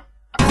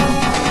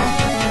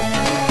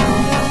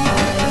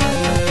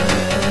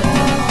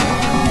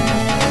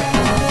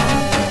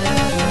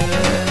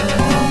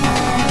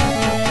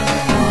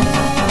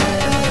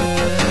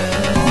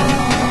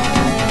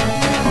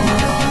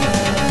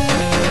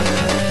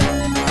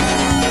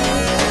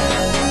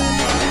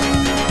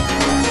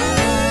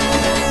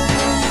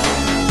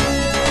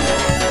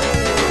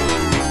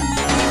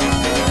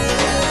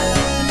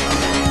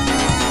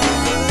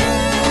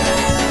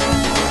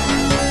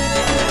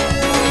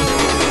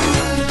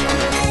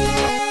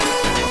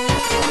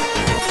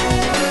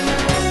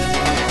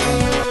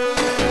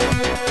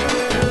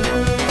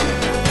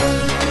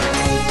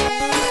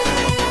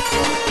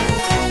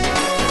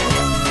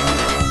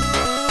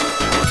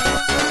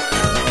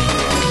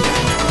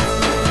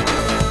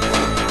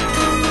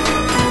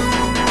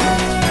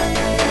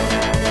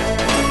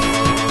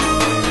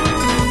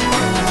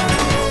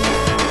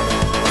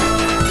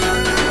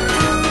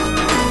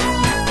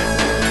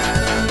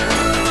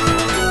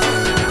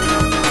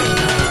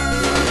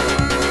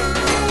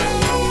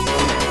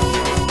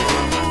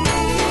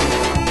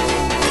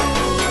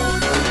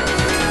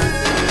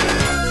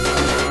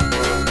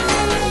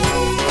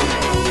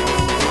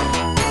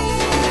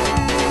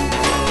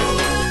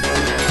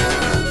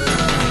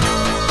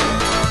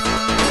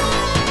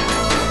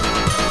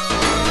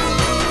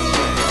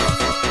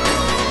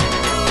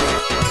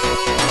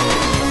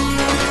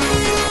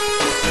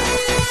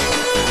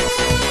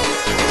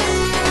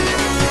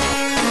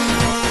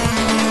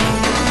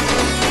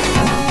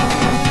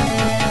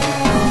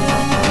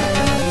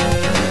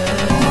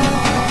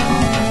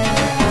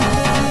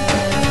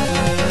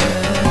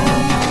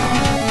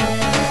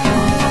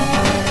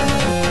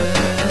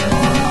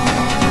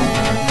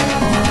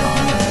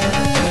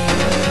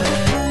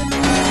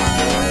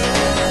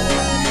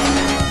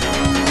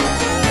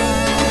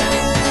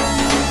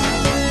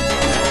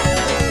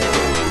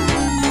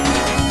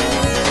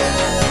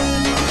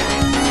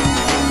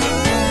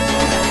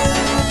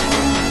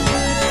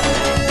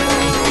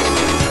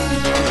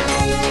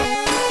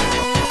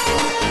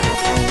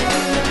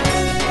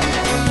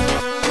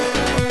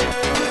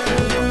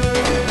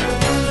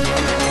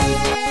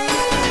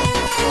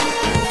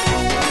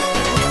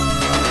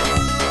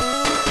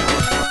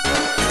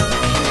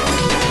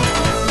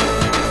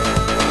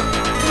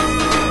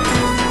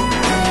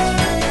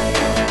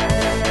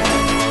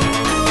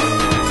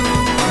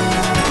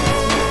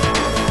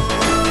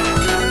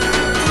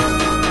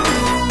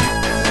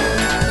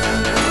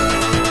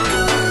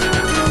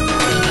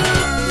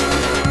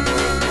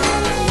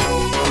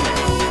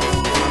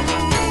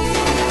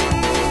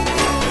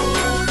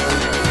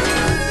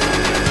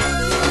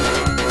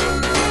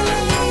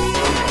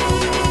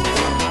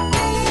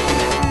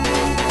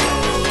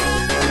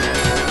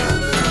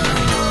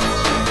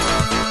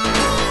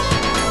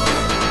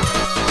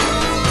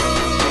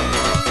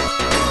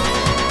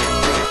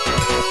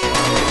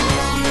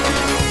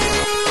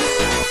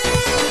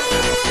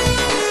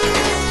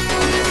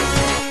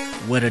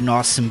 what an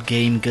awesome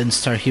game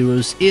Gunstar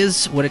Heroes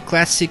is, what a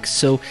classic.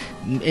 So,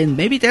 and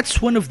maybe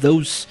that's one of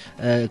those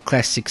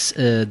classics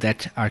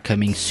that are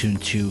coming soon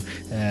to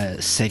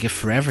Sega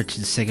Forever, to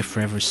the Sega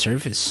Forever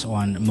service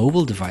on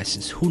mobile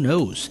devices. Who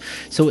knows?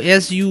 So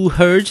as you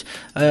heard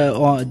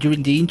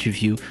during the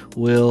interview,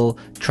 we'll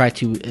try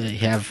to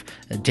have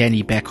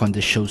Danny back on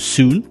the show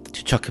soon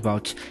to talk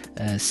about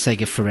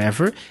Sega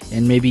Forever,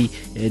 and maybe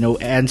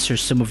answer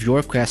some of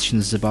your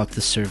questions about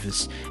the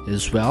service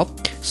as well.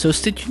 So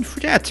stay tuned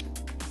for that.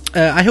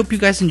 I hope you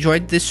guys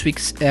enjoyed this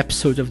week's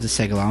episode of the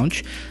Sega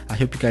Lounge. I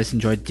hope you guys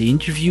enjoyed the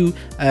interview,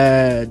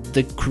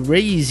 the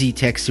crazy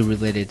taxi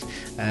related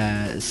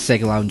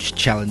Sega Lounge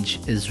challenge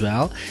as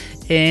well.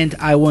 And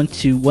I want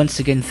to once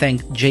again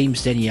thank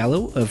James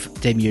Danielo of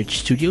Demiurge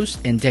Studios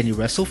and Danny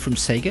Russell from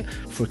Sega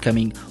for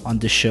coming on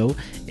the show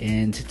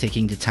and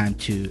taking the time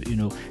to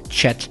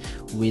chat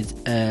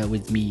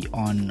with me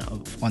on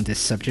this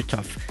subject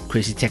of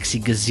Crazy Taxi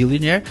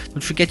Gazillionaire.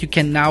 Don't forget you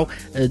can now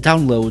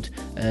download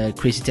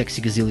Crazy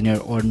Taxi Gazillionaire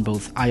on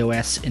both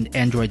iOS and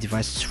Android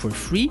devices for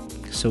free.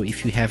 So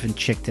if you haven't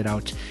checked it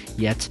out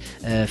yet,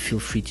 feel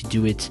free to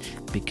do it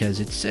because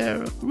it's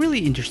a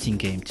really interesting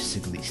game to say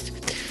the least.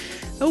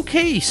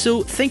 Okay,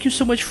 so thank you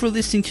so much for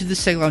listening to the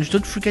Sega Lounge.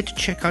 Don't forget to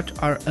check out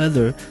our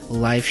other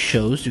live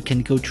shows. You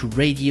can go to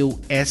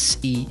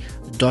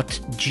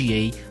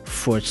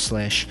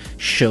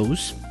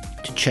radiose.ga/shows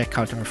to check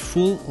out our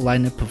full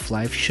lineup of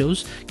live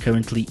shows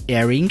currently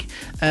airing.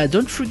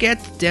 Don't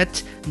forget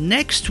that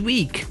next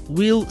week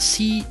we'll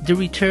see the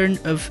return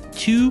of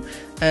two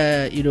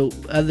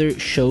other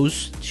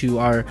shows to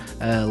our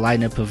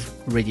lineup of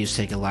Radio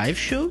Sega live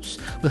shows.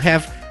 We'll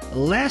have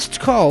Last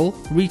Call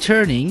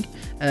returning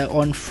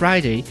on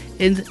Friday,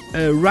 and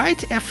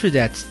right after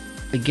that,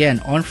 again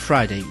on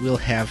Friday, we'll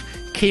have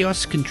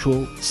Chaos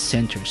Control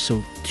Center.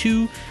 So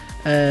two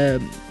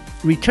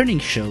returning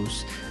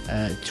shows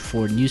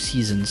for new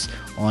seasons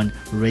on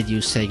Radio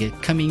Sega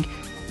coming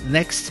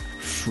next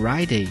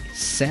Friday, the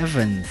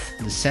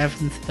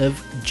 7th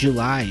of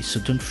July. So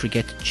don't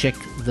forget to check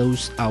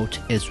those out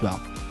as well.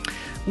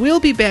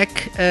 We'll be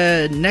back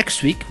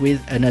next week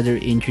with another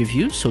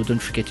interview, so don't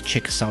forget to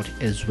check us out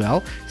as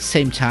well.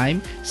 Same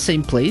time,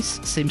 same place,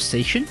 same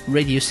station,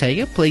 Radio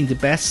Sega, playing the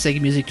best Sega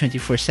music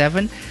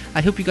 24/7.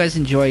 I hope you guys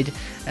enjoyed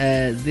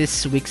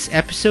this week's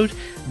episode.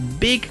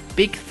 Big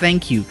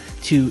thank you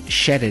to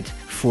Shedded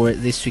for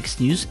this week's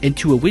news, and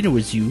to A Winner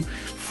Was You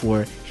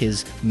for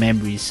his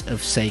memories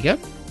of Sega.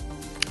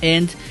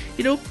 And,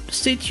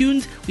 stay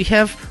tuned. We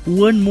have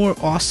one more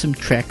awesome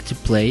track to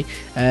play.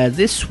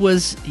 This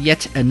was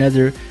yet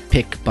another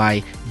pick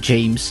by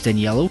James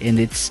Danielo, and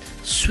it's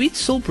Sweet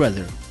Soul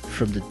Brother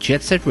from the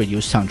Jet Set Radio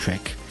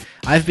soundtrack.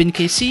 I've been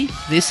KC.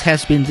 This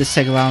has been the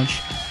Sega Lounge.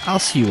 I'll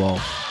see you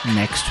all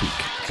next week.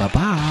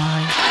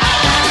 Bye-bye.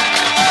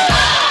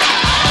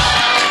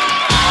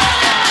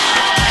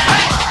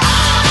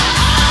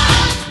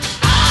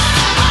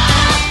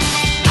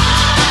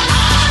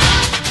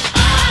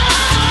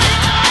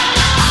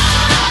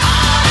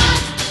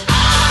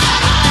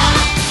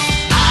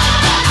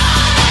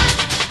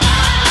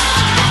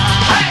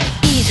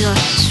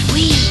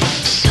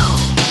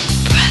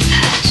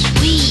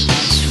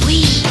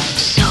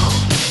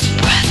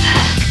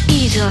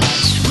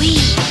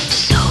 Sweet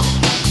soul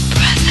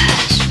brother,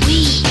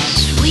 sweet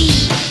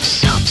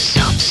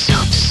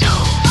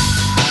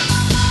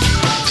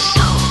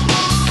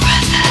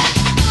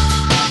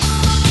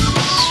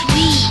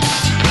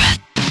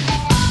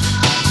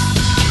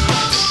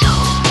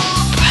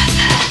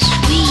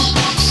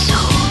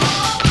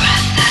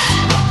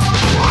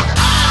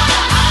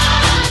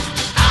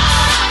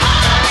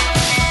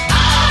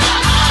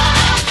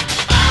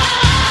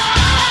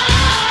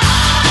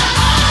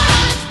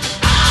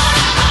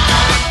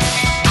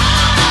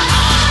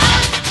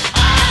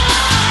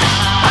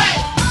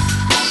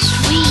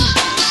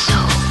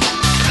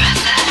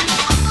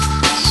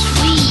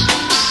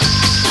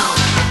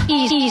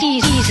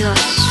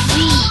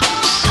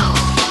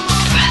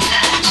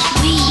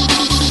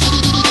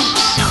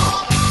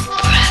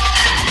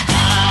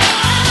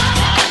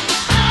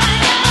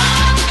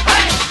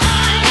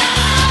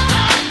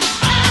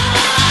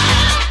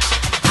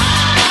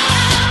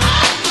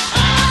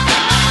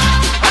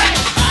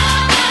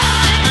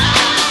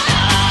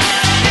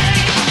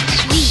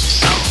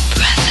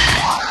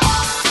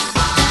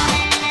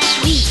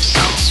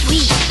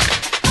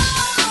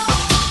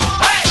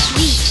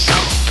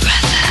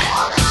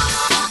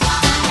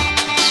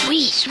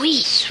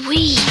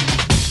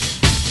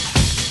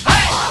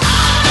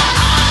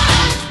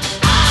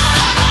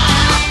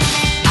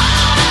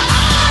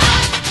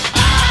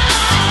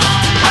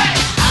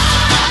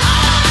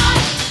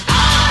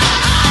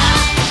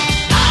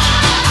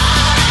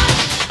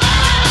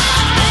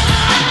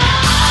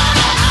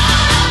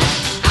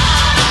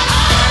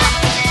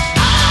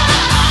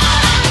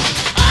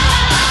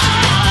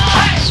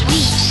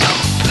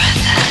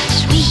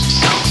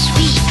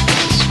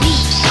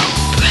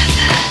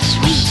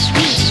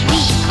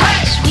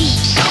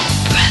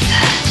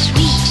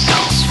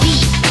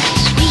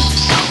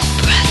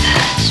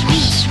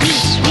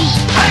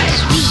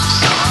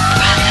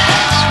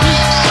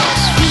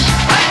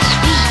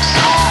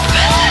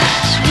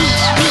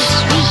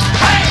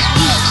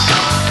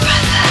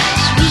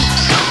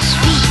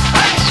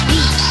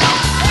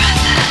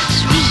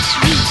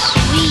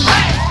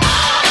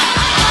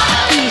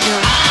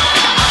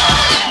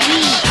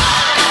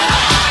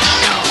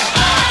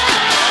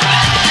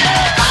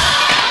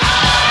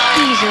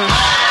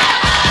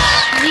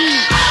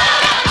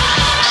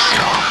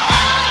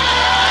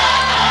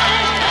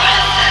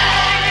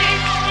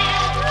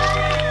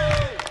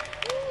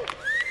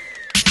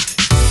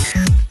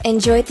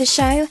Enjoyed the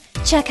show?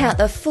 Check out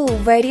the full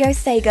Radio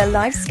Sega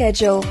live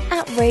schedule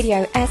at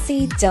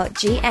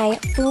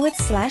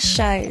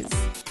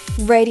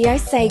radiose.ga/shows. Radio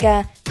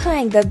Sega,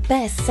 playing the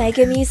best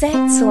Sega music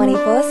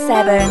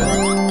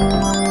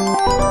 24/7.